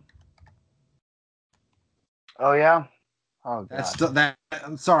Up. Oh yeah. Oh god. That's still that.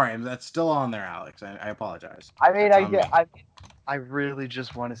 I'm sorry. That's still on there, Alex. I apologize. I mean, That's on me. I really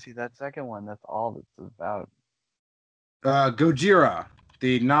just want to see that second one. That's all it's about. Gojira,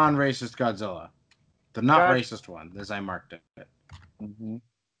 the non-racist Godzilla. The not Gotcha. racist one, as I marked it. Mm-hmm.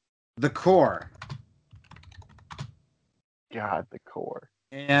 The Core. God, the core.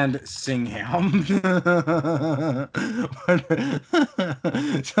 And Singham.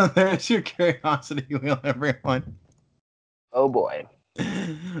 So there's your curiosity wheel, everyone. Oh boy.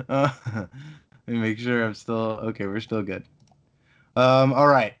 Let me make sure I'm still okay. We're still good. All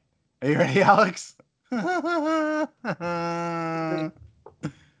right. Are you ready, Alex?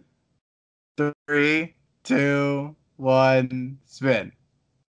 3, 2, 1, spin.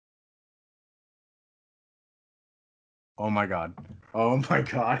 Oh my god. Oh my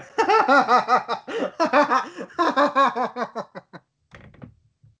god.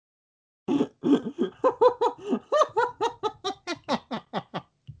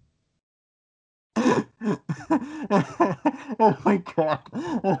 Oh my god.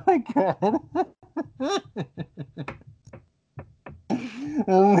 Oh my god.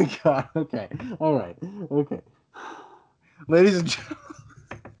 Oh my god. Okay. All right. Okay. Ladies and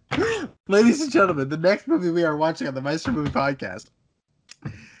Ladies and gentlemen, the next movie we are watching on the Maestro Movie Podcast,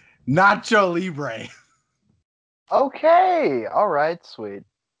 Nacho Libre. Okay. All right. Sweet.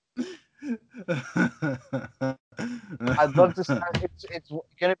 I'd love to start. It's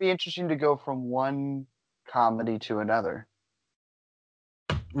going to be interesting to go from one comedy to another.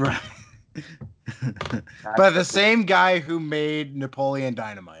 Right. By the same guy who made Napoleon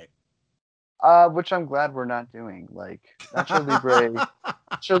Dynamite. Which I'm glad we're not doing. Like Nacho Libre.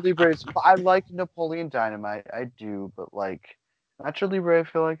 Nacho Libre. I like Napoleon Dynamite. I do, but like Nacho Libre, I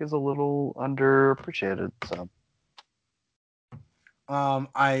feel like is a little underappreciated. So.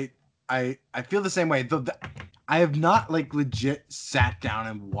 I feel the same way. I have not like legit sat down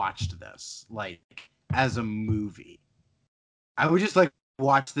and watched this like as a movie. I would just like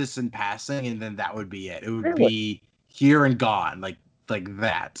watch this in passing, and then that would be it. It would Really? be here and gone, like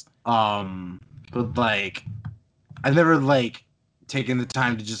that. But like I've never like taken the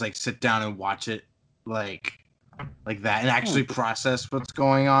time to just like sit down and watch it like that and actually process what's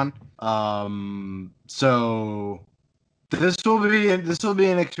going on. So this will be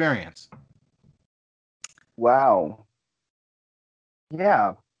an experience. Wow.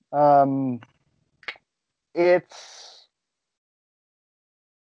 Yeah. It's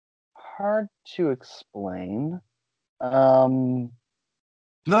hard to explain.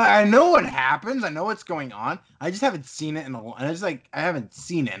 No, I know what happens. I know what's going on. I just haven't seen it in a while. And it's like I haven't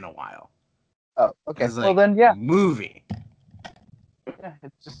seen it in a while. Oh, okay. As Well like then, yeah. movie. Yeah,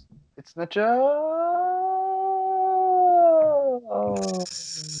 it's not just.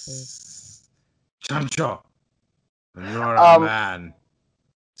 Chancho, when you're a Um, man,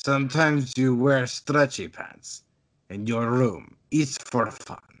 sometimes you wear stretchy pants, and your room is for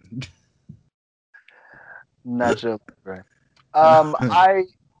fun. Nacho Libre.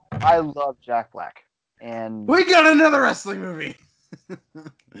 I love Jack Black, and We got another wrestling movie.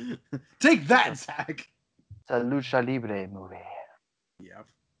 Take that, Zach. it's a lucha libre movie. Yep.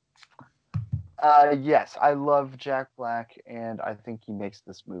 Yes, I love Jack Black, and I think he makes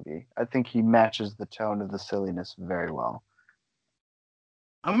this movie. I think he matches the tone of the silliness very well.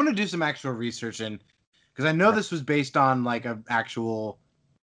 I'm gonna do some actual research because I know this was based on like an actual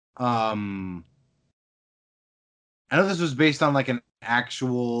I know this was based on like an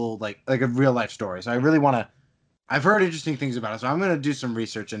actual like a real life story. So I really want to. I've heard interesting things about it, so I'm gonna do some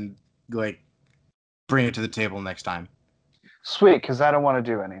research and like bring it to the table next time. Sweet, because I don't want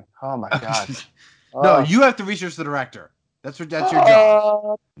to do any. Oh my god. No, Oh. you have to research the director. That's your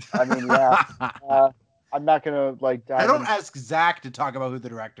job. I mean, yeah. I'm not gonna like dive. I don't ask Zach to talk about who the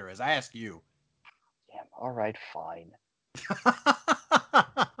director is. I ask you. Damn. All right, fine.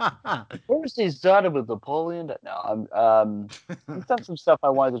 First, he started with Napoleon. No, he's done some stuff I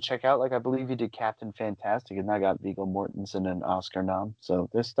wanted to check out. Like I believe he did Captain Fantastic, and that got Viggo Mortensen an Oscar nom. So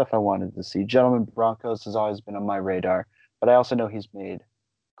there's stuff I wanted to see. Gentleman Broncos has always been on my radar, but I also know he's made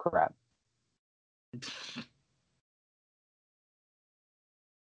crap.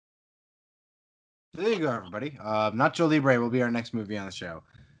 There you go, everybody. Nacho Libre will be our next movie on the show.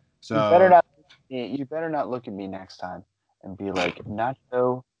 So You better not look at me next time and be like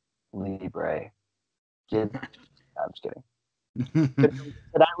Nacho Libre. I'm just kidding.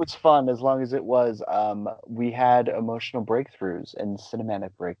 Tonight was fun as long as it was. We had emotional breakthroughs and cinematic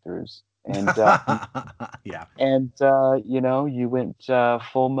breakthroughs, and yeah. and you went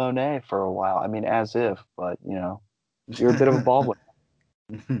full Monet for a while. I mean, as if, but you're a bit of a Baldwin.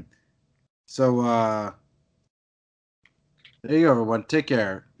 So there you go, everyone. Take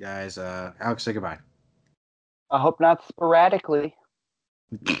care, guys. Alex, say goodbye. I hope not sporadically.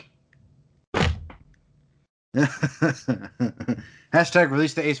 Hashtag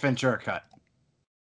release the Ace Ventura cut.